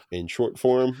better in short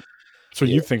form. So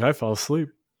Yeah. you think I fell asleep?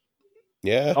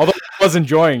 Yeah. Although I was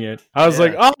enjoying it. I was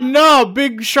like, oh no,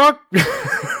 big shark.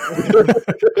 Oh,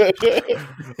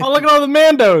 look at all the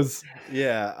Mandos.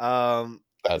 Yeah.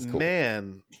 That's cool.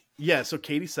 Man. Yeah, so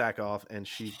Katie Sackhoff, and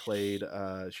she played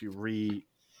she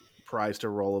reprised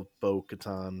her role of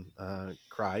Bo-Katan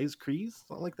Kryze,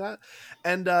 something like that.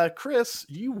 And Chris,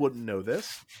 you wouldn't know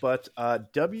this, but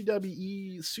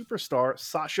WWE superstar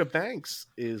Sasha Banks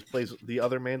plays the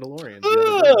other Mandalorian.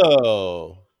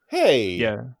 Oh, hey.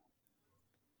 Yeah.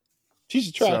 She's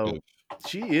attractive. So,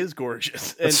 she is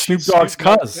gorgeous. That's Snoop Dogg's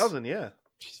cousin. Yeah.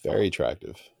 She's very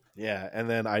attractive. Yeah, and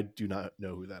then I do not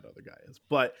know who that other guy is.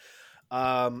 But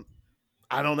I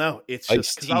don't know. It's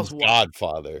just because I was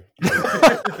Godfather.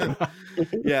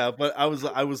 Yeah, but I was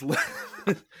I was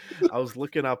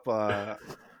looking up.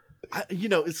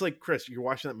 It's like, Chris, you're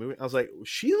watching that movie. I was like,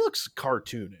 she looks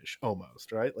cartoonish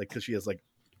almost, right? Like, because she has like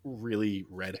really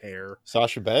red hair.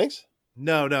 Sasha Banks?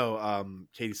 No,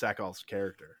 Katie Sackhoff's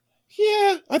character.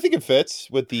 Yeah, I think it fits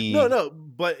with the.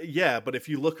 But if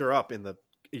you look her up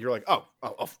you're like, oh,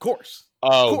 of course.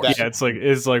 Oh, of course. Yeah, it's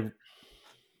like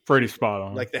pretty spot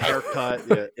on. Like the haircut,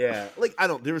 yeah. Like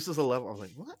there was just a level. I was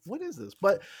like, what is this?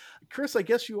 But Chris, I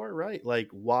guess you are right. Like,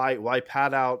 why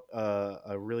pad out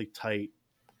a really tight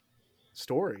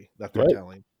story that they're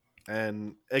telling?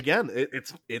 And again,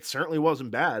 it certainly wasn't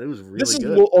bad. It was really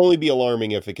good. Will only be alarming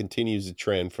if it continues to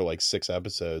trend for like 6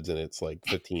 episodes and it's like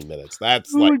 15 minutes.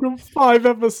 That's like a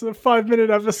 5-minute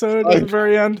episode at the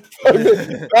very end.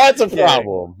 That's a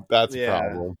problem. That's a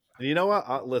problem. You know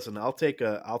what? Listen, I'll take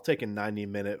a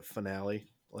 90-minute finale.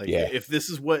 Like, if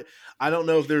this is what, I don't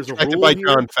know if there's a directed rule by here.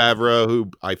 Jon Favreau, who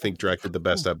I think directed the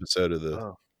best episode of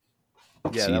the.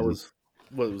 Season. That was.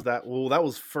 What was that? Well, that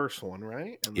was first one,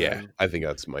 right? And then I think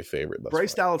that's my favorite.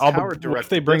 Bryce Dallas Howard directed. What if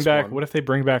they bring back? What if they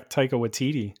bring back Taika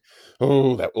Waititi?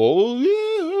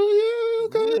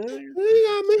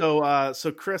 Okay.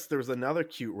 So Chris, there was another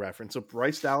cute reference. So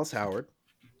Bryce Dallas Howard,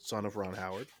 daughter of Ron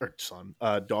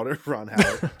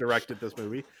Howard, directed this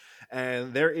movie,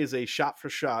 and there is a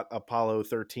shot-for-shot Apollo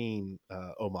 13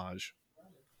 homage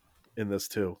in this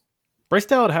too. Bryce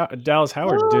Dallas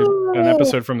Howard did an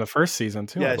episode from the first season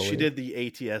too. Yeah, she did the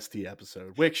ATST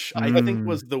episode, which I think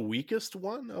was the weakest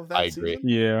one of that season.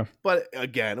 Yeah, but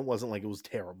again, it wasn't like it was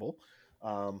terrible.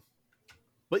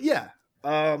 But yeah,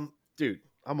 dude,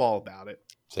 I'm all about it.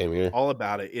 Same here. All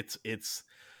about it. It's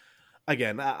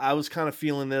again, I was kind of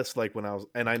feeling this like when I was,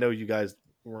 and I know you guys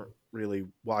weren't really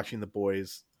watching The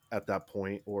Boys at that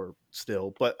point or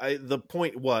still, but the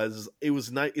point was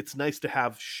it's nice to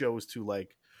have shows to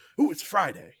like, ooh, it's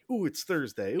Friday. Ooh, it's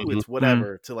Thursday. Ooh, it's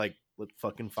whatever to like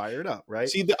fucking fire it up, right?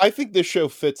 See, I think this show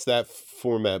fits that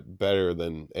format better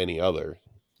than any other.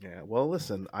 Yeah. Well,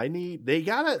 listen, they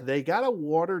gotta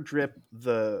water drip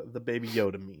the Baby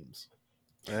Yoda memes,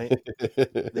 right?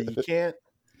 You can't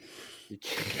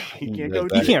go.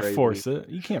 You can't force it.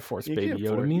 You can't force Baby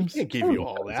Yoda memes. You can't give you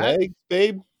all that, eggs,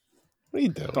 babe. What are you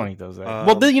doing? Don't eat those eggs.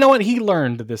 Well, you know what? He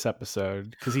learned this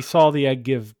episode because he saw the egg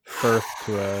give birth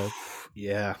to a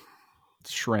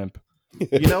shrimp.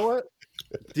 You know what?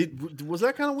 Was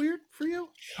that kind of weird for you?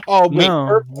 Oh wait,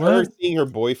 no, her seeing her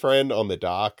boyfriend on the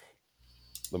dock,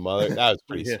 the mother, that was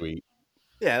pretty sweet.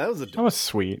 Yeah, that was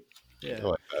sweet. Yeah, I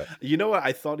like that. You know what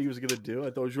I thought he was gonna do?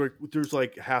 I thought there's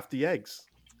like half the eggs.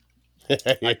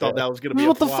 I thought that was gonna be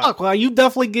what the fuck? Well, you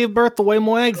definitely gave birth to way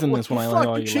more eggs than this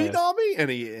one. You cheating on me? And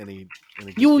he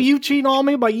you cheating on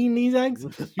me by eating these eggs?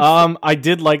 I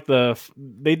did like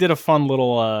they did a fun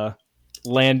little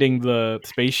landing the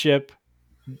spaceship,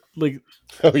 like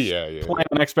yeah, playing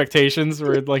on expectations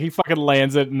where like he fucking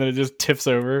lands it and then it just tips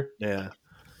over. Yeah,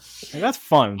 like, that's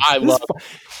fun.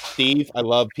 Steve, I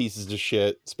love pieces of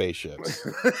shit spaceships.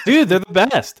 Dude, they're the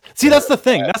best. See, that's the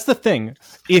thing. That's the thing.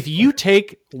 If you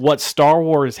take what Star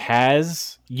Wars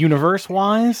has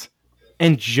universe-wise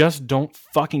and just don't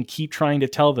fucking keep trying to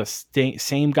tell the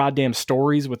same goddamn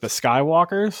stories with the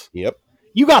Skywalkers, yep,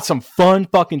 you got some fun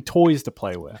fucking toys to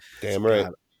play with. Damn right.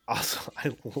 God, also,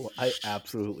 I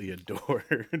absolutely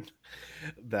adored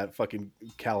that fucking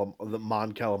the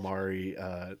Mon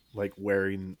Calamari like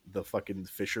wearing the fucking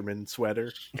fisherman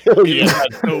sweater. Oh yeah,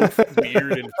 so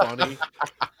weird and funny.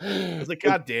 I was like,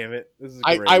 God damn it, this is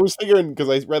great. I was figuring because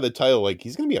I read the title, like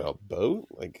he's gonna be on a boat.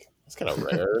 Like it's kind of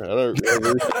rare. I don't.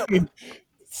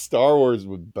 Star Wars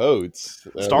with boats.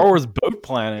 Star Wars Boat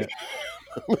Planet.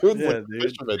 It was Yeah, like a dude.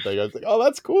 fisherman thing. I was like, oh,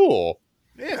 that's cool.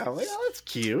 Yeah, I'm like, oh, that's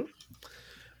cute.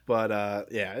 But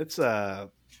yeah, it's a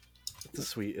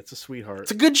sweetheart.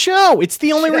 It's a good show. It's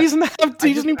the only Yeah. reason to have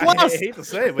Disney I Plus. hate to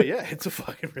say it, but yeah, it's a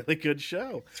fucking really good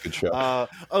show. It's a good show.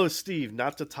 Oh, Steve,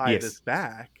 not to tie Yes. this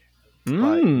back, but you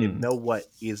Mm. know what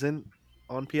isn't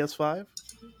on PS5?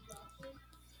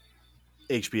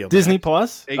 HBO Max. Disney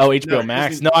Plus? H- Oh, HBO no,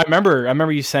 Max. Disney- No, I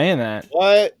remember you saying that.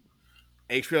 What?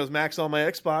 HBO's Max on my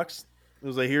Xbox. It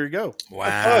was like, here you go.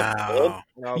 Wow.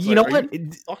 And I was You know like, what? Are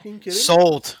you fucking kidding?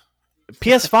 Sold.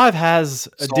 PS5 has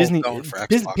a Sold Disney. going for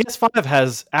Disney Xbox. PS5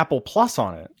 has Apple Plus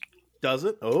on it. Does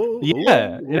it? Oh,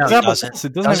 Yeah, ooh. it's it Apple doesn't. Plus.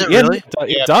 It doesn't. Does have, it yeah, really?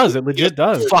 it does. It legit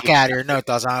does. Fuck out of here. No, it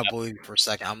doesn't. I don't believe you for a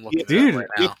second. I'm looking at Dude, it right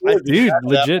now. Dude,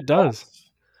 legit does.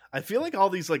 I feel like all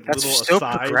these like That's little so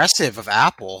asides. progressive of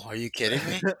Apple. Are you kidding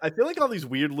me? I feel like all these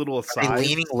weird little Are they asides.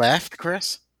 leaning left,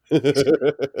 Chris?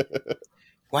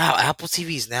 Wow, Apple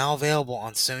TV is now available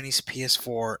on Sony's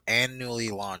PS4 and newly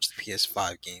launched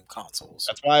PS5 game consoles.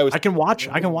 That's why I was. I can watch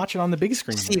it on the big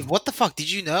screen. Steve, what the fuck?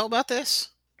 Did you know about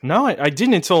this? No, I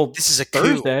didn't until This is a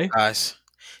Thursday. coup, guys.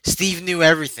 Steve knew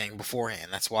everything beforehand.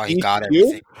 That's why he HQ? got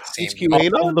everything. Same HQ game.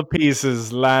 ain't all the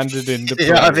pieces landed into place.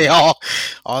 Yeah, they all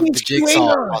on the HQ jigsaw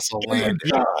ain't on. puzzle Oh my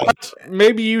landed. God.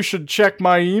 Maybe you should check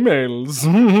my emails.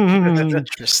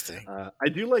 Interesting. I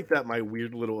do like that my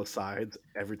weird little asides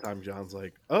every time John's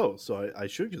like, "Oh, so I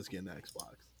should just get an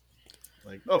Xbox."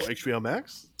 Like, "Oh, HBO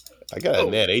Max." I gotta Oh.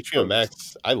 admit, HBO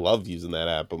Max. I love using that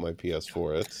app on my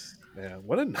PS4. It's Yeah,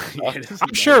 what a night! it is I'm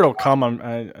nice. sure it'll come.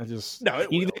 I just No, it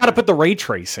you will. got to put the ray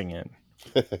tracing in.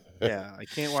 Yeah, I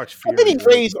can't watch. how Fear many and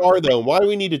rays are there? Why do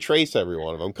we need to trace every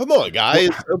one of them? Come on, guys.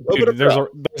 Open Dude, it there's up.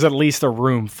 there's at least a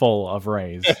room full of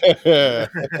rays. That's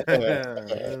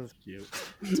cute.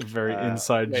 It's a very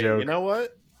inside Hey, joke. You know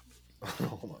what?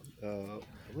 Hold on.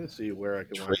 I'm gonna see where I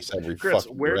can watch. Trace every Chris,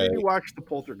 fucking where did ray. you watch the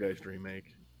Poltergeist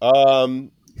remake?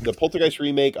 The Poltergeist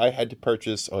remake I had to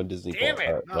purchase on Disney. Damn Plus,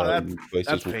 it! No, on PlayStation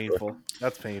That's 4. painful.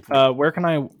 That's painful. Where can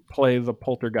I play the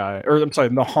Poltergeist? Or I'm sorry,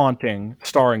 the Haunting,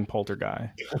 starring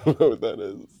Poltergeist. I don't know what that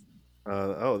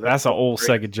is. That's an old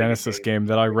great Sega Genesis game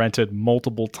that I rented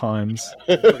multiple times.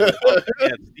 Yeah,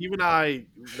 Steve and I.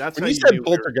 That's When how you you said knew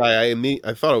Poltergeist,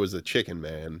 I thought it was a chicken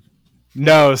man.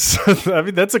 No, so, I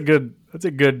mean that's a good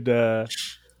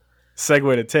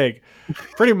segue to take.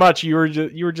 Pretty much, you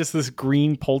were just this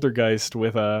green poltergeist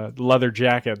with a leather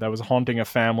jacket that was haunting a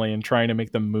family and trying to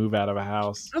make them move out of a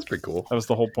house. That's pretty cool. That was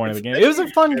the whole point of the game. It was a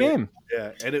fun game.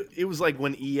 Yeah, and it was like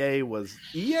when EA was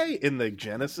EA in the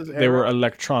Genesis era. They were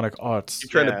Electronic Arts.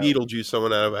 You're trying Yeah. to Beetlejuice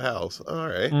someone out of a house. All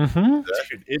right. Mm-hmm.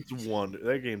 Dude, it's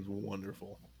that game's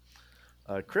wonderful.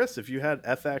 Chris, if you had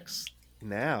FX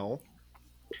now,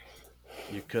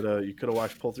 you could have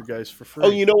watched Poltergeist for free. Oh,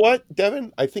 you know what,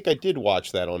 Devin? I think I did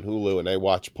watch that on Hulu, and I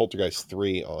watched Poltergeist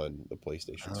 3 on the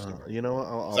PlayStation Store. You know what?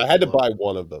 I'll So I had to pull buy up.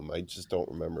 one of them. I just don't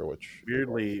remember which.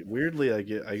 Weirdly,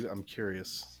 I'm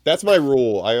curious. That's my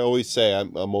rule. I always say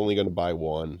I'm only going to buy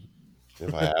one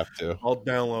if I have to. I'll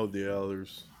download the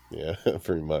others. Yeah,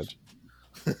 pretty much.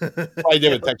 I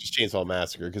did with Texas Chainsaw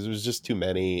Massacre because there was just too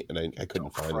many, and I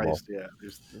couldn't find them all. Christ,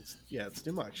 yeah, it's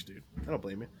too much, dude. I don't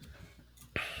blame you.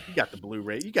 You got the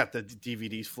Blu-ray, you got the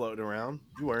DVDs floating around.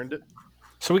 You earned it.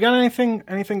 So we got anything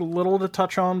little to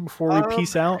touch on before we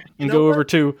peace out and you go know over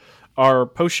to our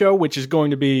post show, which is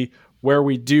going to be where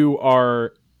we do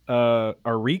our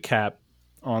recap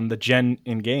on the gen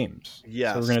in games.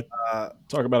 Yes. So we're gonna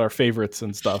talk about our favorites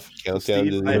and stuff. Countdown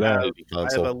Steve, to I the have- Infinity I have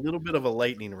console. a little bit of a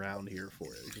lightning round here for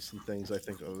you. Just some things I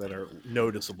think that are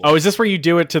noticeable. Oh, is this where you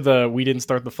do it to the "We didn't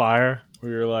start the fire"?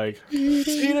 Where you're like,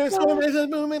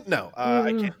 movement? No,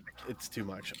 I can't. It's too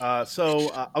much.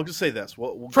 So I'll just say this.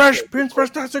 We'll "Fresh Prince,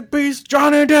 Fantastic Beasts,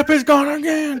 Johnny Depp is gone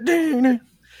again."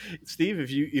 Steve,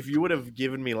 if you would have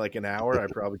given me like an hour, I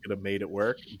probably could have made it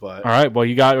work. But All right, well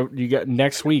you got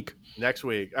next week. next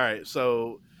week. All right.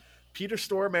 So Peter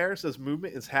Stormare says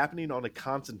movement is happening on a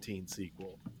Constantine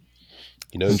sequel.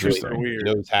 You know who's Interesting. really, you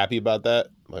know who's happy about that?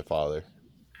 My father.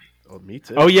 Oh, me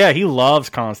too. Oh yeah, he loves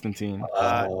Constantine.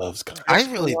 Loves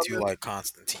I really do like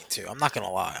Constantine too. I'm not gonna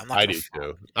lie. I'm not. I gonna do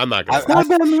front. too. I'm not gonna. It's not a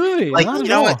bad movie. Like not you at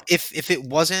know all. what? If it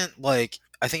wasn't like,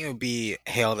 I think it would be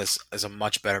hailed as a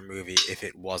much better movie if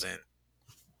it wasn't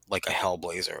like a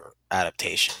Hellblazer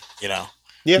adaptation. You know,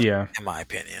 Yeah. in my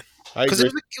opinion, I because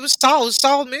agree. it was solid. It was a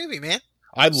solid movie, man.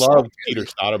 I love solid Peter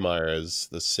movie. Stoudemire as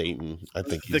the Satan. I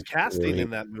think the he's casting really-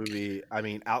 in that movie, I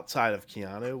mean, outside of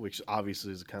Keanu, which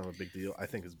obviously is kind of a big deal, I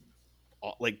think is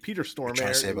like Peter What you trying Stormare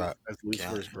to say about as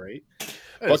Lucifer is Keanu? great.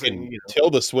 fucking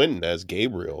Tilda Swinton as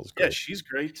Gabriel. Is yeah, great. she's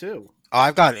great too. Oh,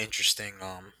 I've got an interesting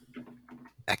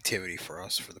activity for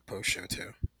us for the post show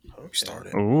too. We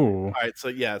started. Ooh. All right, so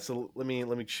let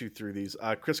me shoot through these.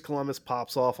 Chris Columbus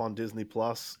pops off on Disney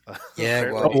Plus.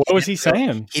 Yeah, Oh, what was he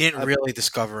saying? He didn't really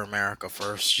discover America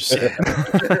first. Just saying.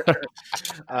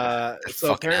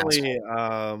 So apparently,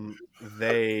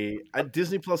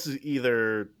 Disney Plus is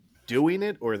either doing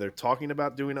it or they're talking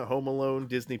about doing a Home Alone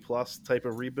Disney Plus type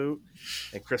of reboot.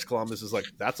 And Chris Columbus is like,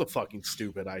 "That's a fucking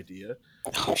stupid idea."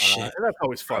 Oh shit! And that's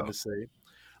always fun to see.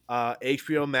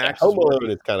 HBO Max. Home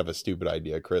Alone is kind of a stupid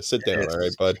idea, Chris. Sit down, all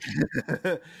right, bud.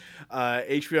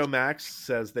 HBO Max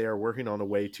says they are working on a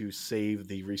way to save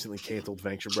the recently canceled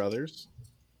Venture Brothers.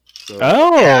 So,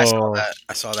 Yeah, Oh,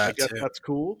 I saw I that guess too. that's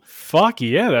cool. fuck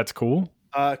yeah, that's cool.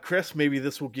 Chris, maybe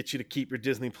this will get you to keep your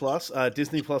Disney Plus.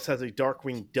 Disney Plus has a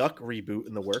Darkwing Duck reboot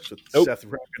in the works with Nope. Seth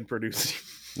Rogen producing.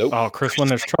 Nope. Oh, Chris, when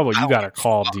there's trouble, you gotta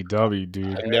call DW,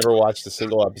 dude. I never watched a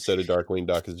single episode of Darkwing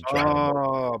Duck as a child.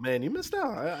 Oh man, you missed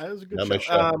out. That was a good Not show. my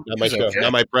show. Not my it's show. okay.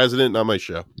 Not my president. Not my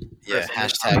show. Yeah, Chris,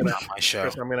 hashtag not my show.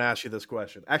 Chris, I'm going to ask you this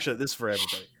question. Actually, this is for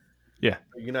everybody. Yeah.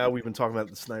 You know, we've been talking about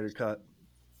the Snyder Cut,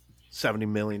 $70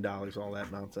 million, all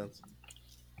that nonsense.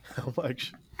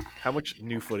 How much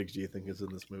new footage do you think is in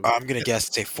this movie? I'm gonna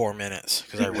guess say 4 minutes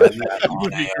because I read that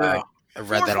on I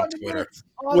read that on 400 Twitter. minutes.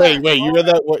 All Wait, that, wait. You all read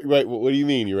that? What do you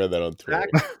mean? You read that on Twitter?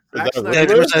 Zack- Is Zack that Snyder- Yeah,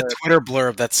 there was a Twitter? Twitter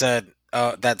blurb that said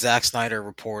that Zack Snyder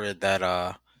reported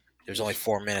that there's only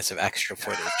 4 minutes of extra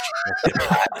footage.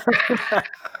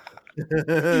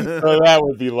 Oh, that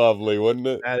would be lovely, wouldn't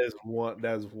it? That is wild.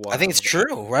 I think it's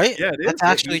true, right? Yeah, it is. That's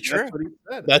actually That's true. what he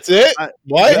said. That's it. I-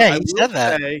 What? Yeah, I he will said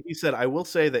that. He said, "I will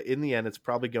say that in the end, it's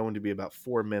probably going to be about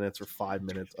 4 minutes or 5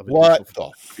 minutes of What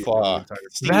additional the footage for fuck? entire-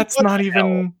 That's What not the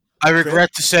even. I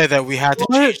regret to say that we had to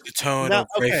What? change the tone Now, of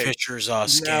Ray okay. Fisher's Now,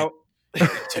 scan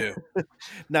too.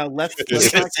 now let's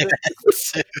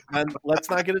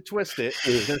not get it twisted.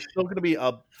 There's still going to be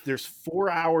there's 4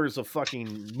 hours of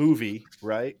fucking movie,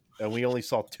 right? And we only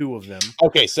saw 2 of them.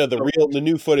 Okay, so the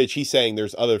new footage. He's saying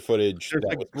there's other footage There's that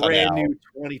like was cut brand out. new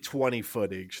 2020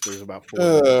 footage. There's about 4.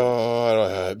 Oh, I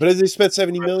don't know. But they spent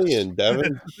 $70 million,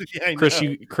 Devin. Yeah, I Chris,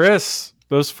 know. Chris,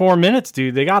 those 4 minutes,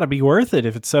 dude, they got to be worth it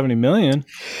if it's $70 million.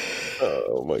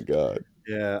 Oh my god.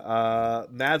 Yeah,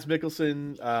 Mads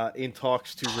Mikkelsen in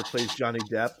talks to replace Johnny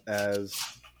Depp as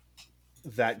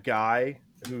that guy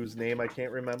whose name I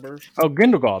can't remember. Oh,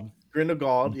 Grindelwald.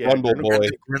 Grindelwald, yeah, Bundle boy.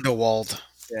 Grindelwald.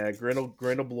 yeah,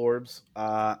 Grindelblorbs.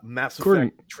 Mass Gordon-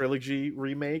 Effect trilogy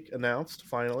remake announced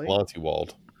finally. Monty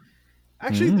Wald.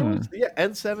 Actually, there was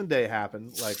N7 Day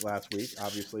happened like last week.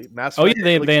 Obviously, Mass Oh, Effect yeah,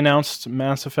 trilogy- they announced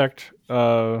Mass Effect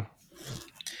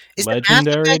Is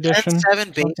Legendary the Mass Effect Edition, N7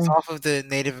 based something? off of the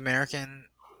Native American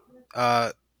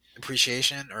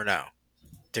appreciation, or no?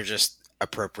 They're just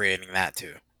appropriating that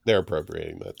too. They're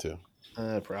appropriating that too.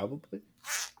 probably.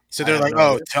 So I they're have like, no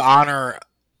oh, idea. to honor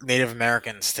Native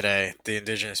Americans today, the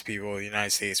indigenous people of the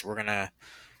United States, we're gonna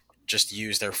just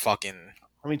use their fucking.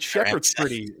 I mean, Shepard's N7.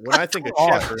 pretty. When I think of Come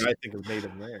on. Shepard, I think of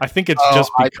Native American. I think it's Oh,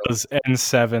 just I- because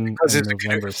N7 Because and it's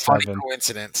November a funny 7.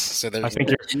 coincidence. So they're I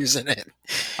think using it.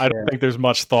 I don't think there's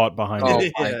much thought behind Oh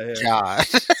it. my Yeah. god,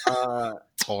 Uh,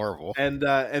 it's horrible. and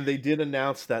they did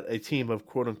announce that a team of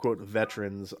quote unquote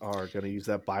veterans are going to use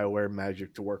that BioWare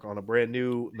magic to work on a brand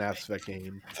new Mass Effect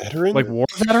game. Veteran? Like war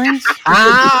veterans?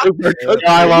 Ah,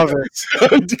 I love it.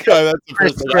 God, that's the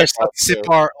Chris, first thing I Chris, thought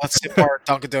let's sip our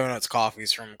Dunkin' Donuts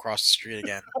coffees from across the street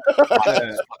again. Yeah.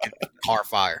 Fucking car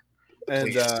fire.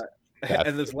 And Please.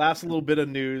 and this last little bit of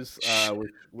news,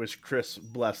 which Chris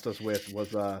blessed us with,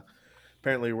 was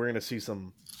apparently we're going to see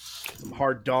some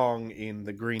hard dong in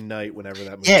the Green Knight whenever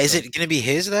that movie. Yeah, is comes. it gonna be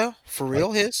his though? For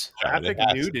real, his? graphic It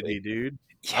has to nudity, be. dude?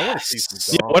 I want to see Yes.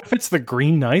 some Yeah, dong. what if it's the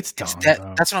Green Knight's It's dong? De-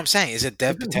 though? that's what I'm saying. Is it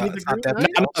Dev Isn't Patel? he the It's not Green Dev Knight?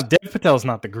 No, Patel. Dev Patel's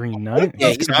not the Green Knight. Yeah,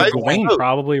 he's he's not. Gawain, Both.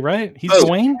 probably, right? He's Both.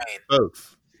 Gawain?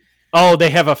 Both. Oh, they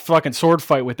have a fucking sword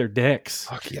fight with their dicks.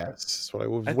 Fuck yes. That's what I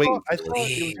was I waiting thought it was going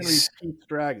to be Please. Pete's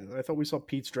Dragon. I thought we saw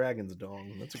Pete's Dragon's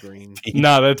dong. That's a green.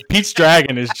 No, that's Pete's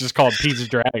Dragon is just called Pete's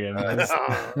Dragon. All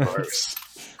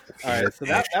right, so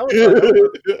that was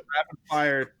rapid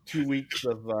fire 2 weeks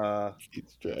of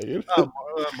Pete's Dragon.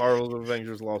 Marvel's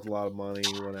Avengers lost a lot of money,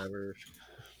 whatever.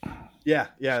 Yeah,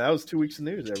 that was 2 weeks of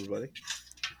news, everybody.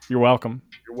 You're welcome.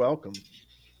 You're welcome.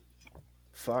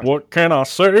 Fuck. What can I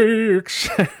say?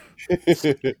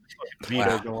 Vito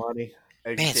Wow. Galani.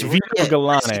 Man, so Education. we're gonna Vito we're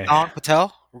gonna see Galane. Don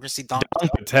Patel. We're gonna see Don. Don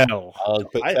Patel.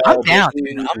 I'm down,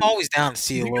 dude. I'm always down to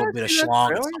see Did a you little guys bit of see that schlong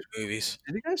in trailer? some movies.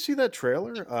 Did you guys see that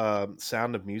trailer?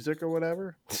 Sound of Music or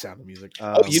whatever? Sound of Music.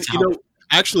 Oh, you know,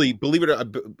 actually, believe it or not,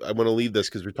 I want to leave this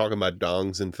because we're talking about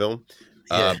dongs in film.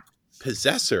 Yeah.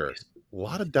 Possessor, a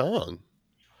lot of dong.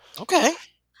 Okay.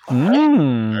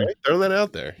 All right, throw that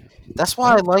out there. That's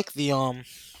why I like the I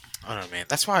don't know, man.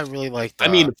 That's why I really like. I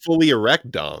mean, fully erect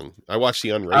dong. I watched the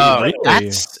unrated. Oh, Really?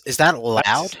 is that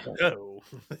allowed? No,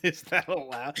 is that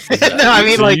allowed? No, I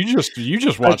mean, So like, you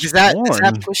just watched does that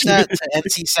porn. push that to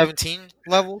NC-17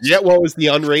 levels? Yeah, well, it was the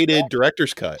unrated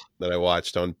director's cut that I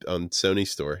watched on Sony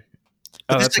Store.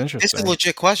 Oh, This that's is a interesting.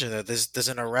 legit question though. Does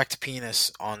an erect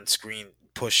penis on screen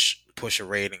push a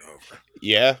rating over?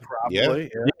 Yeah, Probably.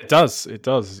 Yeah. It does. It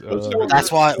does.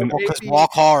 That's why, So because maybe-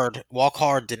 Walk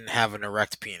Hard didn't have an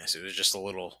erect penis. It was just a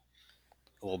little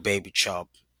baby chub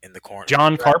in the corner.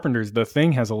 John Carpenter's The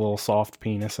Thing has a little soft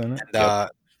penis in it. And,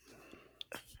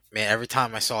 man, every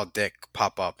time I saw a dick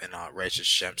pop up in Righteous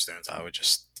Gemstones, I would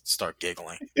just start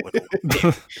giggling.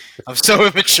 I'm so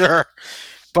immature,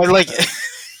 but like,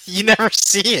 you never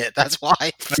see it. That's why. I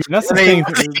mean, that's the thing.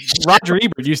 Roger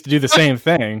Ebert used to do the same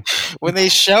thing. When they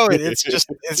show it, it's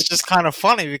just kind of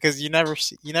funny because you never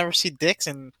see dicks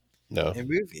in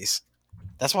movies.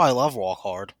 That's why I love Walk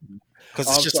Hard, because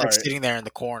it's just like sitting there in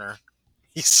the corner.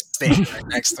 He's standing right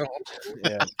next to him.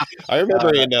 Yeah. I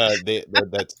remember in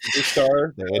that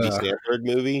Superstar, the Andy Samberg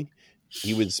movie,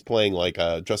 he was playing like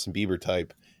a Justin Bieber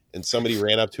type, and somebody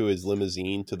ran up to his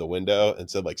limousine to the window and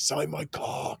said, like, "Sign my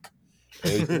cock."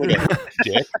 And it was like a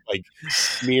dick, like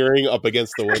smearing up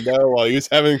against the window while he was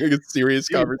having a serious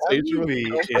conversation with me.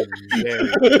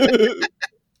 me.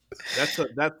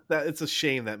 It's a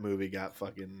shame that movie got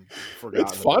fucking forgotten.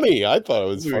 It's funny. I thought it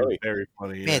was funny. Very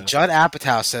funny. Man, Judd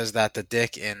Apatow says that the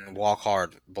dick in Walk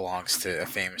Hard belongs to a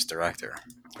famous director,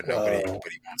 but nobody won't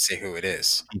say who it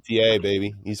is. PTA,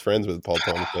 baby. He's friends with Paul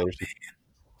Thomas Anderson.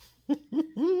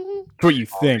 What you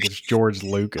think? It's George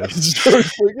Lucas. George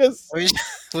Lucas.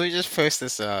 Let me just post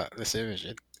this image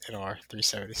in our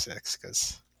 376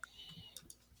 because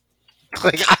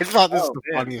like I thought this was the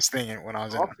funniest thing when I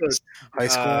was in high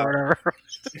school or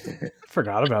whatever.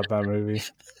 Forgot about that movie.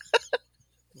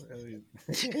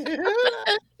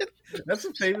 That's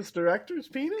a famous director's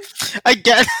penis. I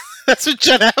get that's what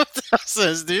Judd Apatow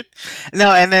says, dude.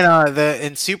 No, and then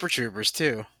in Super Troopers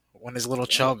too, when his little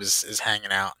chub is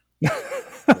hanging out.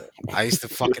 I used to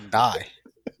fucking die.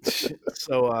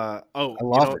 So, I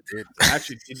love it, dude.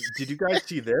 Actually, did you guys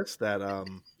see this? That so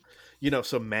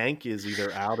Mank is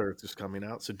either out or it's just coming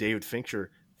out. So David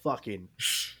Fincher fucking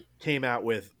came out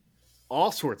with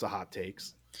all sorts of hot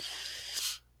takes.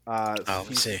 Let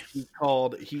me see. He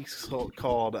called.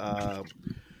 I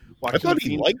thought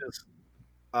he liked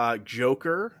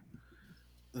Joker,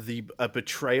 a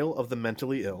betrayal of the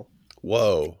mentally ill.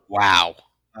 Whoa! Wow.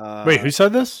 Wait, who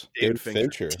said this? David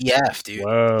Fincher. TF, dude.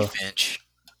 Whoa. Finch.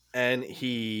 And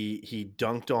he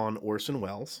dunked on Orson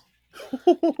Welles.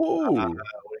 About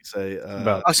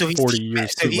About so he's 40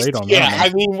 years too he's- late on yeah, that.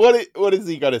 I mean, what is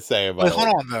he gonna say about Wait, it? hold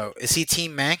on though. Is he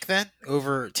Team Mank then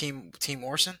over Team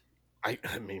Orson? I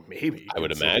mean, maybe. I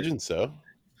would imagine so.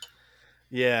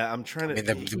 Yeah, I'm trying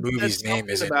to. I mean, the movie's name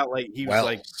is about like he was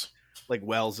Wells. like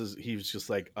Wells is he was just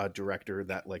like a director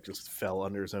that like just fell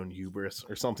under his own hubris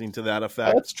or something to that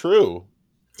effect. That's true.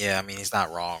 Yeah, I mean he's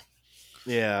not wrong.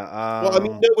 Yeah. Well, I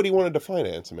mean, nobody wanted to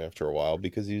finance him after a while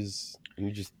because you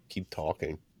just keep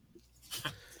talking.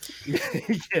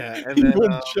 yeah, and He then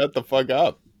wouldn't shut the fuck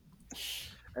up.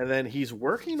 and then he's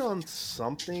working on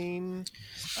something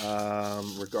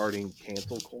regarding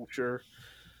cancel culture.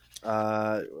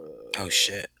 Oh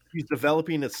shit. He's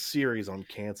developing a series on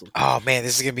cancel culture. Oh man,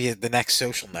 this is gonna be the next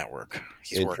Social Network.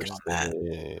 He's working on that.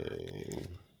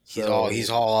 Interesting. He's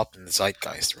all up in the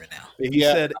zeitgeist right now. He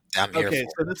said, I'm here okay,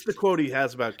 for so this is the quote he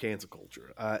has about cancel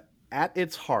culture. At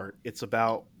its heart, it's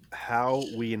about how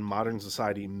we in modern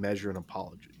society measure an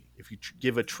apology. If you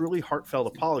give a truly heartfelt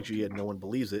apology and no one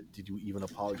believes it, did you even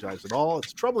apologize at all?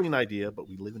 It's a troubling idea, but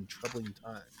we live in troubling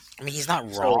times. I mean, he's not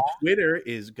So wrong. Twitter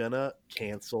is gonna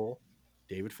cancel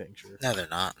David Fincher. No, they're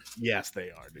not. Yes,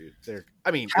 they are, dude.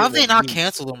 I mean, How have they not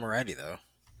canceled him already though?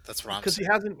 That's what I'm because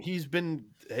saying. he's been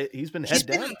He's head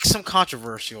been down. in some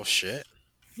controversial shit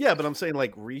Yeah, but I'm saying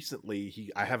like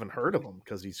recently I haven't heard of him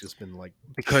because he's just been like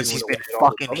because he's chewing been away at all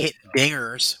this fucking other hitting stuff.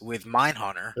 dingers with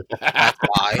Mindhunter. That's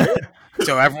why.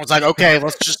 So everyone's like, okay,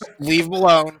 let's just leave him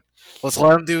alone. Let's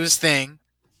let him do his thing.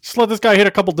 Just let this guy hit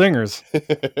a couple dingers.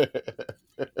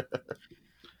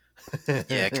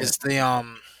 Yeah, because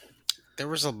there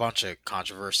was a bunch of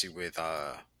controversy with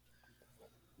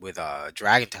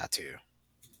Dragon Tattoo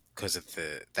because of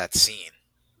that scene.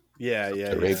 Yeah. The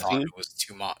They rape thought scene? it was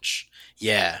too much.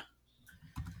 Yeah.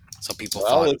 Some people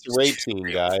Well, thought it's it a was rape too scene,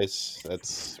 real. guys.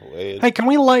 That's the way Hey, can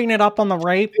we lighten it up on the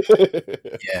rape?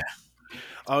 Yeah.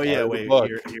 Oh yeah, Part of the wait, book.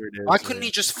 here it is. Why couldn't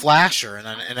he just flash her in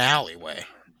an alleyway?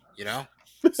 You know,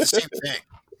 it's the same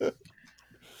thing.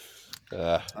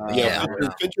 Yeah.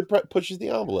 Fincher pushes the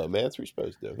envelope, man. That's what you're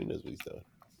supposed to do. He knows what he's doing.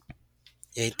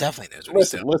 Yeah, he definitely knows what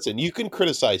he's doing. Listen, you can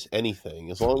criticize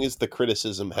anything as long as the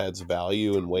criticism has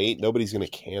value and weight. Nobody's going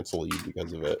to cancel you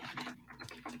because of it.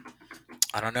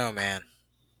 I don't know, man.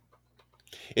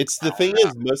 It's the thing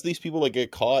is, most of these people that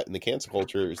get caught in the cancel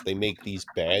culture is they make these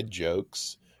bad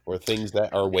jokes or things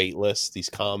that are weightless, these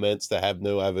comments that have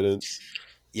no evidence.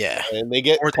 Yeah. And they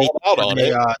get called out on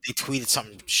it. They tweeted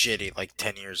something shitty like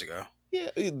 10 years ago. Yeah,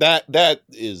 that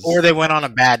is... Or they went on a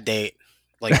bad date.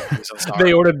 Like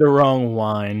they ordered the wrong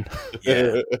wine.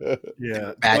 Yeah.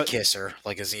 Yeah. Bad kisser,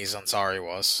 like Aziz Ansari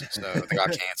was. So they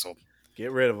got canceled.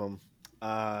 Get rid of them.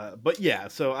 But yeah,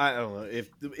 so I don't know. If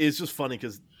it's just funny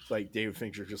because like David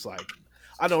Fincher just like,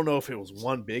 I don't know if it was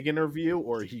one big interview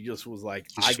or he just was like,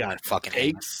 I got fucking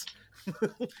takes.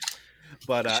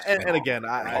 But and again,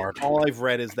 all I've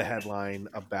read is the headline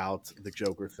about the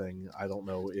Joker thing. I don't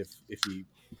know if he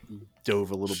dove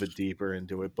a little bit deeper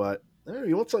into it, but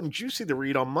you want something juicy to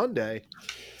read on Monday.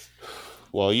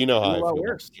 Well, you know how I feel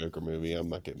about the Joker movie. I'm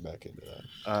not getting back into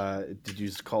that. Did you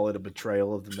just call it a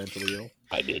betrayal of the mentally ill?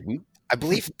 I didn't. I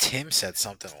believe Tim said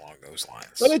something along those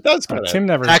lines. But it does kind of. Tim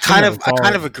never. I kind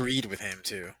of agreed with him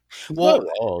too. Well, not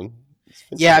wrong.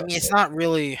 Yeah, I mean, it's not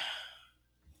really.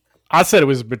 I said it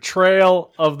was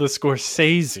betrayal of the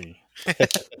Scorsese.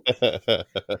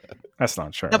 That's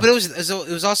not true. No, but it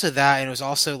was also that, and it was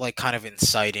also like kind of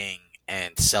inciting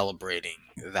and celebrating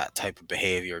that type of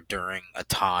behavior during a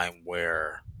time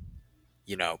where,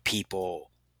 people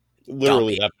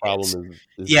literally that problem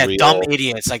is real. Dumb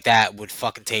idiots like that would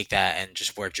fucking take that and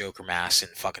just wear Joker masks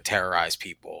and fucking terrorize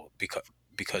people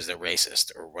because they're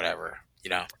racist or whatever,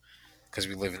 because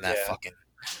we live in that fucking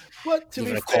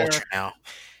culture now.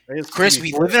 Chris,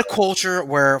 we live in a culture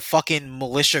where fucking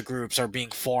militia groups are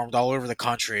being formed all over the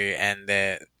country, and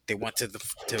they went to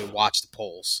watch the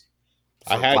polls.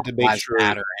 I had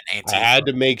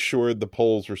to make sure the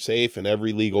polls were safe and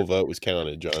every legal vote was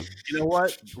counted, John. You know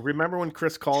what? Remember when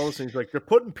Chris called us and he's like, "They're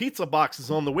putting pizza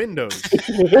boxes on the windows."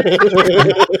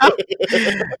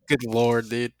 Good Lord,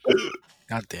 dude!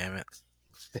 God damn it!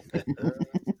 All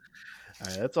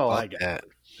right, that's all I got.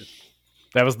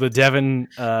 That was the Devon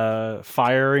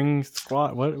firing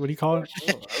squad. What do you call it?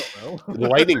 I don't know. The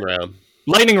lightning round.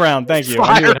 Lightning round. Thank you.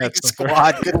 Firing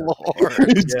squad. Good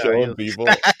Lord. He's killing people.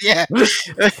 Yeah.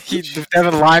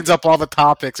 Devon lines up all the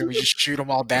topics and we just shoot them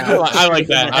all down. I like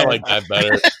that. I like that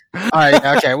better. All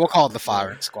right. Okay. We'll call it the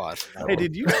firing squad. Hey,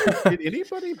 did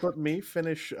anybody but me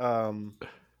finish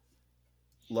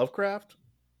Lovecraft?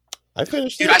 I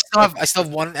finished it. I still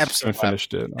have one episode. I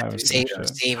finished it.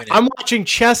 I'm watching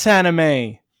chess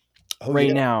anime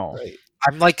right now. Right.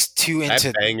 I'm like too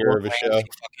into banger of a show.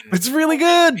 It's really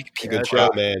good. It's a good show,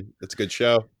 man. It's a good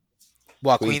show.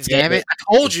 What, Queen's Gambit? I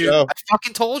told you. I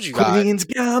fucking told you guys. Queen's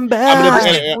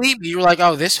Gambit. Believe me. You were like,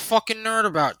 oh, this fucking nerd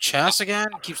about chess again?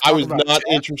 I was not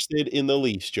interested in the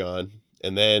least, John.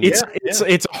 And then it's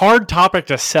a hard topic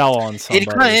to sell on somebody. It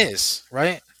kind of is,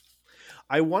 right?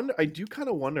 I do kind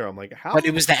of wonder. I'm like, how? But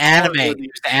it was the anime. It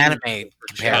was the anime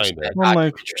comparison. I'm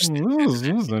like, this is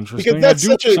interesting. Because I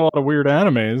do watch a lot of weird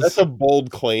animes. That's a bold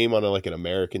claim on an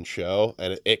American show,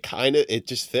 and it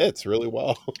just fits really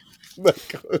well.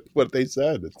 What they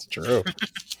said, it's true.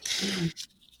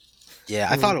 Yeah,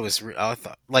 I thought it was.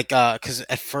 Because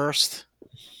at first,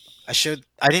 I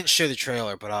didn't show the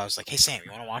trailer, but I was like, "Hey Sam,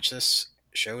 you want to watch this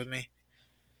show with me?"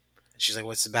 She's like,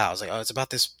 "What's it about?" I was like, "Oh, it's about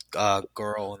this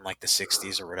girl in like the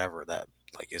 '60s or whatever that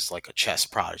like is like a chess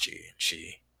prodigy, and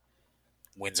she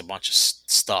wins a bunch of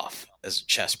stuff as a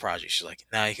chess prodigy." She's like,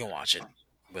 "No, you can watch it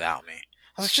without me."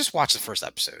 I was like, "Just watch the first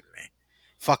episode with me."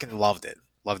 Fucking loved it.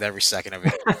 Loved every second of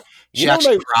it. She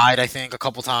actually cried, I think, a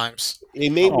couple times.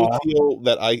 It made me feel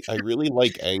that I really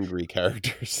like angry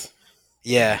characters.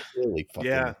 Yeah. Really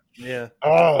fucking. Yeah.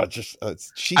 Oh, I just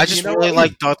really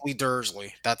like Dudley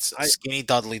Dursley. That's skinny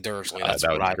Dudley Dursley. That's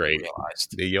what I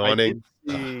realized. The yawning.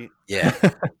 Yeah.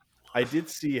 I did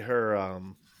see her.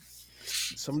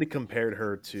 Somebody compared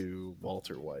her to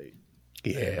Walter White.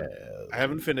 Yeah. I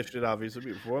haven't finished it,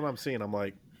 obviously. But from what I'm seeing, I'm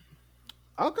like,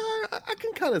 okay, I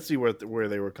can kind of see where they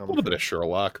were coming from. A little bit of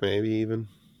Sherlock, maybe even.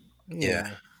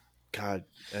 Yeah. God,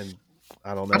 and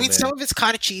I don't know. I mean, some of it's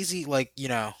kind of cheesy, like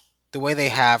the way they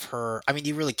have her. I mean,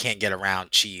 you really can't get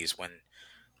around cheese when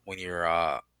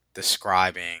you're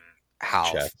describing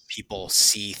how people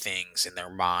see things in their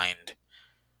mind.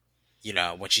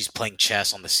 When she's playing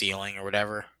chess on the ceiling or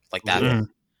whatever, like that. Mm-hmm.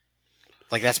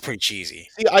 Like that's pretty cheesy.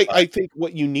 See, I think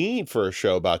what you need for a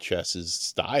show about chess is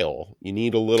style. You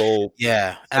need a little,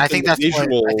 and I think that's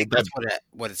visual.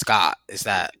 What it's got is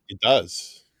that it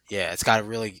does. Yeah, it's got a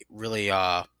really, really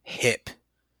hip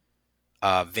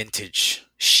vintage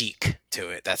chic to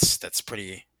it. That's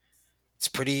pretty. It's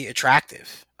pretty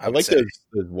attractive. I like those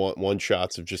one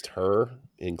shots of just her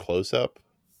in close up.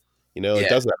 You know, it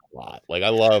does that a lot. Like I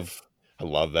love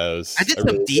those. I did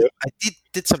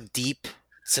some deep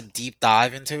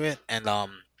dive into it, and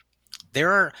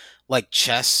there are like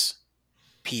chess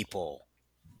people,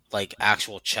 like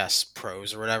actual chess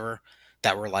pros or whatever,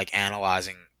 that were like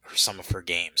analyzing some of her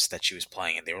games that she was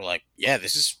playing, and they were like, "Yeah,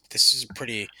 this is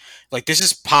pretty, like this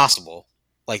is possible.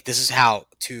 Like this is how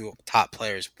two top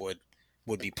players would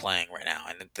be playing right now,"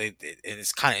 and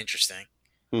it's kind of interesting.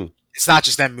 It's not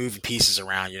just them moving pieces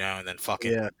around, and then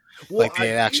fucking like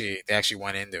they actually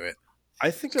went into it.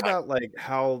 I think about like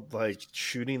how like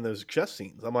shooting those chess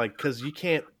scenes. I'm like, because you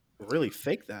can't really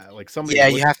fake that. Like somebody,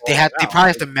 they probably have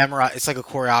to memorize. It's like a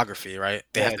choreography, right?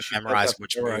 They have to memorize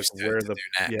which moves to do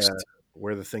next. Yeah,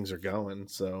 where the things are going.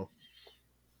 So,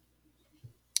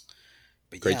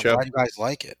 but great job. Why do you guys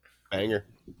like it? Banger.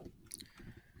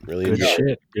 Really good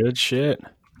shit. Good shit.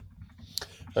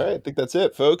 All right, I think that's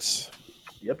it, folks.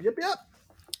 Yep.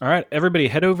 All right, everybody,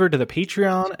 head over to the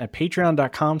Patreon at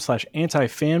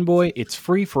patreon.com/antifanboy. It's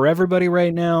free for everybody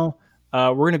right now.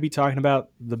 We're going to be talking about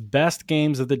the best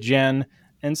games of the gen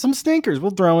and some stinkers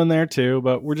we'll throw in there too,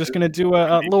 but we're just going to do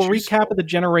a little recap of the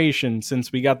generation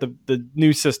since we got the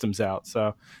new systems out.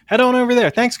 So head on over there.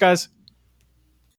 Thanks, guys.